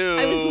 You too.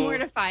 I was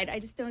mortified. I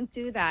just don't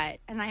do that,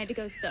 and I had to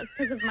go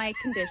because of my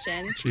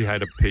condition. She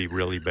had to pee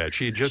really bad.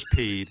 She had just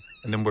peed,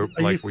 and then we're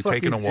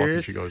taking a walk,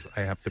 and she goes,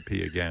 "I have to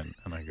pee again,"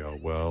 and I go,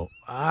 "Well,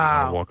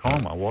 I'll walk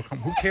home.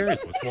 Who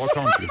cares? Let's walk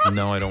home." She goes,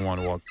 "No, I don't want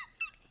to walk."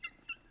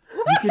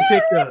 You can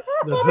take the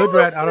hood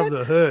rat out of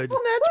the hood.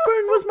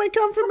 Snatchburn was my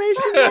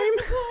confirmation name.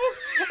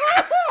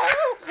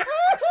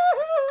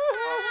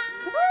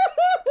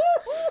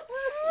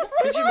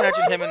 Could you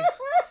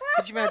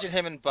imagine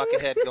him and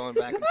Buckethead going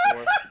back and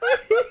forth?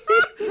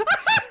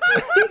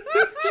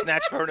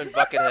 Snatchburn and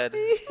Buckethead,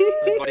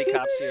 the buddy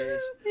cop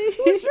series.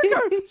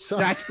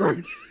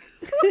 Snatchburn.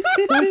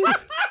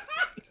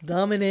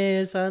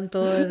 Domine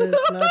Santor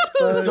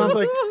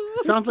Snatchburn.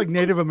 Sounds like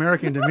Native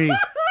American to me.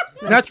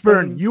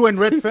 Snatchburn, you and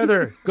Red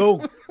Feather,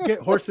 go get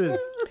horses.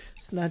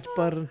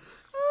 Snatchburn.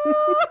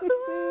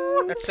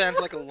 That sounds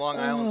like a Long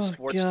Island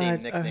sports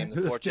team nickname.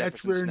 The Fort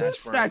Jefferson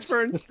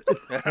Snatchburn.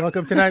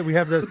 Welcome tonight. We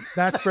have the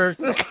Snatchburn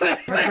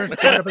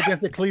going up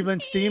against the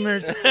Cleveland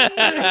Steamers.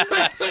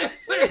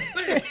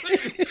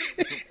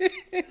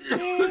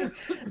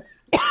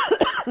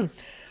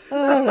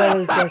 Oh, that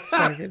was just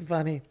fucking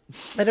funny.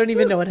 I don't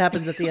even know what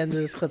happens at the end of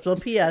this clip. Well,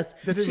 P.S.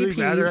 Does it really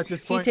matter at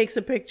this point? He takes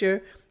a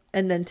picture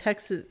and then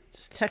texts it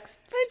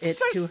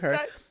to her.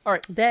 All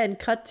right. Then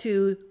cut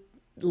to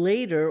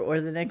later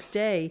or the next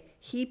day,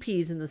 he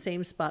pees in the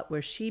same spot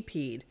where she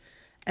peed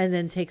and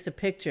then takes a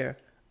picture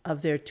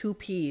of their two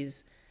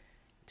peas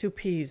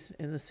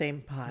in the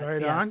same pot.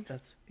 Right on.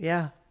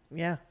 Yeah.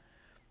 Amazing.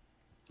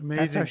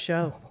 That's our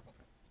show.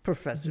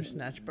 Professor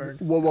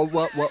Snatchburn.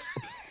 What?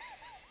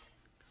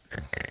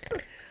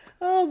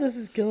 Oh, this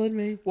is killing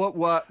me.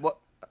 What?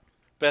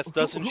 Beth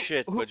doesn't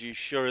shit, but you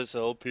sure as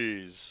hell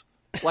pees.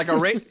 Like a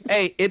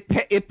hey,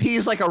 it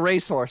pees like a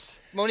racehorse.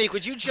 Monique,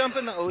 would you jump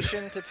in the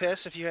ocean to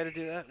piss if you had to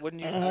do that?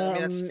 Wouldn't you? I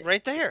mean, that's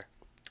right there.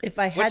 If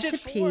I had to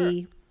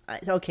pee,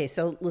 okay.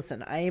 So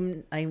listen,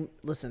 I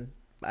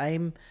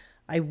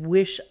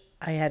wish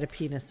I had a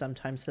penis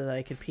sometimes so that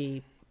I could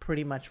pee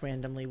pretty much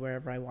randomly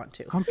wherever I want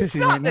to. I'm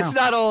pissing right now. It's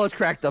not all it's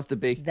cracked up to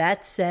be.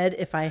 That said,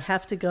 if I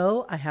have to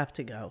go, I have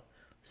to go.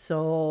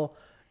 So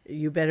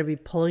you better be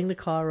pulling the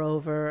car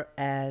over,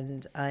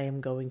 and I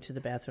am going to the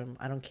bathroom.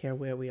 I don't care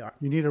where we are.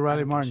 You need a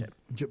Riley Martin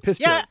piss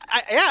jug.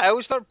 I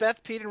always thought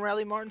Beth peed in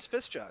Riley Martin's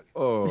piss jug.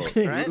 Oh,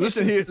 right?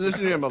 Listen here,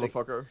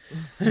 motherfucker.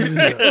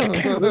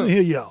 Listen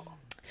here, yo.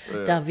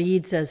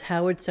 David says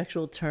Howard's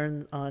sexual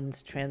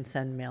turn-ons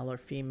transcend male or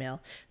female.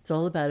 It's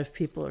all about if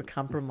people are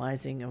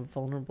compromising in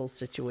vulnerable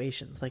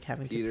situations, like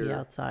having to pee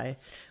outside,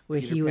 where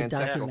he would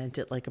document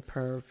it like a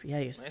perv. Yeah,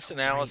 you're nice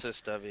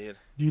analysis, David.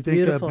 Do you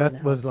think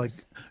Beth was like,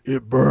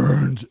 "It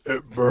burns,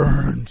 it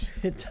burns"?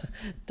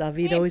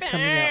 David always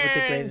coming out with the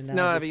great analysis.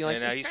 No, Abby, like,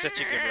 he's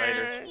such a good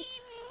writer.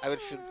 I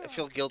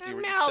feel guilty.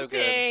 It's so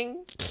good.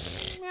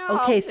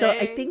 Okay, so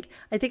I think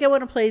I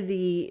want to play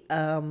the.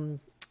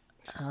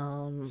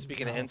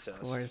 Speaking of incest,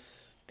 of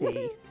course,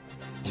 the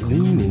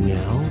cleaning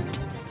out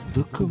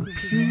the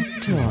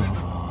computer.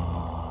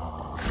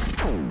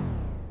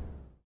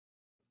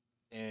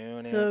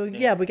 So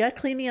yeah, we got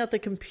cleaning out the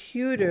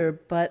computer,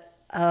 but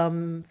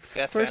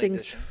first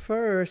things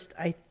first,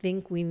 I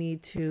think we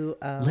need to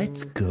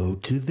let's go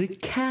to the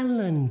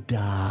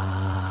calendar.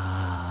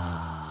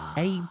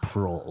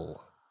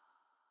 April.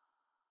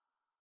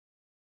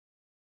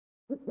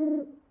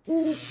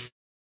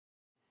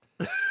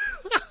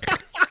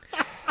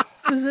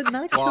 Does it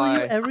not kill you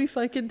every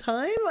fucking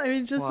time? I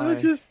mean, it's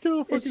just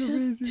too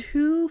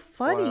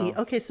funny.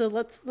 Wow. Okay, so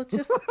let's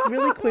just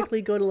really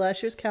quickly go to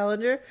last year's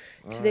calendar.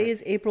 Today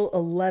is April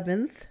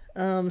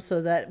 11th,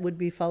 so that would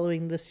be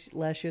following this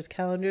last year's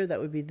calendar.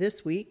 That would be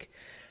this week,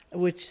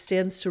 which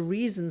stands to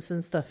reason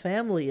since the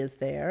family is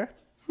there.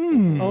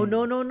 Oh,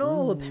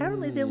 no.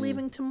 Apparently they're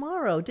leaving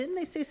tomorrow. Didn't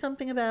they say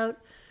something about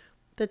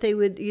that they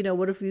would,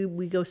 what if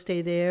we go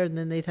stay there and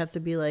then they'd have to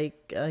be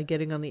like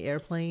getting on the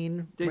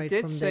airplane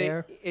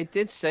there? It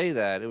did say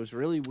that. It was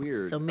really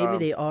weird. So maybe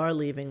they are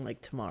leaving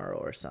like tomorrow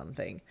or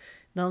something.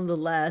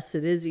 Nonetheless,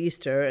 it is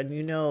Easter, and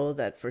you know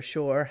that for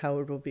sure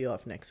Howard will be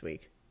off next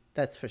week.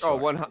 That's for sure. Oh,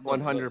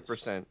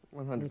 100%.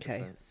 100%.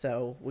 Okay,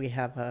 so we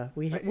have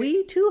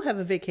we too have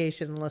a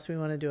vacation unless we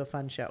want to do a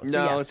fun show.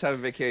 No, yes. Let's have a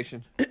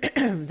vacation.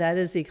 That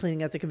is the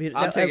cleaning out the computer.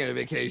 I'm taking a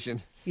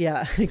vacation.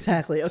 Yeah,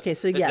 exactly. Okay,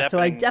 so yeah, so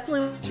I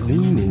definitely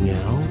cleaning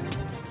out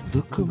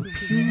the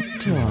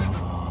computer.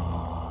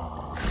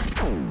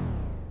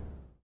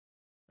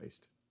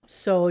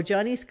 So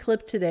Johnny's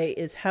clip today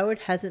is Howard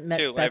hasn't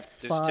met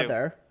Beth's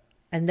father,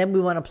 and then we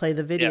want to play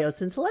the video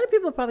since a lot of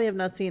people probably have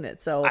not seen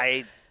it. So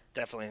I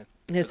definitely.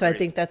 Yeah, so I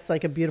think that's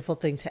like a beautiful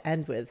thing to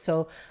end with.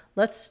 So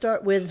let's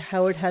start with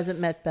Howard hasn't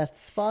met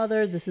Beth's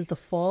father. This is the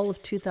fall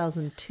of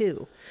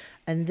 2002.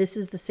 And this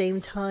is the same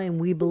time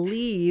we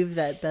believe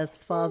that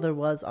Beth's father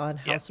was on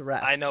house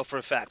arrest. I know for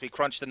a fact. We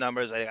crunched the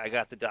numbers. I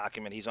got the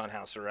document. He's on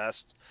house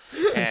arrest.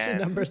 The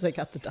numbers, I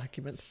got the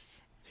document.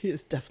 He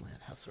is definitely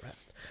on house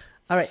arrest.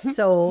 All right,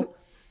 so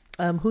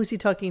who's he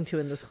talking to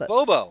in this clip?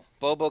 Bobo.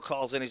 Bobo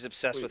calls in. He's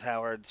obsessed with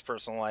Howard's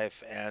personal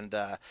life. And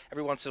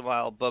every once in a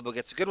while, Bobo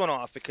gets a good one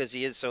off because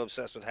he is so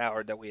obsessed with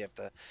Howard that we have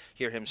to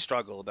hear him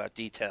struggle about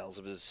details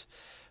of his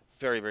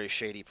very, very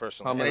shady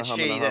personal life. And it's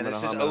shady that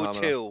this is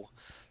 02.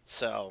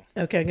 So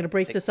okay, I'm going to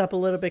break this up a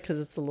little bit because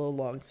it's a little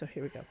long. So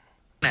here we go.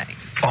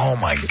 Oh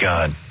my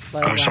God!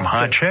 There were some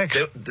hot chicks.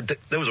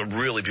 There was a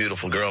really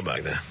beautiful girl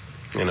back there.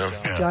 You know,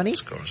 Johnny.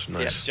 Of course,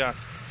 nice. Yes, John.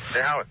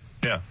 Hey, Howard.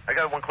 Yeah. I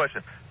got one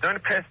question. During the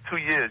past 2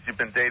 years, you've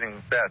been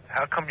dating Beth.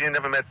 How come you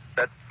never met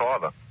Beth's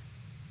father?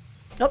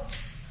 Nope.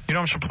 You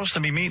know, I'm supposed to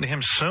be meeting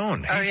him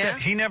soon.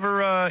 He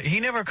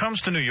never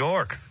comes to New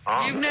York.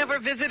 You've never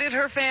visited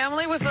her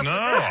family with a... No,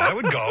 I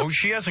would go.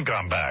 She hasn't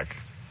gone back.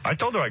 I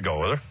told her I'd go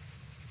with her.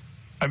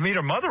 I meet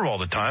her mother all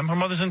the time. Her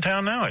mother's in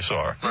town now. I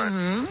saw her. Right.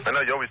 Mm-hmm. I know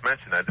you always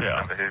mention that.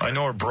 I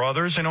know her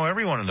brothers. I know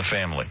everyone in the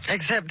family.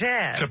 Except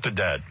Dad. Except the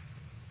dad.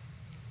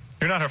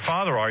 You're not her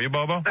father, are you,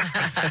 Bobo?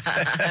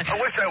 I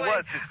wish I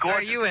was. She's gorgeous.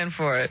 Are you in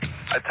for it?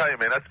 I tell you,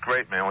 man, that's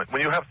great, man.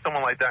 When you have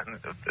someone like that, and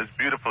as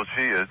beautiful as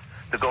she is,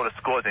 to go to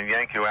scores and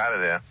yank you out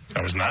of there.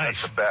 That was nice.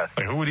 That's the best.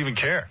 Like, who would even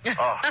care?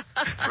 Oh,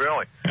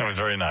 really? That was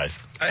very nice.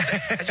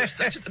 I just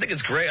think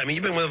it's great. I mean,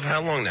 you've been with her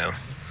how long now?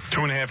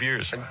 2.5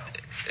 years.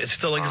 It's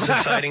still like as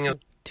exciting as...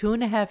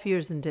 2.5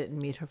 years and didn't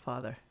meet her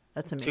father.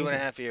 That's amazing.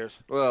 2.5 years.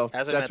 Well,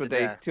 that's what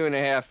they...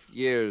 2.5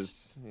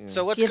 years. Yeah.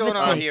 So what's going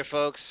on here,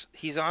 folks?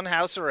 He's on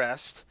house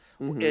arrest.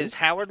 Mm-hmm. Is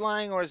Howard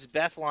lying or is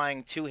Beth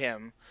lying to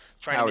him,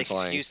 trying Howard's to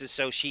make excuses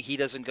so he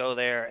doesn't go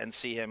there and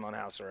see him on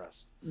house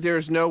arrest?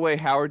 There's no way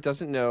Howard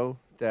doesn't know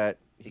that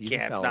he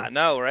can't not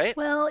know, right?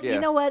 Well, you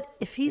know what?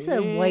 If he's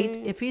a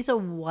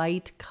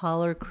white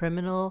collar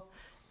criminal,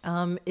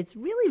 it's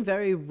really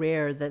very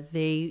rare that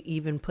they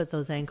even put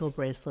those ankle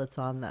bracelets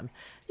on them.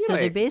 So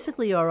they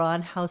basically are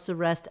on house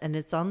arrest, and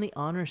it's on the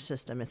honor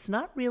system. It's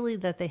not really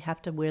that they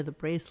have to wear the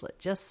bracelet,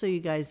 just so you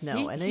guys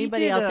know. And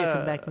anybody out there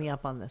can back me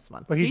up on this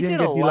one. But he did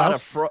a lot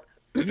of fraud.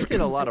 He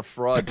did a lot of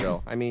fraud,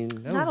 though. I mean,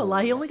 not a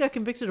lot. He only got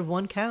convicted of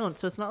 1 count,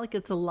 so it's not like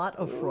it's a lot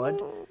of fraud.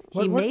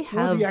 What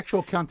was the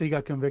actual count that he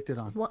got convicted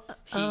on?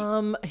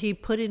 Well, he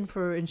put in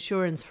for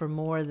insurance for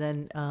more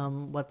than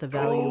what the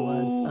value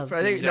was.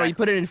 No, he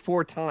put it in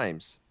 4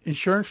 times.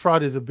 Insurance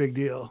fraud is a big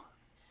deal.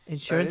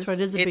 Insurance fraud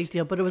is a big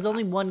deal, but it was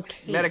only 1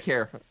 case.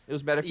 Medicare. It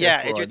was Medicare.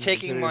 Yeah, fraud. You're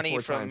taking money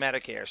from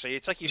Medicare, so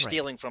it's like you're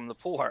stealing from the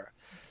poor.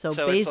 So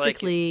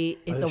basically,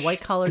 it's a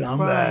white-collar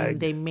crime.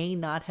 They may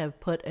not have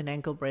put an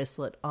ankle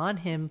bracelet on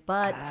him,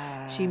 but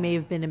she may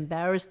have been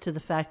embarrassed to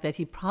the fact that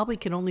he probably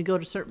can only go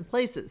to certain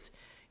places.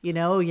 You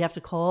know, you have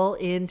to call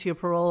in to your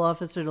parole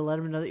officer to let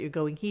him know that you're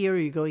going here, or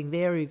you're going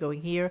there, or you're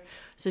going here.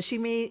 So he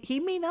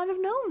may not have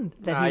known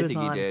that he was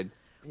on. I think he did.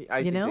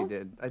 I think they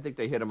did. I think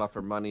they hit him up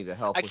for money to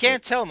help. I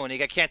can't tell when he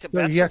got can't.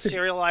 Beth's a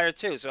serial liar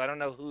too, so I don't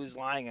know who's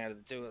lying out of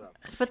the two of them.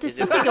 But there's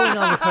something going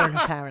on with her and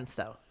her parents,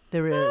 though.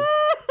 There is.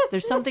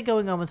 There's something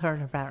going on with her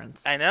and her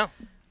parents. I know.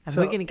 And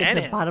we're going to get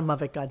to the bottom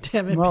of it. God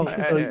damn it! Well,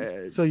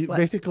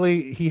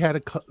 basically, he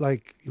had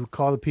to he would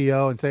call the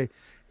PO and say,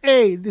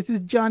 "Hey, this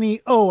is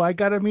Johnny. Oh, I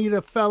got to meet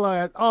a fella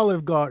at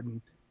Olive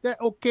Garden. That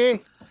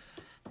okay?"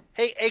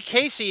 Hey,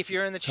 Casey, if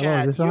you're in the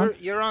chat,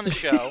 you're on the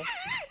show.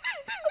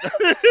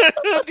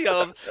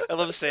 I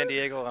love San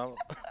Diego.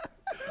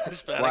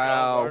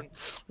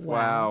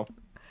 Wow.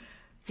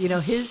 You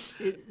know,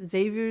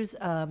 Xavier's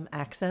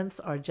accents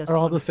are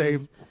all the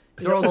same.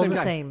 They're all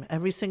the same.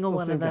 Every single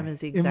one of them is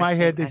the exact same. In my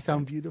head, they accent.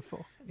 sound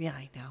beautiful. Yeah,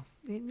 I know.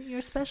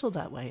 You're special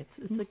that way.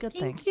 It's a good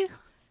thing. Thank you.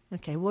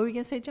 Okay, what were you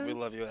gonna say, John? We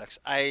love you, X.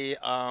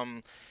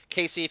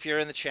 Casey, if you're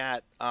in the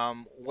chat,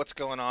 what's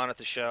going on at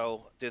the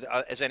show?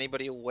 Is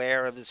anybody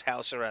aware of this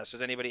house arrest?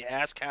 Does anybody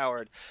ask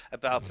Howard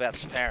about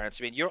Beth's parents?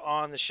 I mean, you're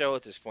on the show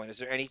at this point. Is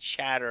there any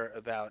chatter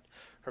about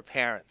her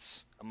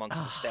parents amongst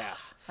the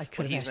staff? I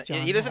could have asked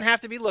John. He doesn't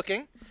have to be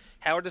looking.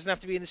 Howard doesn't have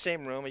to be in the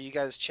same room. Are you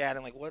guys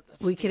chatting like what?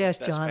 We could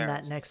ask John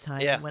that next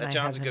time. Yeah, when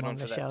John's I a good have him one on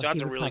for the that. show.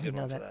 John's He a would really probably good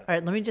know one for that. that. All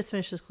right, let me just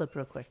finish this clip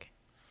real quick.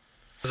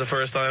 It was the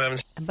first time I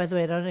haven't. And by the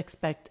way, I don't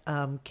expect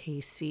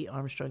Casey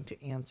Armstrong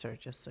to answer,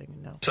 just so you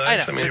know.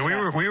 I mean,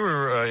 we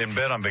were in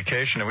bed on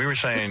vacation, and we were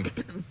saying,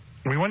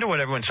 we wonder what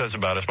everyone says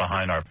about us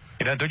behind our.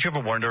 Don't you ever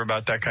wonder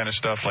about that kind of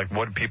stuff? Like,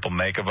 what do people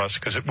make of us?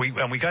 Because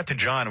we got to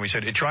John, and we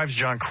said it drives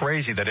John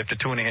crazy that after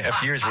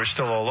 2.5 years we're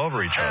still all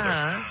over each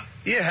other.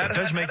 Yeah, it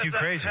does make you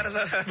crazy. How does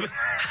that happen?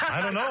 I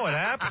don't know. It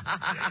happened.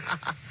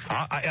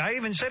 I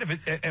even said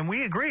and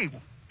we agree,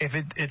 if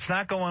it's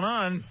not going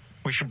on,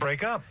 we should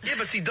break up. Yeah,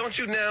 but see, don't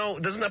you now?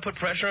 Doesn't that put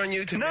pressure on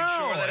you to make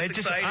sure that it's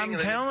exciting? I'm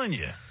telling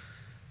you.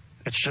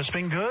 It's just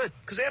been good.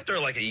 Because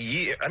after like a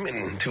year,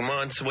 2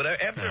 months,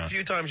 whatever, after a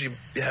few times you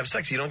have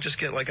sex, you don't just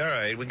get like, all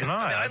right, we can.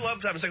 I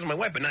love having sex with my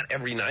wife, but not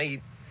every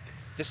night.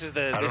 This is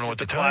the I don't know what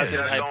to tell you.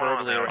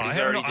 I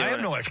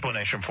have no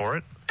explanation for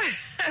it.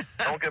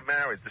 Don't get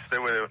married. Just stay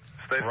with it.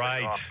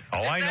 Right. Oh,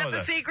 I know that. Is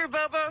that the secret,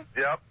 Bobo?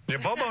 Yep. Yeah,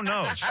 Bobo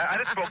knows. I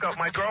just broke up with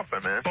my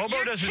girlfriend, man.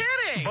 Bobo doesn't.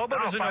 Kidding. Bobo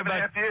doesn't know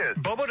about 5.5 years.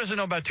 Bobo doesn't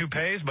know about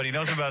toupees, but he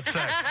knows about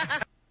sex.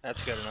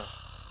 That's good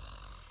enough.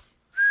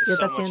 Yeah,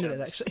 that's the end of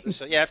it,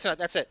 actually. Yeah,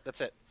 that's it.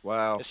 That's it.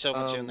 Wow. There's so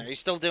much in there. He's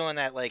still doing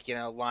that, like,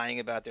 lying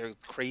about their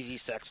crazy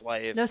sex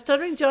life. Now,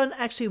 Stuttering John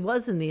actually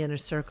was in the inner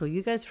circle.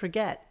 You guys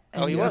forget.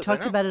 And he we was.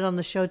 talked about it on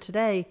the show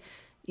today.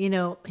 He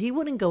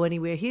wouldn't go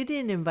anywhere. He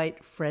didn't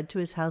invite Fred to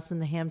his house in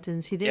the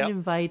Hamptons. He didn't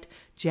invite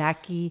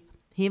Jackie.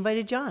 He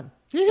invited John.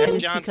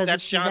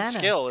 That's John's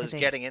skill, is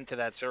getting into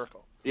that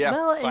circle. Yeah.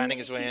 Well, finding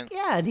his way in.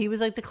 Yeah, and he was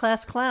like the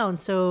class clown,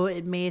 so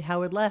it made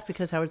Howard laugh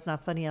because Howard's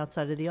not funny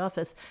outside of the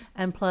office.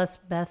 And plus,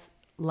 Beth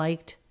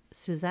liked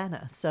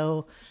Susanna,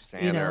 so she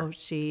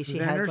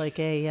had like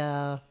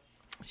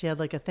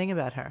a thing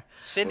about her.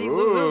 Cindy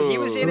Lou Who. He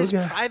was in his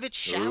private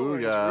shower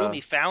in his room.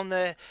 He found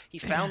the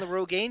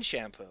Rogaine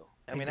shampoo.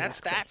 I mean,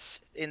 that's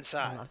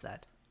inside.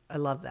 I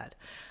love that.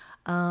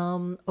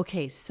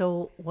 Okay,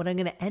 so what I'm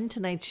going to end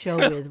tonight's show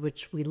with,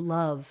 which we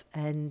love,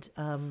 and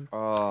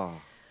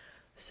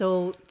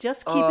so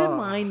just keep in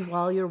mind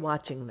while you're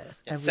watching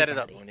this, everybody. Set it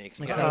up, Monique.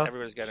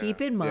 Everybody's got to keep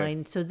in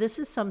mind. So this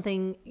is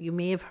something you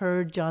may have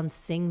heard John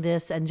sing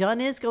this, and John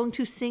is going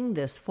to sing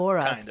this for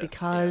us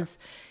because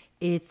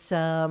it's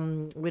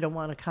we don't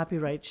want a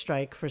copyright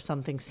strike for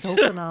something so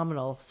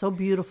phenomenal, so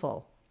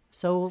beautiful.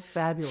 So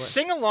fabulous.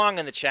 Sing along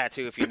in the chat,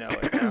 too, if you know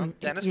it.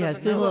 Dennis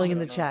sing along in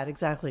the chat,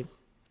 exactly.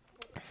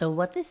 So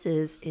what this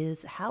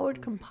is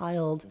Howard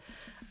compiled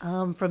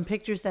from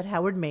pictures that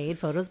Howard made,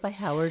 photos by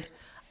Howard.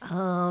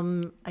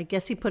 I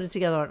guess he put it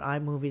together on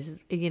iMovies.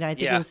 I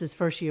think it was his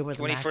first year with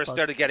when the he first MacBook.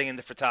 started getting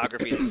into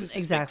photography. This is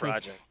exactly.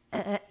 his big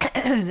project.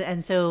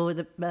 And so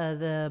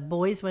the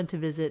boys went to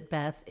visit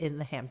Beth in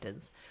the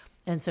Hamptons.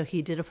 And so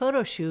he did a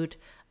photo shoot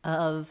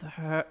of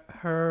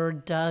her,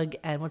 Doug,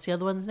 and what's the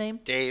other one's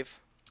name? Dave.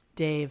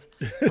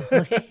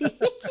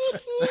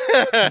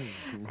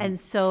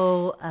 And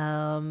so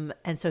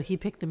he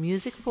picked the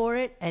music for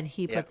it, and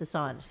he put this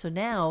on. So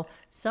now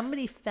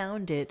somebody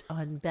found it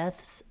on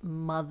Beth's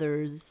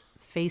mother's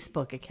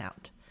Facebook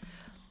account,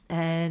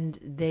 and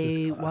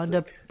they wound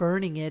up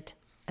burning it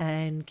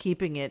and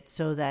keeping it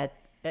so that.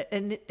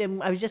 And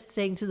I was just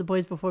saying to the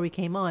boys before we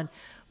came on,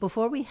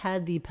 before we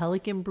had the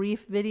Pelican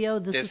Brief video,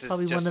 this is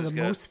probably one of the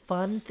most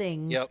fun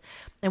things. Yep.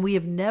 And we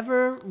have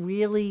never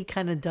really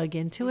kind of dug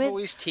into it. We've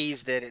always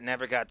teased it. It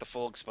never got the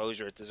full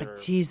exposure it deserved.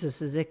 But Jesus,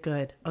 is it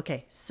good?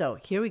 Okay, so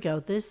here we go.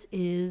 This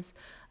is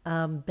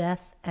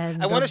Beth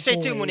and I want to say,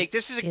 boys too, Monique,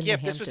 this is a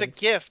gift. This was a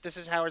gift. This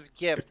is Howard's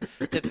gift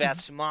to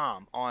Beth's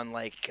mom on,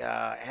 like,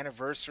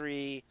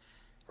 anniversary,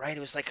 right? It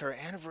was like her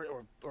anniversary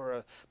or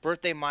a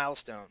birthday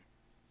milestone.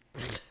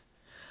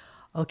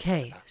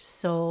 Okay,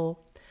 so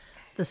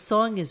the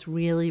song is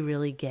really,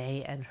 really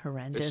gay and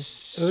horrendous. It's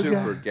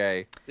super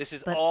gay. This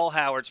is all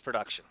Howard's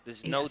production.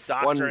 There's no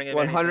doctoring of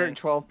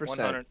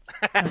 112%.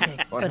 Okay,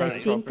 but I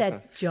think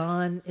that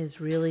John is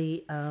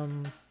really,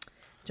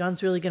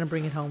 John's really going to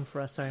bring it home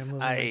for us. Sorry, I'm moving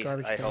the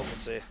garbage. I hope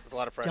it's a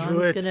lot of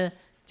pressure.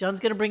 John's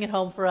gonna bring it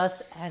home for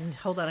us. And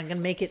hold on, I'm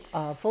gonna make it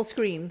full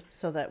screen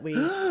so that we.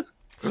 I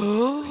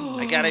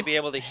gotta be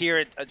able to hear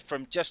it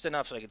from just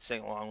enough so I can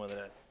sing along with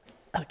it.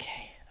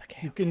 Okay.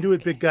 You can do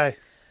it, big guy.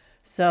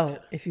 So,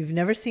 if you've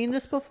never seen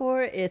this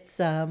before, it's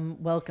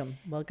welcome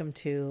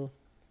to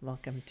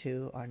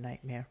our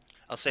nightmare.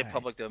 I'll say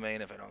public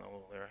domain if I don't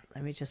know the lyric.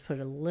 Let me just put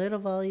a little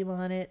volume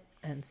on it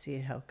and see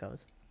how it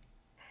goes.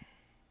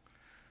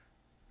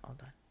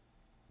 Hold on.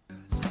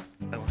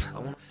 I want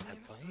to have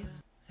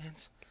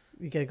hands.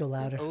 You gotta go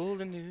louder.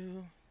 Old and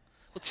new,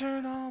 we'll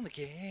turn on the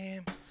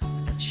game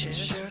and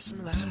share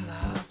some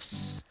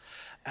laughs,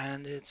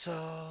 and it's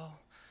all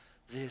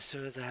this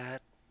or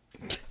that.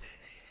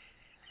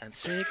 And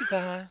say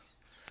goodbye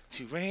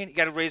to rain. You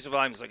got to raise the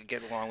volume so I can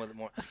get along with it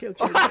more. Okay.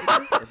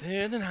 And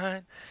in the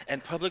night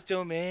and public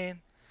domain,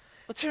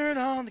 we'll turn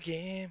on the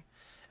game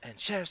and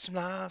share some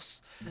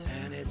laughs,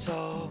 and it's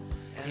all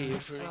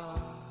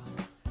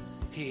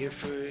here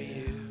for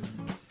you.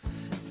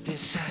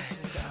 This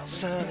side,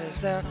 sun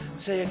is down,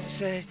 safe to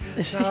say,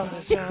 sun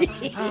is out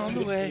on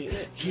the way.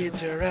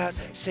 Kids are out,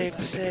 safe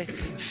to say,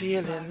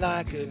 feeling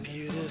like a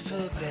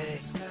beautiful day.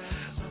 It's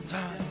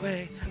on the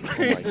way,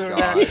 kids are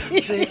out,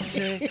 safe to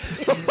say,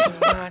 kids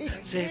are out,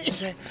 safe to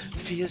say,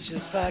 feels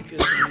just like a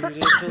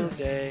beautiful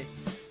day.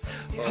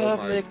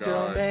 Public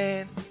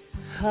domain,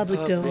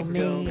 Public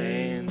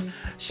domain.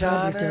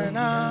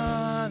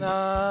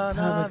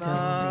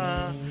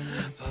 Sha-na-na-na-na-na.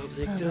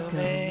 Public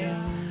domain.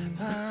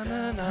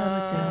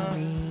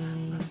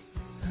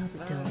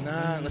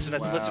 Listen to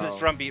this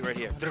drum beat right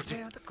here. I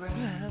feel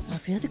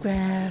the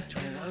grass.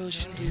 And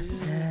ocean blue.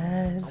 I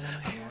wanna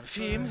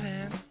feel my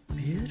hand.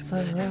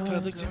 Beautiful.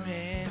 Public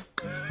domain.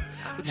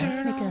 We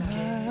turn Let's on make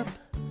game. up.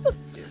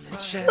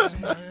 And share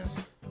some love.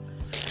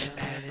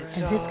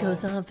 And this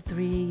goes on for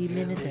 3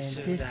 minutes and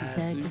 50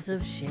 seconds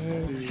of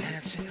shit. Look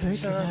at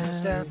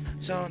us.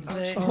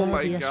 Oh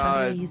my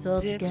God.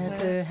 All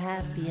together,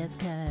 happy as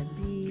can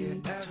be.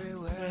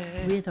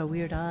 With our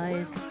weird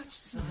eyes.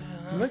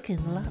 Looking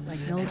a lot like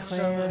No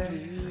Claire.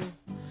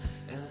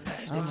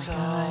 Oh my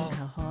God,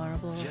 how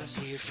horrible.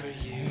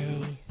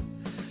 Hey.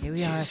 Here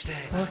we are,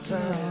 walking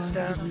along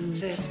the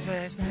beach.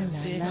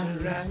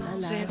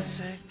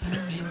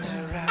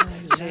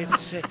 Safe to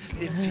say, it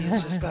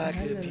feels just like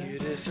a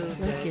beautiful day.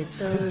 Look at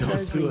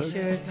those ugly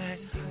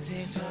shirts.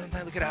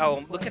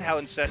 Look at how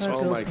incestuous.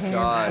 Oh my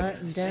God.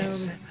 It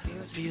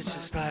feels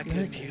just like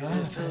a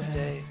beautiful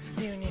day.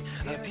 Union,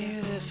 a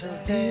beautiful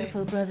day.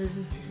 Beautiful brothers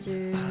and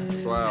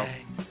sisters. Wow.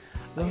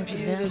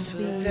 Walking down the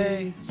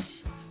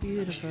beach.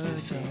 Beautiful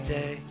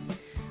day.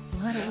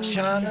 Why don't we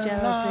change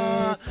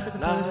outfits for the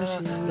photo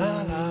shoot?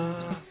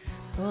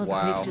 All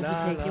the pictures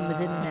were taken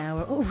within an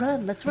hour. Oh,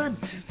 run! Let's run!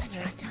 Let's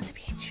run down the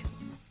beach.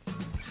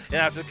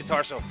 Yeah, it's a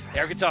guitar solo.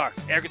 Air guitar.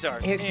 Air guitar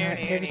solo.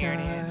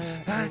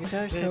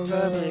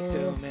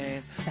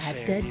 Fat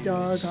dead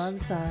dog on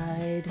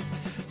side.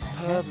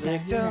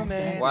 Public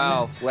domain.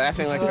 Wow,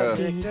 laughing like a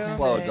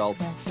slow adult.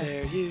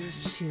 Fair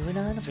use. Chewing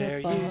on a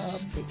Fair football.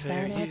 use. Big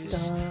Fair fat ass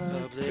use. dog.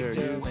 Public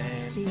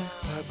domain.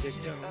 Public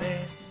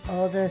domain.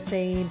 All the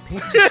same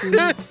picture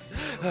shoot.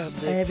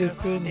 Public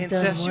Everything's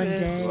done one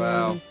day.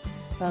 Wow.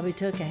 Probably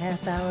took a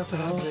half hour for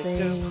the whole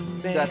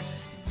thing.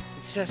 That's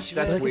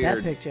Look weird. at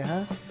that picture,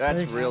 huh?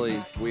 That's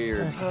really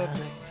weird.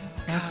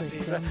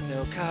 Copyright,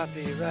 no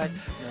copyright,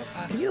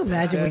 no Can you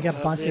imagine we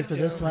got busted for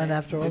this one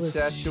after all this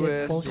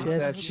shit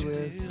bullshit?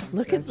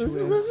 Look at this.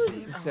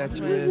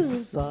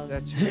 This song.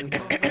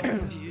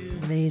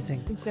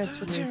 Amazing.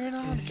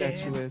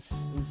 Incestuous.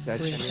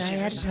 Wish I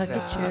had a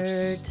tucket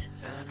shirt.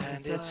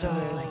 And it's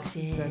all Like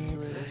shit.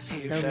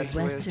 Velvet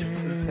Western.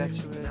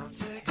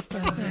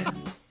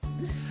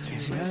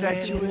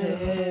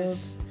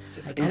 Incestuous.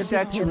 I got a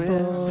big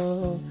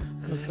pimple.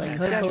 Looks like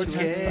her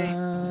Botox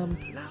bump.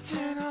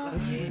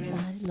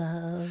 Everybody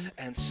loves.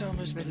 and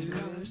summer's blue.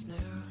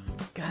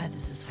 God,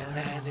 this is And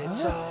it's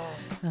horrible.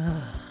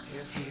 all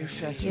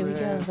Here we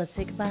go. Let's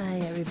say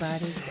goodbye,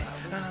 everybody.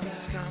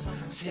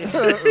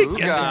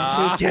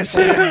 Guess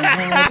who?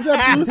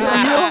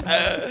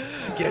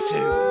 Guess who?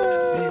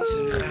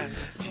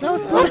 It's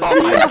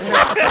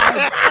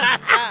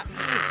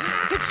Just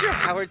picture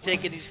Howard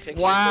taking these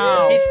pictures.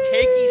 Wow. He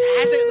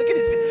hasn't. Look at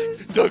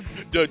his.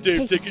 Doug,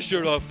 Dave, take your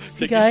shirt off.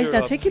 You guys,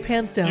 now take your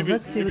pants down.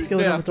 Let's see what's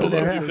going on with those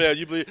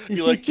arrows.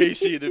 You like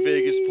Casey in the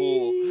Vegas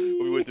pool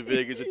when we went to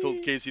Vegas and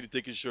told Casey to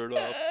take his shirt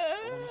off.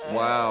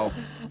 Wow.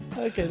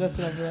 Okay, that's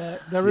enough of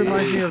that. That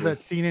reminds me of that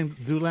scene in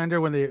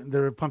Zoolander when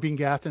they're pumping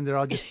gas and they're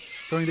all just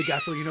throwing the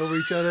gasoline over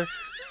each other.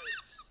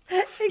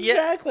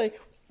 Exactly.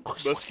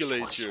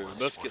 Musculature.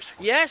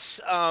 Yes,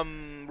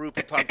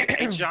 Rupert Pumpkin,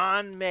 a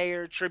John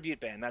Mayer tribute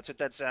band. That's what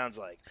that sounds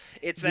like.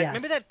 It's that. Yes.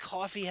 Remember that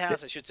coffee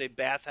house? I should say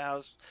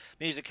bathhouse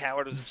music.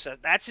 Howard was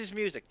obsessed. That's his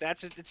music.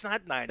 It's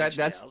not Nine Inch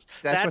Nails.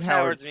 That's what Howard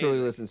Howard's truly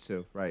music. listens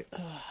to, right?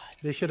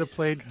 They should have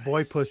played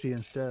Boy Pussy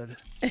instead.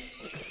 I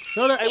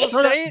will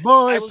say it.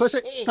 Boy I will pussy.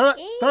 say- Throw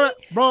that,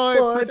 boy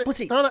Boy pussy.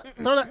 pussy. Throw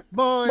that,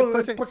 boy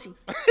pussy.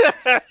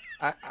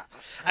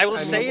 I will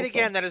say it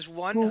again. That is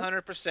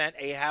 100%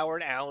 a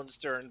Howard Allen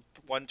Stern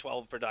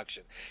 112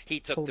 production. He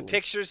took the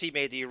pictures. He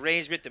made the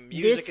arrangement. The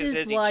music This is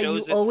his. why He you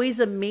chose it. always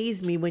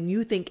amaze me when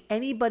you think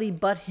anybody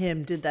but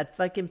him did that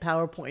fucking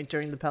PowerPoint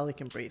during the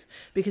Pelican Brief,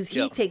 because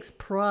he takes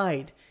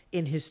pride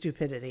in his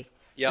stupidity.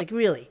 Yep. Like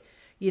really,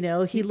 you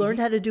know, he learned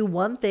how to do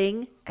one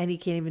thing and he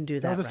can't even do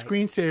that. That was a right.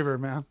 screensaver,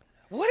 man.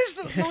 What is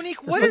the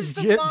Monique? What does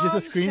the bomb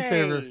just a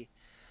screensaver. say?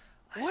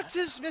 What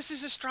does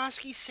Mrs.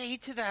 Ostrowski say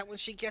to that when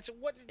she gets it?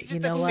 What is You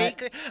it? know The what?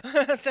 fake?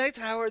 Thanks,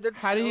 Howard.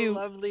 That's How do so you-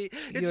 lovely.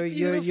 It's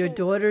Your beautiful.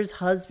 daughter's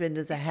husband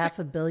is a half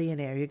a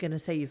billionaire. You're gonna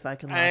say you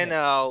fucking love I it.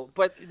 know,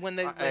 but when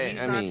he's I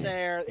not mean-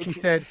 there, She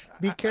it's, said,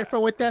 "Be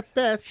careful with that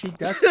Beth. She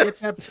does get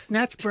that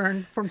snatch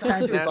burn from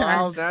time to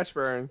time." Snatch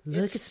burn.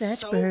 Look at Snatch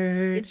so,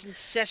 Bird. It's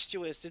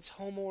incestuous. It's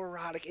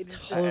homoerotic. It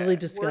is Totally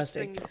the worst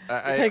disgusting. thing.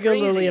 Tiger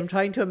crazy. Lily, I'm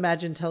trying to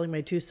imagine telling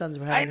my two sons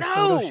we're having I a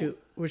know. photo shoot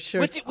with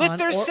shirts with on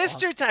their or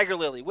sister, off. Tiger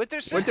Lily. With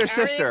their sister. With their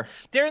sister.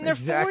 They're in their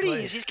Exactly.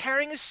 40s. He's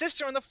carrying his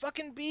sister on the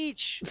fucking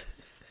beach.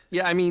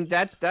 Yeah, I mean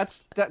that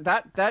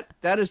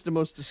is the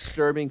most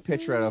disturbing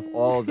picture out of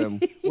all of them.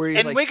 Where he's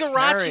And like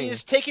Wigarachi carrying-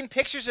 is taking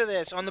pictures of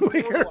this on the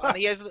portal. And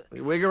he has the,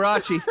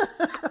 Wigarachi.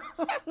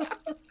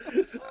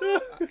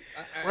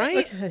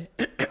 right?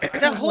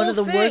 The whole One of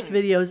the thing. worst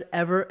videos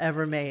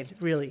ever made.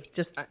 Really,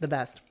 just the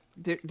best.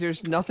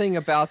 There's nothing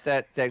about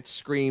that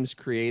screams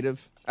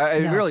creative. No.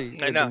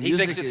 Really, I know. the He thinks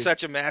music it's is-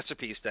 such a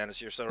masterpiece,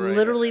 Dennis. You're so right.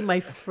 Literally, my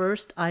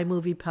first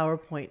iMovie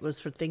PowerPoint was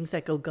for things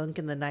that go gunk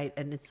in the night,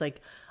 and it's like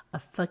a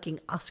fucking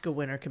Oscar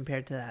winner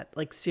compared to that.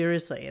 Like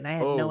seriously, and I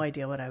had no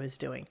idea what I was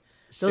doing.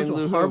 Those Sin were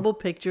Lu Hu. horrible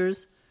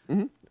pictures.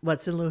 Mm-hmm.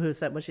 What Sin Lu Hu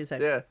said? What she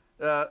said?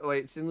 Yeah.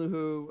 Wait, Sin Lu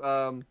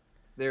Hu.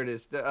 There it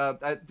is.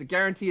 The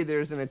guarantee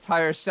there's an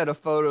entire set of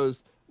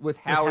photos with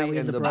Howie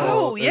and the Bros.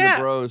 Oh, and yeah.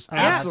 the Bros. Oh,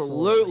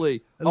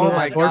 Absolutely. A Oh little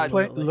my sword god.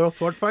 fight, a little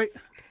sword fight.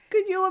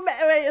 Could you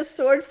imagine a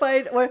sword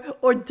fight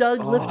or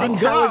Doug lifting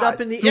God. Howard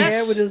up in the Yes.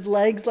 air with his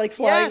legs like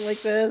flying Yes. like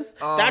this?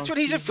 That's what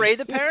he's afraid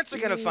the parents are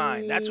going to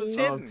find. That's what's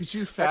hidden. Could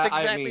you That's I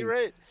exactly mean,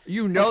 right.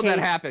 You know Okay. that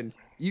happened.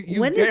 You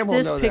When is damn well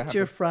this know that picture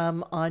happened.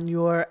 from on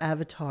your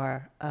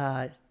avatar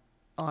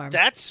arm?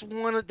 That's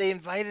one of, they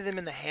invited him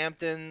in the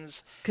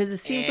Hamptons. Because it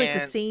seems like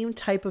the and- same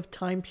type of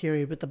time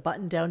period with the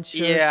button-down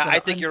shirts. Yeah, that I are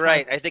think you're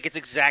right. untucked. I think it's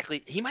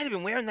exactly. He might have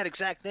been wearing that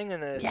exact thing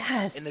in the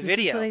Yes, in the this is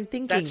video. what I'm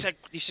thinking. That's a,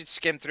 you should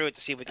skim through it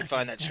to see if we can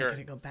find that I shirt.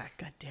 gotta go back.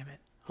 God damn it!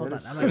 Hold That on.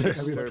 is I'm gonna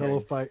having a pillow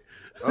fight.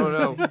 Oh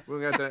no,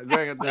 we got to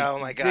Oh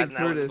my God, dig no,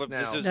 through this this now.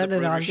 is- No. the I'm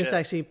Bruder just shit.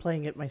 actually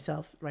playing it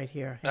myself right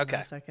here. Hang on Okay.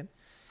 a second.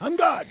 I'm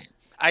God.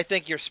 I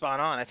think you're spot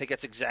on. I think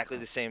that's exactly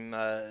the same.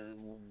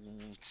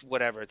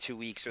 Whatever, 2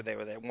 weeks or they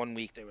were there. 1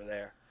 week they were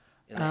there.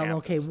 in the Okay,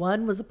 Hamptons.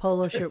 one was a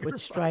polo shirt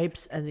with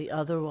stripes, and the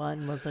other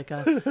one was like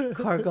a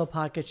cargo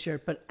pocket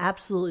shirt, but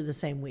absolutely the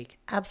same week.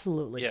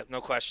 Absolutely. Yeah,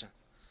 no question.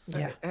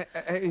 Yeah.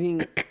 I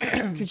mean,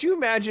 could you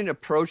imagine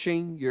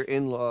approaching your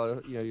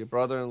in-law, your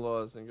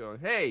brother-in-laws, and going,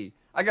 "Hey,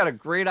 I got a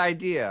great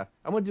idea.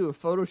 I'm gonna do a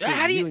photo shoot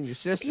how with do you you- and your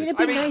sisters." It'd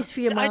be I mean, nice for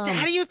your mom.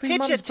 How do you for your pitch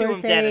mom's it to him,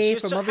 birthday, Dennis? You're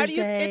for so, how Mother's do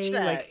you pitch Day,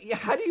 that? like, yeah,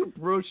 how do you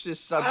broach this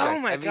subject? Oh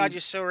my I mean, God,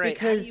 you're so right.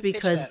 How do Because you pitch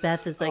because that?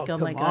 Beth is like, Oh, oh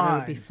my come God, it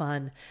would be on.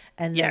 fun.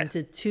 And Yeah. then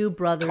the two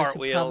brothers who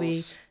probably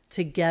Cartwheels.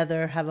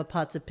 together have a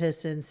pot to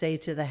piss in, say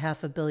to the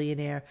half a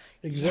billionaire,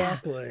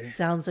 Exactly. yeah,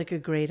 sounds like a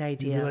great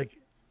idea.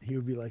 He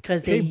would be like,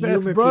 'Cause they hey, Beth,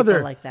 humor brother,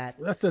 people like that.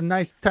 That's a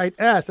nice tight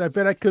ass. I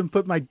bet I couldn't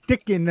put my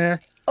dick in there.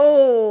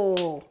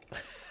 Oh,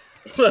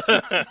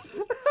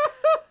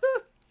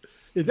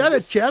 Is that a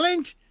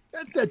challenge?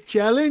 That's a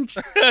challenge.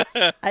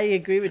 I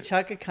agree with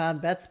Chaka Khan.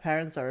 Beth's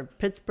parents are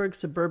Pittsburgh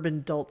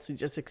suburban dolts who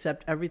just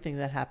accept everything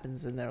that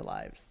happens in their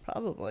lives.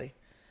 Probably.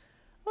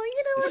 Well,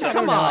 you know what? I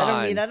don't know.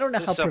 I don't know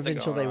There's how something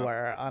provincial they going on.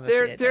 were. Honestly,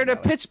 I they're don't the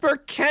know.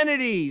 Pittsburgh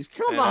Kennedys.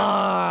 Come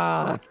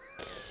on.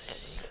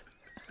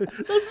 That's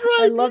right.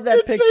 I love He that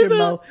did say picture, that.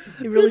 Mo.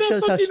 It You're really not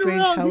shows how fucking strange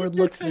around. He Howard did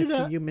looks say next to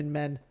that. human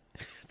men.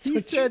 It's He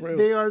so said true.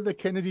 they are the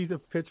Kennedys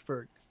of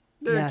Pittsburgh.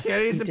 They're Yes,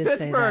 Kennedys he of did say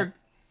Pittsburgh.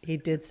 that. He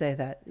did say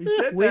that.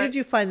 said Where that. did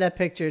you find that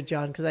picture,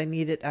 John? Because I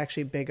need it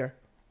actually bigger.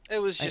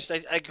 It was just I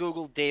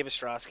googled Dave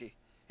Ostrowski.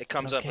 It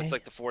comes up. Okay. It's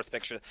like the fourth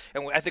picture,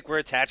 and I think we're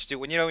attached to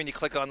when you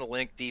click on the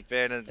link deep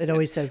in, and It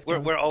always says we're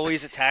gunk.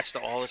 always attached to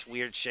all this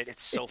weird shit.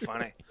 It's so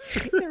funny.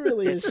 It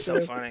really is It's so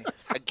true. funny.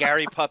 A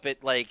Gary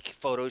Puppet like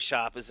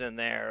Photoshop is in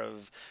there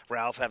of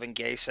Ralph having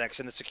gay sex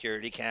in the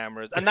security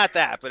cameras. Not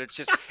that, but it's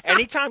just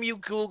anytime you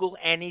Google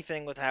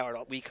anything with Howard,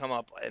 we come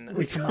up and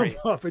We it's come great.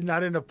 up, and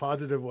not in a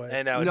positive way.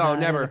 I know. No,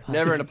 it's-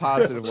 never in a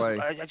positive way.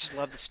 I just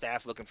love the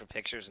staff looking for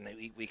pictures, and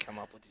we come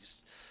up with these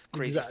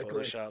crazy Exactly.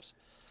 Photoshops.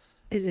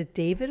 Is it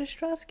David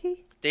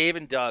Ostrowski? Dave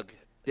and Doug.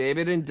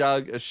 David and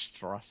Doug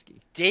Ostrowski.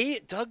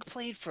 Doug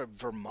played for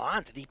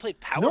Vermont. He played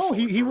power forward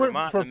he for worked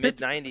Vermont for in the mid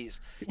Pitt- '90s. Wasn't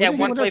Yeah, he one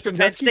one of played the for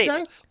Penn Sandusky State.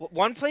 guys?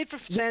 One played for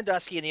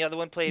Sandusky, and the other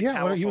one played Yeah,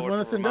 power he was forward one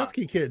of for Vermont.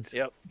 Sandusky kids.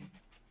 Yep.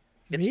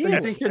 I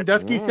It's- think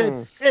Sandusky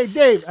said, "Hey,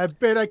 Dave, I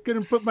bet I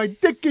couldn't put my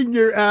dick in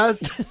your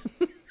ass."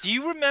 Do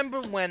you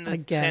remember when the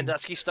Again.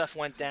 Sandusky stuff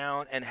went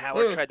down and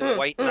Howard tried to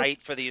white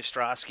knight for the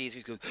Ostrowskis?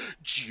 He goes,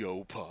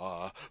 Joe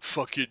Pa,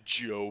 fucking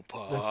Joe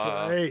Pa.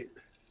 That's right.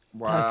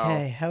 Wow.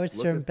 Okay, Howard Look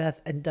Stern, at-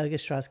 Beth, and Doug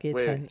Ostrowski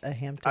Wait, attend a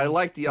Hamptons. I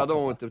like the other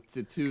one with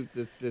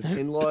the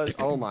in-laws.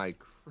 Oh my!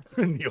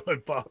 Neil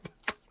and Bob.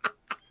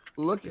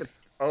 Look at.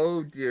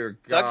 Oh dear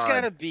God. Doug's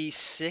got to be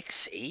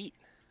 6'8".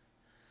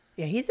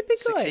 Yeah, he's a big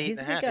guy. 6'8" He's and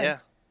a a big half, guy. yeah.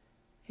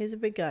 He's a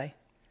big guy.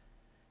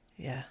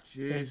 Yeah.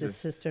 There's his Jesus.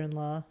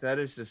 sister-in-law. That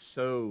is just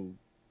so.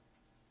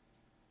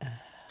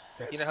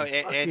 You know how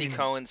Andy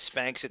Cohen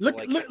spanks it look,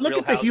 to like look Real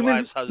at the human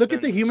Housewives look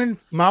at the human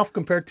mouth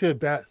compared to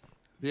Beth.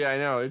 Yeah, I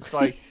know. It's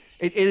like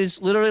it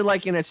is literally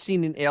like in a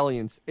scene in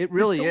Aliens. It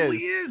really totally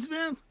is. is,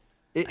 man.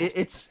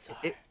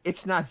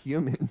 It's not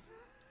human.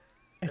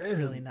 It's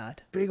really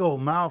not. Big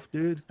old mouth,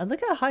 dude. And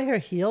look how high her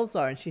heels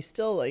are, and she's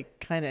still like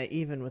kind of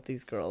even with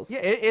these girls. Yeah,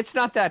 it's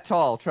not that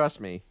tall. Trust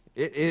me.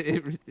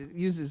 It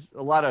uses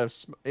a lot of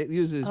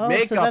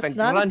makeup so that's and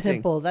not grunting. a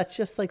pimple. That's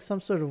just like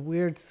some sort of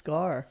weird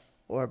scar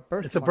or a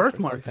birthmark. It's a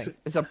birthmark.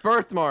 It's a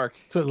birthmark.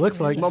 So it looks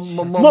like Moly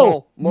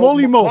mo.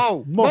 Moly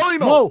mo.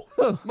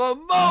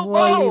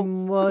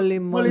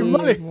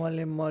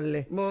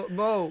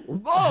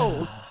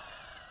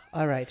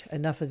 All right,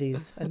 enough of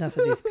these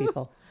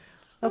people.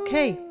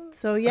 Okay,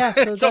 so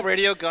yeah, so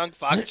Radio Gunk,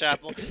 Fox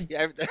Chapel,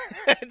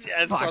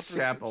 Fox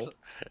Chapel.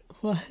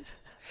 What?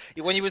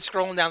 When you were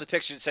scrolling down the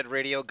picture, it said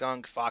Radio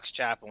Gunk, Fox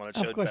Chapel, and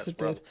it showed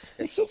Best World.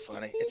 It's so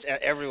funny. It's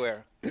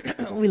everywhere.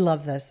 We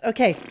love this.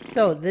 Okay,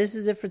 so this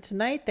is it for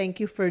tonight.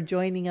 Thank you for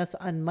joining us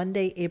on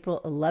Monday,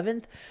 April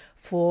 11th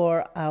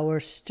for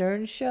our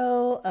Stern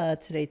Show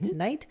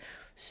tonight.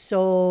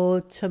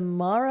 So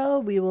tomorrow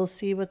we will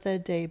see what the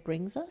day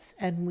brings us,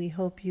 and we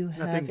hope you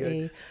have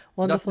a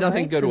wonderful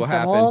Nothing night. good will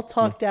happen. I'm all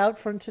talked out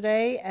from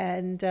today,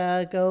 and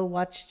go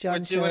watch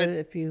John's show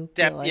if you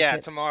feel like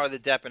it. Tomorrow the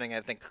Depening,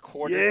 I think,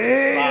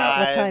 4:45.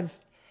 What time?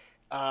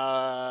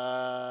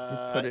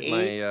 Put it 8.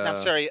 in my, I'm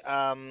sorry.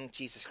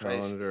 Jesus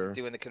Christ, calendar.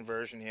 doing the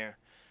conversion here.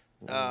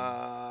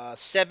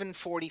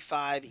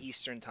 7:45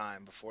 Eastern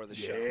time before the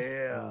show.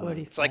 Yeah,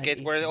 it's like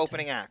we're the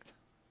opening act.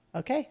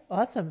 Okay,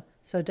 awesome.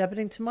 So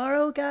debuting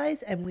tomorrow,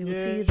 guys, and we will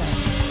see you then.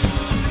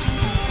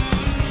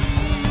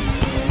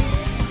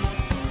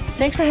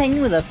 Thanks for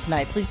hanging with us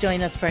tonight. Please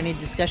join us for any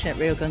discussion at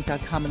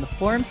RadioGunk.com in the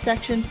forum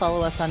section.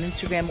 Follow us on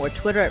Instagram or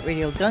Twitter at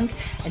Radio Gunk.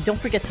 And don't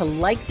forget to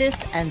like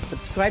this and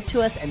subscribe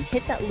to us and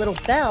hit that little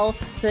bell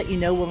so that you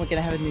know when we're going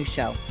to have a new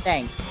show.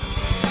 Thanks.